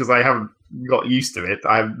just because I haven't got used to it.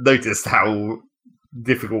 I haven't noticed how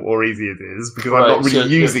difficult or easy it is because I'm not really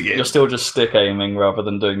using it. You're still just stick aiming rather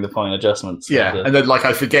than doing the fine adjustments. Yeah, and then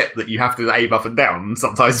I forget that you have to aim up and down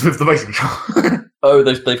sometimes with the motion control. Oh,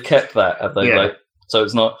 they've kept that, have they? Yeah. Like, so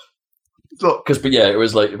it's not because, it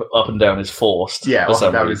was like up and down is forced. Yeah, for up some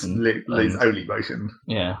and down reason. is only motion.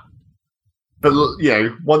 Yeah, but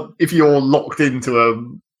if you're locked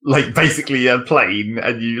into basically a plane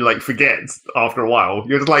and you forget after a while,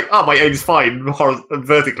 you're just like, oh, my aim is fine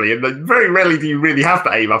vertically, and then very rarely do you really have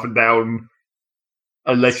to aim up and down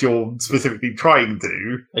unless you're specifically trying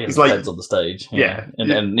to. I guess it depends on the stage. Yeah.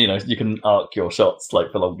 And you can arc your shots for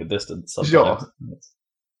longer distance sometimes. Sure.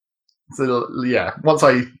 So yeah, once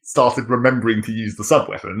I started remembering to use the sub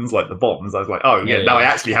weapons like the bombs, I was like, oh yeah, now I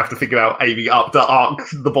actually have to think about aiming up to arc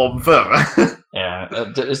the bomb further. Yeah,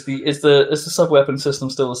 is the sub weapon system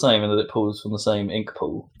still the same in that it pulls from the same ink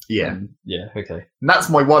pool? Yeah, yeah, okay. And that's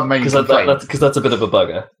my one main complaint. Because that's a bit of a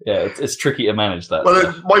bugger. Yeah, it's tricky to manage that.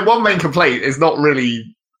 Well, my one main complaint is not really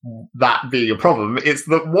that being a problem. It's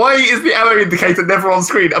that why is the ammo indicator never on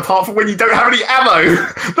screen apart from when you don't have any ammo?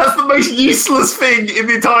 That's the most useless thing in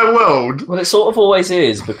the entire world. Well, it sort of always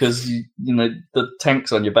is because the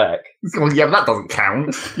tank's on your back. Well, yeah, but that doesn't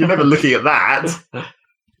count. You're never looking at that.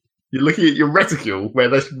 You're looking at your reticule where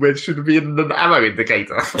there should be an ammo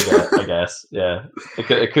indicator. I guess, yeah.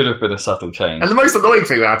 It could have been a subtle change. And the most annoying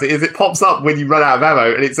thing about it is it pops up when you run out of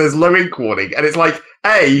ammo and it says low ink warning. And it's like,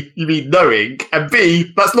 A, you mean no ink, and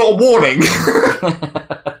B, that's not a warning.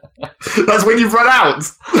 That's when you've run out.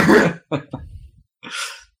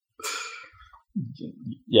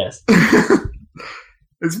 Yes.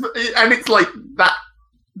 It's like that.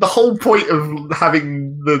 The whole point of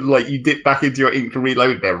having you dip back into your ink to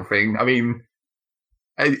reload and everything, I mean,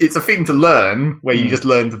 it's a thing to learn where you just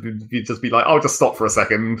learn to be like, I'll just stop for a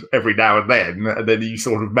second every now and then you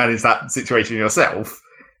sort of manage that situation yourself.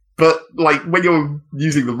 But when you're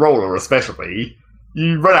using the roller especially,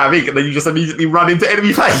 you run out of ink and then you just immediately run into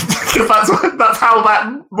enemy paint because that's how that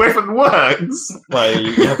weapon works. Well,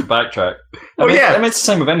 you have to backtrack. I mean, it's the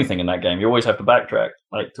same with anything in that game. You always have to backtrack,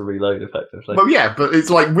 to reload effectively. Well, yeah, but it's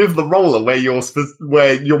with the roller where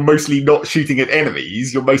you're mostly not shooting at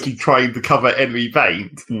enemies, you're mostly trying to cover enemy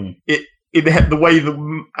paint. The way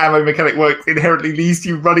the ammo mechanic works inherently leads to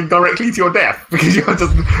you running directly to your death because you're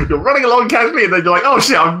running along casually and then you're like, oh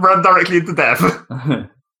shit, I've run directly into death.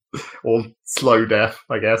 Or slow death,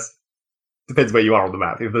 I guess. Depends where you are on the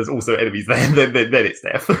map. If there's also enemies there, then it's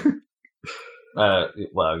death.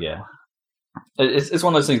 Well, yeah. It's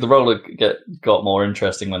one of those things. The roller got more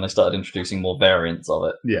interesting when they started introducing more variants of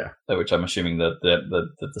it. Yeah, which I'm assuming the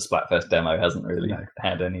Splatfest demo hasn't really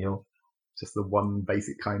had any of. Just the one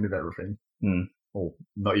basic kind of everything, or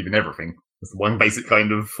not even everything. Just the one basic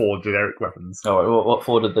kind of 4 generic weapons. Oh, what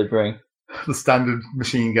 4 did they bring? The standard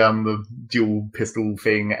machine gun, the dual pistol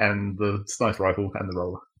thing, and the sniper rifle and the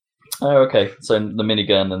roller. Oh, okay. So the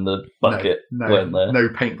minigun and the bucket weren't there. No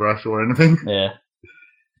paintbrush or anything. Yeah.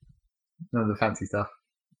 None of the fancy stuff.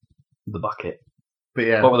 The bucket. But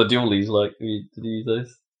yeah. What were the dualies like? Did you use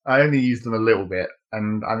those? I only used them a little bit,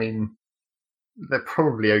 and I mean, they're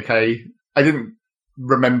probably okay. I didn't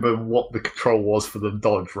remember what the control was for the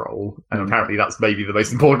dodge roll, and apparently that's maybe the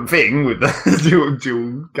most important thing with the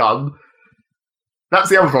dual gun. That's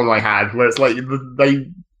the other problem I had, where it's like they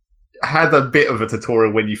had a bit of a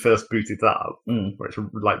tutorial when you first boot it up, where it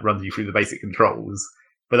like runs you through the basic controls,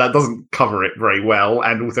 but that doesn't cover it very well,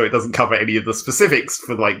 and also it doesn't cover any of the specifics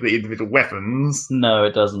for like the individual weapons. No,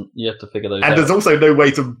 it doesn't. You have to figure those out. And there's also no way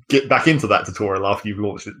to get back into that tutorial after you've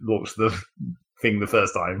launched the thing the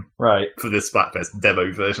first time. Right. For this Splatfest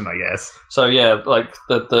demo version, I guess. So yeah, like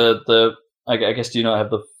the I guess do you not have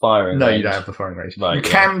the firing range? No, you don't have the firing range. Right, you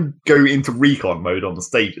can go into recon mode on the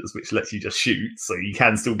stages, which lets you just shoot, so you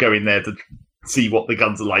can still go in there to see what the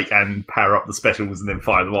guns are like and power up the specials and then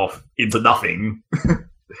fire them off into nothing.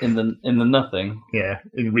 in the nothing? Yeah,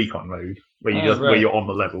 in recon mode, where you where you're on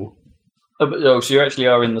the level. So you actually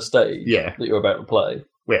are in the stage that you're about to play?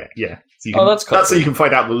 Yeah. So you can, that's cool. That's so you can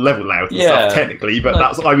find out the level out and stuff, technically, but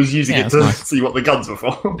I was using it to see what the guns were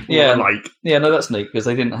for. Yeah, like. Yeah, no, that's neat, because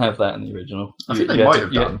they didn't have that in the original. I think they might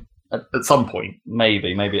have done, at some point.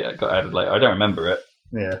 Maybe it got added later. I don't remember it.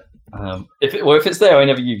 Yeah. If it's there, I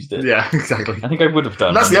never used it. Yeah, exactly. I think I would have done.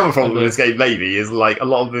 And that's the other problem with this game, maybe, is like a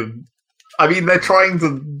lot of the... I mean, they're trying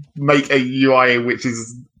to make a UI which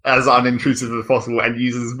is as unintrusive as possible and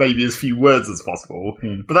uses maybe as few words as possible,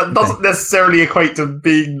 but that doesn't necessarily equate to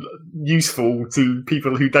being useful to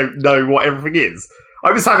people who don't know what everything is.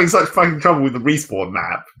 I was having such fucking trouble with the respawn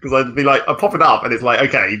map, because I'd be like, I pop it up and it's like,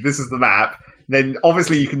 okay, this is the map. Then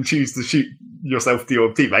obviously you can choose to shoot yourself to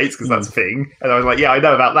your teammates, because that's a thing. And I was like, yeah, I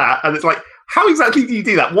know about that. And it's like, how exactly do you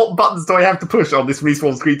do that? What buttons do I have to push on this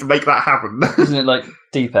respawn screen to make that happen? Isn't it like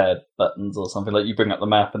D-pad buttons or something? Like you bring up the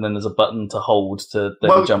map and then there's a button to hold to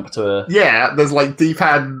then jump to a... Yeah, there's like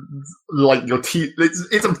D-pad, like your team...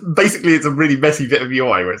 Basically, it's a really messy bit of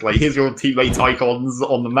UI where it's like, here's your teammates' icons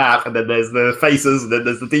on the map, and then there's the faces, and then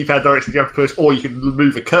there's the D-pad directions you have to push, or you can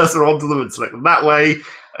move a cursor onto them and select them that way.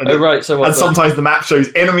 And right. So and sometimes the map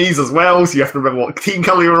shows enemies as well, so you have to remember what team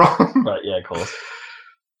colour you're on. Right, yeah, of course.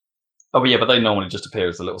 Oh, yeah, but they normally just appear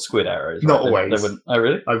as the little squid arrows. Not right? always. They wouldn't... Oh,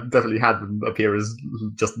 really? I've definitely had them appear as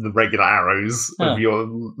just the regular arrows of your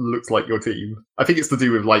looks like your team. I think it's to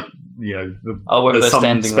do with, like, you know, there's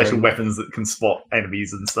some special weapons that can spot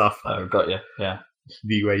enemies and stuff. Oh, got you. Yeah.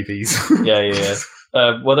 The UAVs.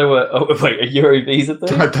 Yeah. Well, there were... Oh, wait, are UAVs at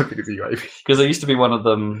there? I don't think it's a UAV. Because there used to be one of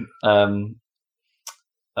them...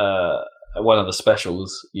 one of the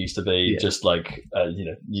specials used to be just like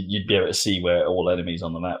you'd be able to see where all enemies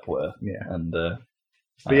on the map were, and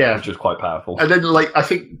which was quite powerful. And then, like, I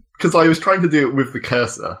think because I was trying to do it with the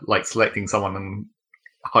cursor, like selecting someone and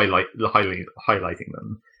highlighting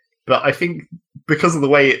them, but I think because of the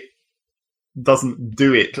way it doesn't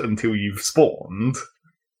do it until you've spawned,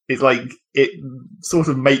 it's like it sort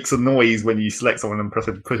of makes a noise when you select someone and push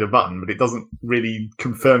a button, but it doesn't really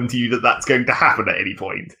confirm to you that that's going to happen at any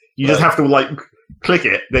point. You just have to like click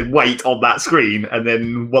it, then wait on that screen, and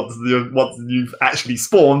then once you've actually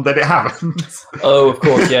spawned, then it happens. Oh, of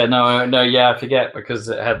course, yeah, no, yeah, I forget, because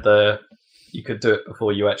it had you could do it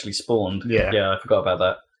before you actually spawned. Yeah, I forgot about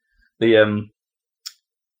that.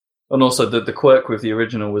 And also the quirk with the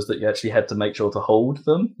original was that you actually had to make sure to hold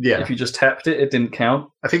them. Yeah. If you just tapped it, it didn't count.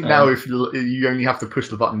 I think now if you only have to push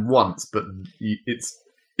the button once, but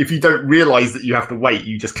if you don't realise that you have to wait,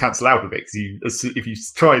 you just cancel out of it. Because if you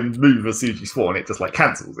try and move as soon as you spawn, it just like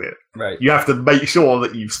cancels it. Right. You have to make sure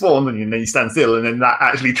that you've spawned, and then you stand still, and then that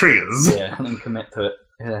actually triggers. Yeah, and then commit to it.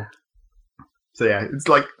 Yeah. So yeah, it's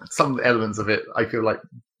like some elements of it I feel like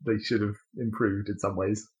they should have improved in some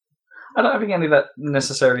ways. I don't think any of that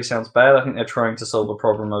necessarily sounds bad. I think they're trying to solve a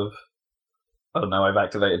problem of, I don't know, I've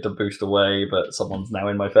activated to boost away, but someone's now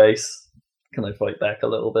in my face. Can I fight back a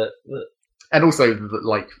little bit? And also,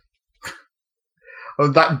 like,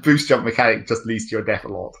 that boost jump mechanic just leads to your death a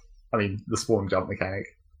lot. I mean, the spawn jump mechanic.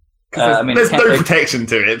 There's no protection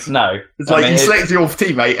to it. No. It's like you select your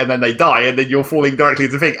teammate and then they die, and then you're falling directly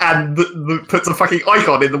into the thing, and puts a fucking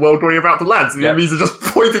icon in the world where you're about to land, so the enemies are just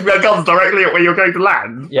pointing their guns directly at where you're going to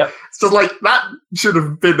land. Yep. It's just like, that should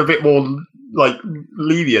have been a bit more, like,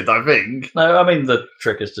 lenient, I think. No, I mean, the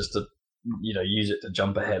trick is just to, use it to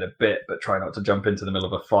jump ahead a bit, but try not to jump into the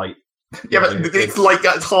middle of a fight. Yeah, but it's like,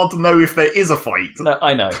 it's hard to know if there is a fight. No,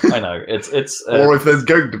 I know. It's or if there's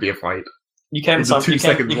going to be a fight. You can in the 2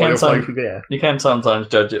 seconds while you're flying through the air. You can sometimes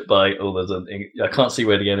judge it by I can't see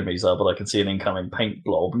where the enemies are, but I can see an incoming paint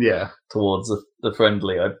blob towards the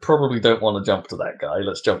friendly. I probably don't want to jump to that guy.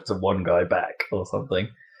 Let's jump to one guy back or something.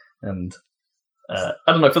 And I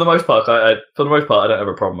don't know. For the most part, I don't have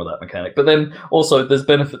a problem with that mechanic. But then also, there's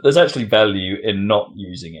benefit. There's actually value in not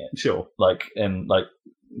using it. Sure.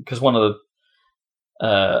 Because one of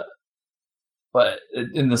the but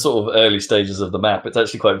in the sort of early stages of the map, it's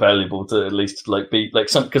actually quite valuable to at least be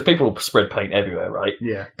some, because people will spread paint everywhere, right?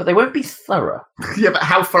 Yeah. But they won't be thorough. Yeah, but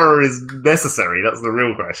how thorough is necessary? That's the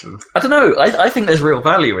real question. I don't know. I think there's real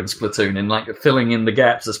value in Splatoon in filling in the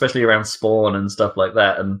gaps, especially around spawn and stuff like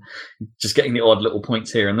that, and just getting the odd little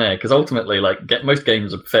points here and there. Because ultimately, most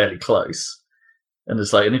games are fairly close. And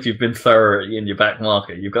it's and if you've been thorough in your back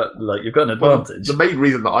marker, you've got an advantage. The main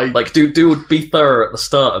reason that I do be thorough at the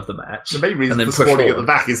start of the match. The main reason for spawning at the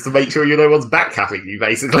back is to make sure no one's backcapping you,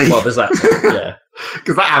 basically. Well, there's that, yeah.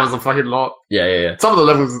 Because that happens a fucking lot. Yeah. Some of the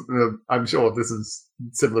levels, I'm sure this is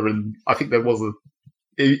similar in. I think there was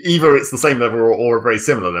either it's the same level or a very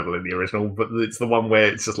similar level in the original, but it's the one where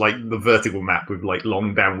it's just the vertical map with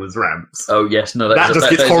long downwards ramps. Oh yes, no, that just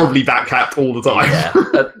gets horribly backcapped all the time. Yeah.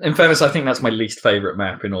 In fairness, I think that's my least favourite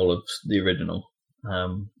map in all of the original.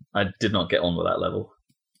 I did not get on with that level.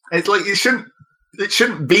 It's it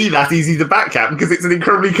shouldn't be that easy to backcap because it's an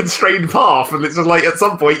incredibly constrained path, and it's just at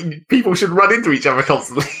some point people should run into each other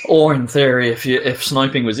constantly. Or in theory, if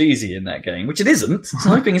sniping was easy in that game, which it isn't,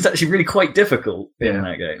 sniping is actually really quite difficult in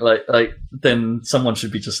that game. Then someone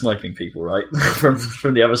should be just sniping people, right, from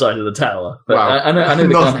the other side of the tower. But I know the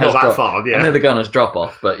gun has I know the gun has drop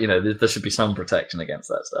off, but there should be some protection against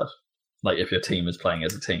that stuff. If your team is playing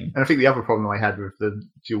as a team. And I think the other problem I had with the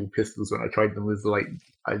dual pistols when I tried them was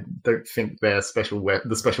I don't think the special weapon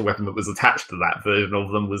that was attached to that version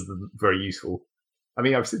of them was very useful. I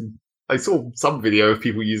mean, I saw some video of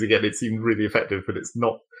people using it. It seemed really effective, but it's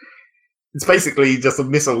not. It's basically just a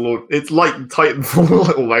missile. It's like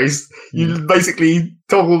Titanfall almost. You basically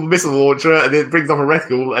toggle the missile launcher, and it brings up a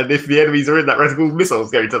reticle. And if the enemies are in that reticle, missiles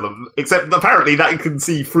go to them. Except apparently that can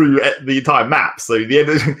see through the entire map. So you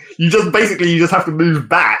just have to move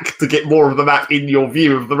back to get more of the map in your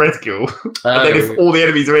view of the reticle. And then if all the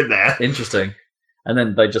enemies are in there, interesting. And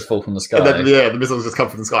then they just fall from the sky. And then, the missiles just come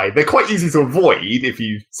from the sky. They're quite easy to avoid if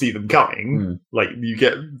you see them coming. You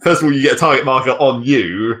get a target marker on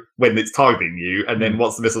you when it's targeting you, and then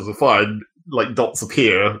once the missiles are fired, dots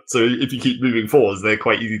appear. So if you keep moving forwards, they're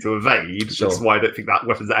quite easy to evade. Sure. That's why I don't think that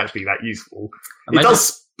weapon's actually that useful. It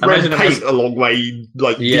does spread paint a long way,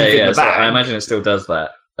 deep in the back. I imagine it still does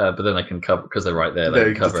that. But then they can cover because they're right there.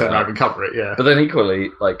 They can cover turn around and cover it. Yeah. But then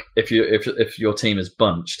equally, if your team is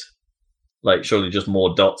bunched. Surely just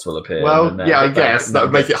more dots will appear. Well, I guess that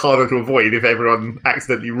would make it harder to avoid if everyone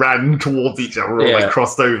accidentally ran towards each other or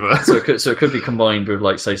crossed over. So it could be combined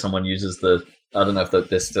with say someone uses I don't know if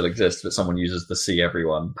this still exists, but someone uses the see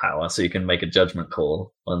everyone power, so you can make a judgment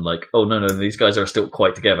call on oh no, these guys are still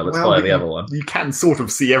quite together. Let's fire the other one. You can sort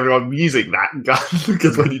of see everyone using that gun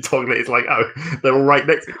because when you toggle it, it's they're all right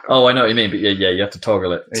next to you. Oh, I know what you mean, but you have to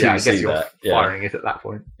toggle it to see you're that. Firing it at that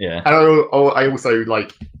point. Yeah, and I also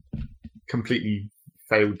completely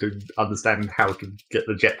failed to understand how to get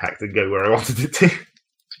the jetpack to go where I wanted it to.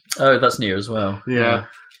 Oh, that's new as well. Yeah.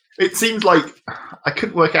 It seems like I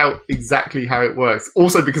couldn't work out exactly how it works.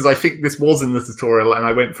 Also because I think this was in the tutorial and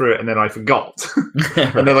I went through it and then I forgot.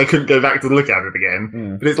 And then I couldn't go back to look at it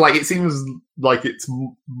again. But it seems like it's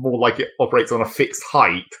more like it operates on a fixed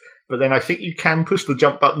height. But then I think you can push the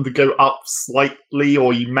jump button to go up slightly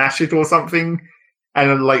or you mash it or something.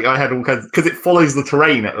 And I had all kinds because it follows the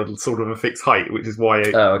terrain at a sort of a fixed height, which is why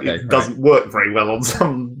it doesn't work very well on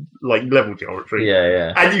some level geometry.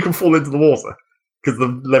 Yeah. And you can fall into the water because the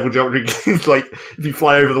level geometry is if you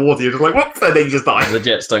fly over the water, you're just whoops, and then you just die. The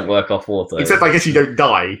jets don't work off water. Except I guess you don't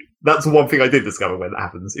die. That's the one thing I did discover when that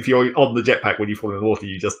happens. If you're on the jetpack when you fall in the water,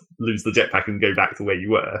 you just lose the jetpack and go back to where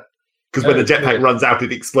you were. Because when the jetpack runs out,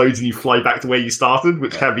 it explodes and you fly back to where you started,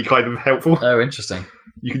 which can be kind of helpful. Oh, interesting.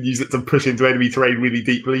 You can use it to push into enemy terrain really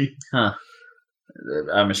deeply. Huh.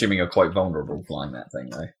 I'm assuming you're quite vulnerable flying that thing,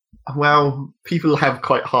 though. Well, people have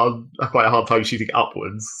quite a hard time shooting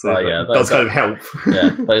upwards, so that does kind of help. Yeah,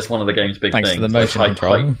 that is one of the game's big things. Thanks to the motion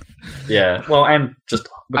control. Yeah, well, and just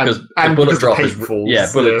because bullet drop is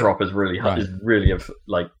drop is really is really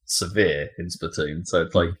severe in Splatoon. So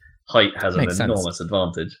it's height has an enormous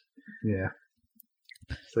advantage. Yeah.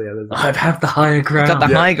 So I have the higher ground. Got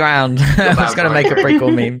the high ground. I was going to make a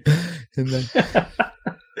prequel meme.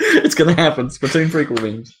 It's going to happen. Splatoon prequel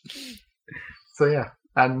memes. So yeah,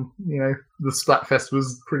 and the Splatfest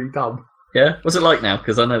was pretty dumb. Yeah, what's it like now?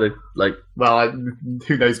 Because I know they like. Well,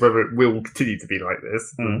 who knows whether it will continue to be like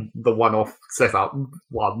this? The one-off setup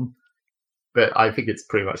one, but I think it's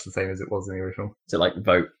pretty much the same as it was in the original. Is it like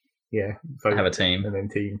vote? Yeah, vote, have a team, and then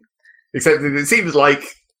team. Except it seems like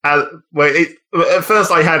at first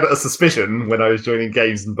I had a suspicion when I was joining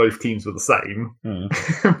games and both teams were the same,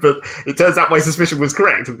 but it turns out my suspicion was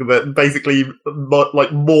correct. That basically,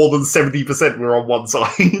 like more than 70% were on one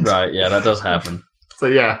side. Right? Yeah, that does happen. So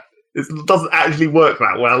yeah. It doesn't actually work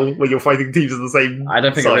that well when you're fighting teams of the same. I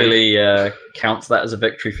don't think side. it really counts that as a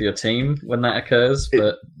victory for your team when that occurs.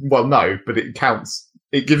 But no, but it counts.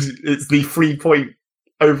 It's the 3-point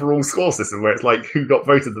overall score system where it's like who got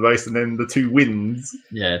voted the most, and then the 2 wins.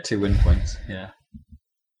 Yeah, 2 win points. Yeah,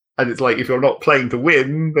 and it's like if you're not playing to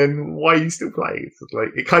win, then why are you still playing? It's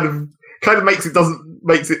like it kind of makes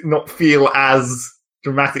it not feel as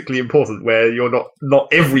dramatically important. Where you're not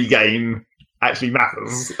every game actually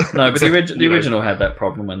matters. No, but the original had that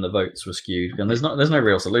problem when the votes were skewed, and there's no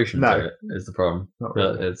real solution to it. Is the problem? Not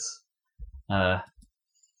but really. It's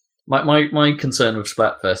my concern with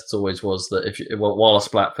Splatfests always was that while a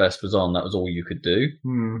Splatfest was on, that was all you could do.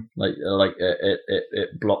 Like it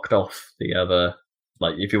blocked off the other.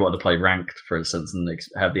 Like if you wanted to play ranked, for instance, and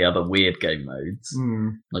have the other weird game modes,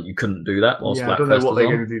 like you couldn't do that while Splatfest was on. I don't know what they're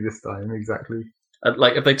going to do this time exactly.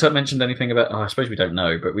 Like, if they mentioned anything about, I suppose we don't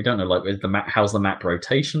know, but we don't know, like, how's the map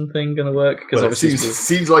rotation thing going to work? Because it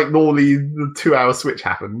seems like normally the 2-hour switch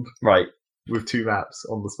happened. Right. With 2 maps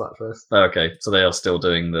on the Splatfest. Oh, okay, so they are still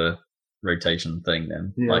doing the rotation thing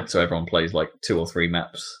then. Yeah. Like, so everyone plays, like, 2 or 3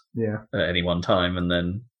 maps at any one time, and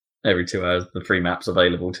then every 2 hours, the 3 maps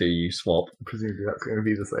available to you swap. Presumably that's going to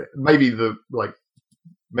be the same. Maybe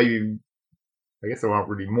I guess there aren't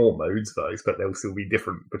really more modes, but I expect they'll still be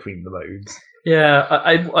different between the modes. Yeah,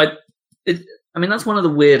 I mean, that's one of the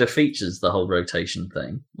weirder features, the whole rotation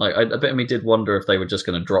thing. Like, I bet me did wonder if they were just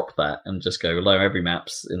going to drop that and just go, well, every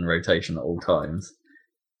map's in rotation at all times,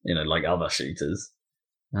 like other shooters.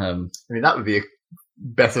 I mean, that would be a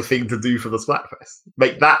better thing to do for the Splatfest.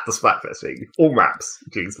 Make that the Splatfest thing. All maps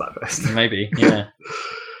including Splatfest. Maybe, yeah.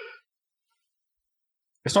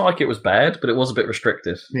 It's not like it was bad, but it was a bit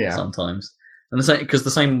restrictive sometimes. And because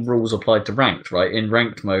the same rules applied to ranked, right? In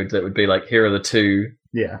ranked mode, that would be like, here are the 2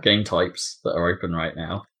 game types that are open right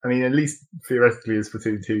now. I mean, at least theoretically, as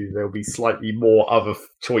Splatoon 2, there'll be slightly more other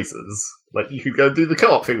choices. Like, you could go and do the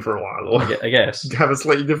co-op thing for a while, or I guess have a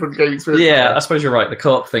slightly different game experience. Yeah, I suppose you're right. The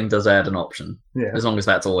co-op thing does add an option, as long as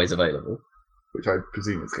that's always available. Which I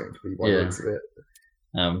presume is going to be one of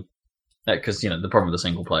it. Because the problem with the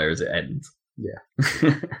single player is it ends. Yeah.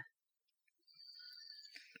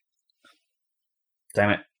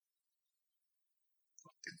 Damn it.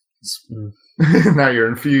 Now you're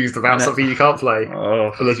infused about something you can't play.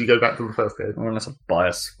 Unless you go back to the first game. Or unless I buy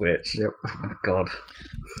a Switch. Yep. Oh, God.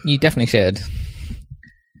 You definitely should.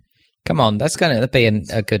 Come on, that's going to be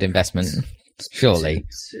a good investment. Surely.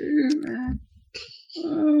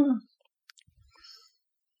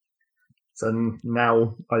 So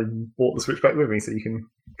now I bought the Switch back with me, so you can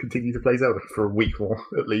continue to play Zelda for a week more,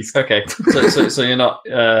 at least. Okay. So you're not...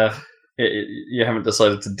 you haven't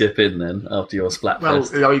decided to dip in then after your Splatfest?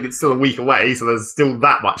 Well, I mean, it's still a week away, so there's still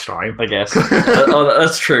that much time. I guess.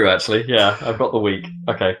 That's true, actually. Yeah, I've got the week.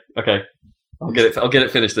 Okay. I'll get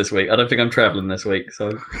it finished this week. I don't think I'm travelling this week,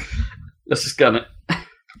 so let's just gun it.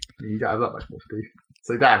 You don't have that much more to do.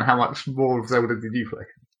 So, Dan, how much more of Zelda did you play?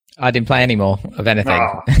 I didn't play any more of anything.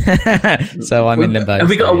 So I'm in limbo. Have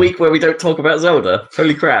we got a week where we don't talk about Zelda?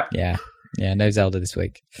 Holy crap. Yeah, no Zelda this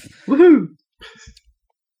week. Woohoo!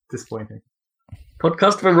 Disappointing.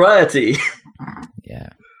 Podcast variety. Yeah.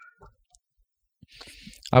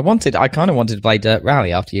 I kind of wanted to play Dirt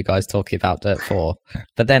Rally after you guys talking about Dirt 4.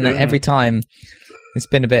 But then every time, it's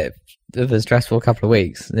been a bit of a stressful couple of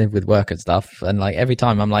weeks with work and stuff. And like every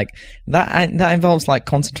time I'm like, that involves like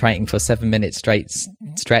concentrating for 7-minute straight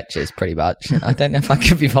stretches pretty much. I don't know if I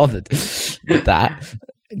could be bothered with that.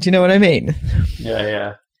 Do you know what I mean?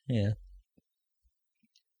 Yeah. Yeah.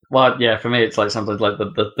 Well, yeah, for me, it's like sometimes like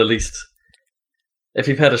the least... If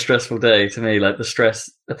you've had a stressful day, to me, like the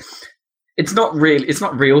stress... It's not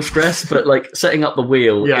real stress, but like setting up the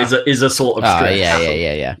wheel is a sort of stress.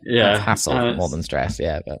 Yeah. It's hassle more than stress,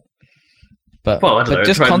 But well, I don't know,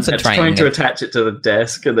 just concentrating. Trying to attach it to the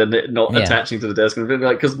desk and then it not attaching to the desk. And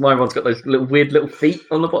like, because my one's got those weird little feet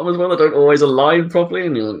on the bottom as well that don't always align properly.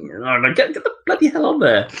 And you're like, get the bloody hell on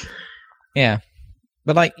there. Yeah.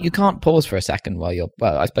 But, like, you can't pause for a second while you're...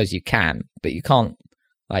 Well, I suppose you can, but you can't,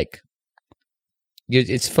 like...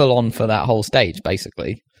 it's full on for that whole stage,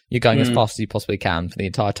 basically. You're going as fast as you possibly can for the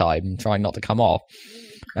entire time, trying not to come off.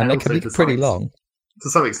 And they can be pretty long. to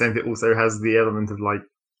some extent, it also has the element of like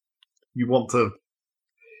you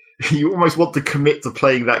almost want to commit to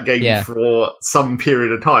playing that game for some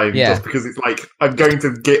period of time, just because it's like I'm going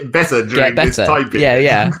to get better during this time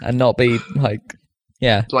period. And not be like.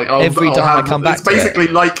 Yeah, like every time I come back, it's basically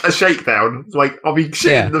like a shakedown. Like I'll be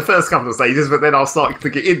shit in the first couple of stages, but then I'll start to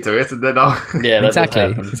get into it, and then I'll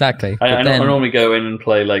exactly. I normally go in and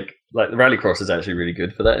play like the Rallycross is actually really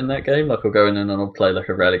good for that in that game. Like I'll go in and I'll play like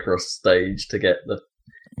a Rallycross stage to get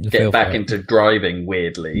back into driving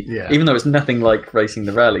weirdly, even though it's nothing like racing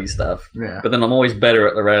the rally stuff. Yeah. But then I'm always better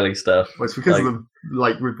at the rally stuff. Well, it's because of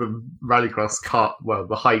with the Rallycross car,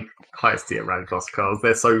 the highest tier Rallycross cars,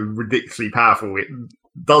 they're so ridiculously powerful. It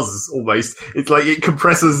does almost. It's like it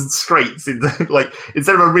compresses straights into like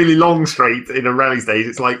instead of a really long straight in a rally stage,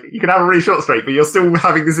 it's like you can have a really short straight, but you're still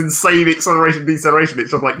having this insane acceleration deceleration.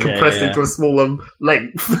 It's just like compressed into a smaller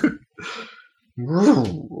length.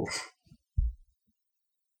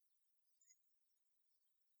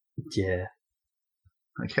 Yeah.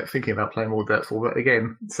 I kept thinking about playing more Dirtfall, but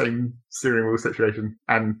again, same steering wheel situation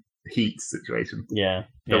and heat situation. Yeah.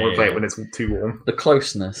 Don't want to play it when it's too warm. The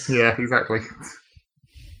closeness. Yeah, exactly.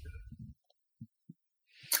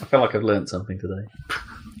 I feel like I've learned something today.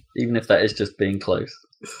 Even if that is just being close.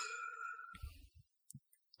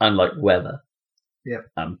 And like weather. Yep.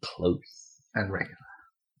 And close. And regular.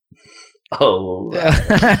 Oh.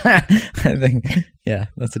 I think,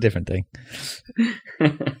 that's a different thing.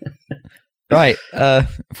 Right.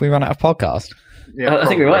 If we run out of podcast. Yeah, I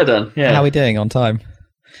think we might have done. Yeah. How are we doing on time?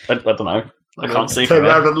 I don't know. I can't see. Turn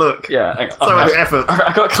around and look. Yeah. So much effort.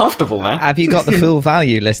 I got comfortable, man. Have you got the full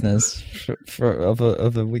value, listeners, of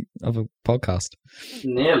a podcast?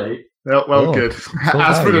 Nearly. Well, good.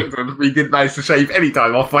 As predicted, we didn't manage to shave any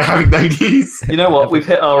time off by having no news. You know what? We've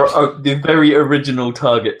hit the very original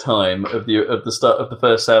target time of the start of the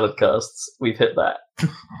first salad casts. We've hit that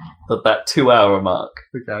 2 hour mark.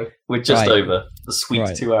 Okay, we're just over the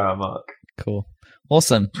sweet 2 hour mark. Cool,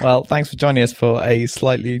 awesome. Well, thanks for joining us for a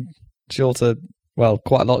slightly shorter,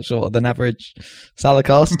 quite a lot shorter than average salad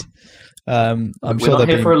cast. I'm we're sure not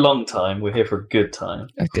here for a long time. We're here for a good time.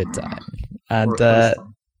 A good time, and.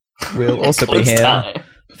 We'll also be here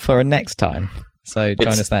for a next time. So join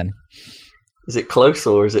us then. Is it close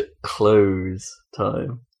or is it close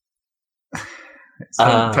time? It's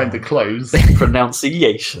time to close.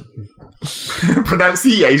 Pronunciation.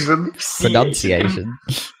 Pronunciation.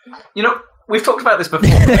 You know, we've talked about this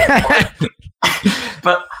before.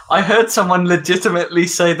 But I heard someone legitimately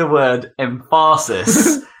say the word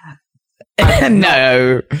emphasis.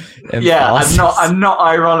 No. Yeah, I'm not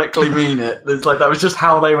ironically mean it. It's like that was just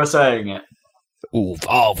how they were saying it. Ooh,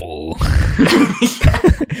 Vavo.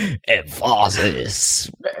 Emphasis.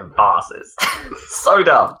 So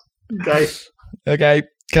dumb. Okay.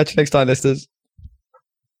 Catch you next time, listeners.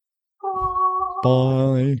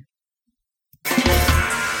 Bye.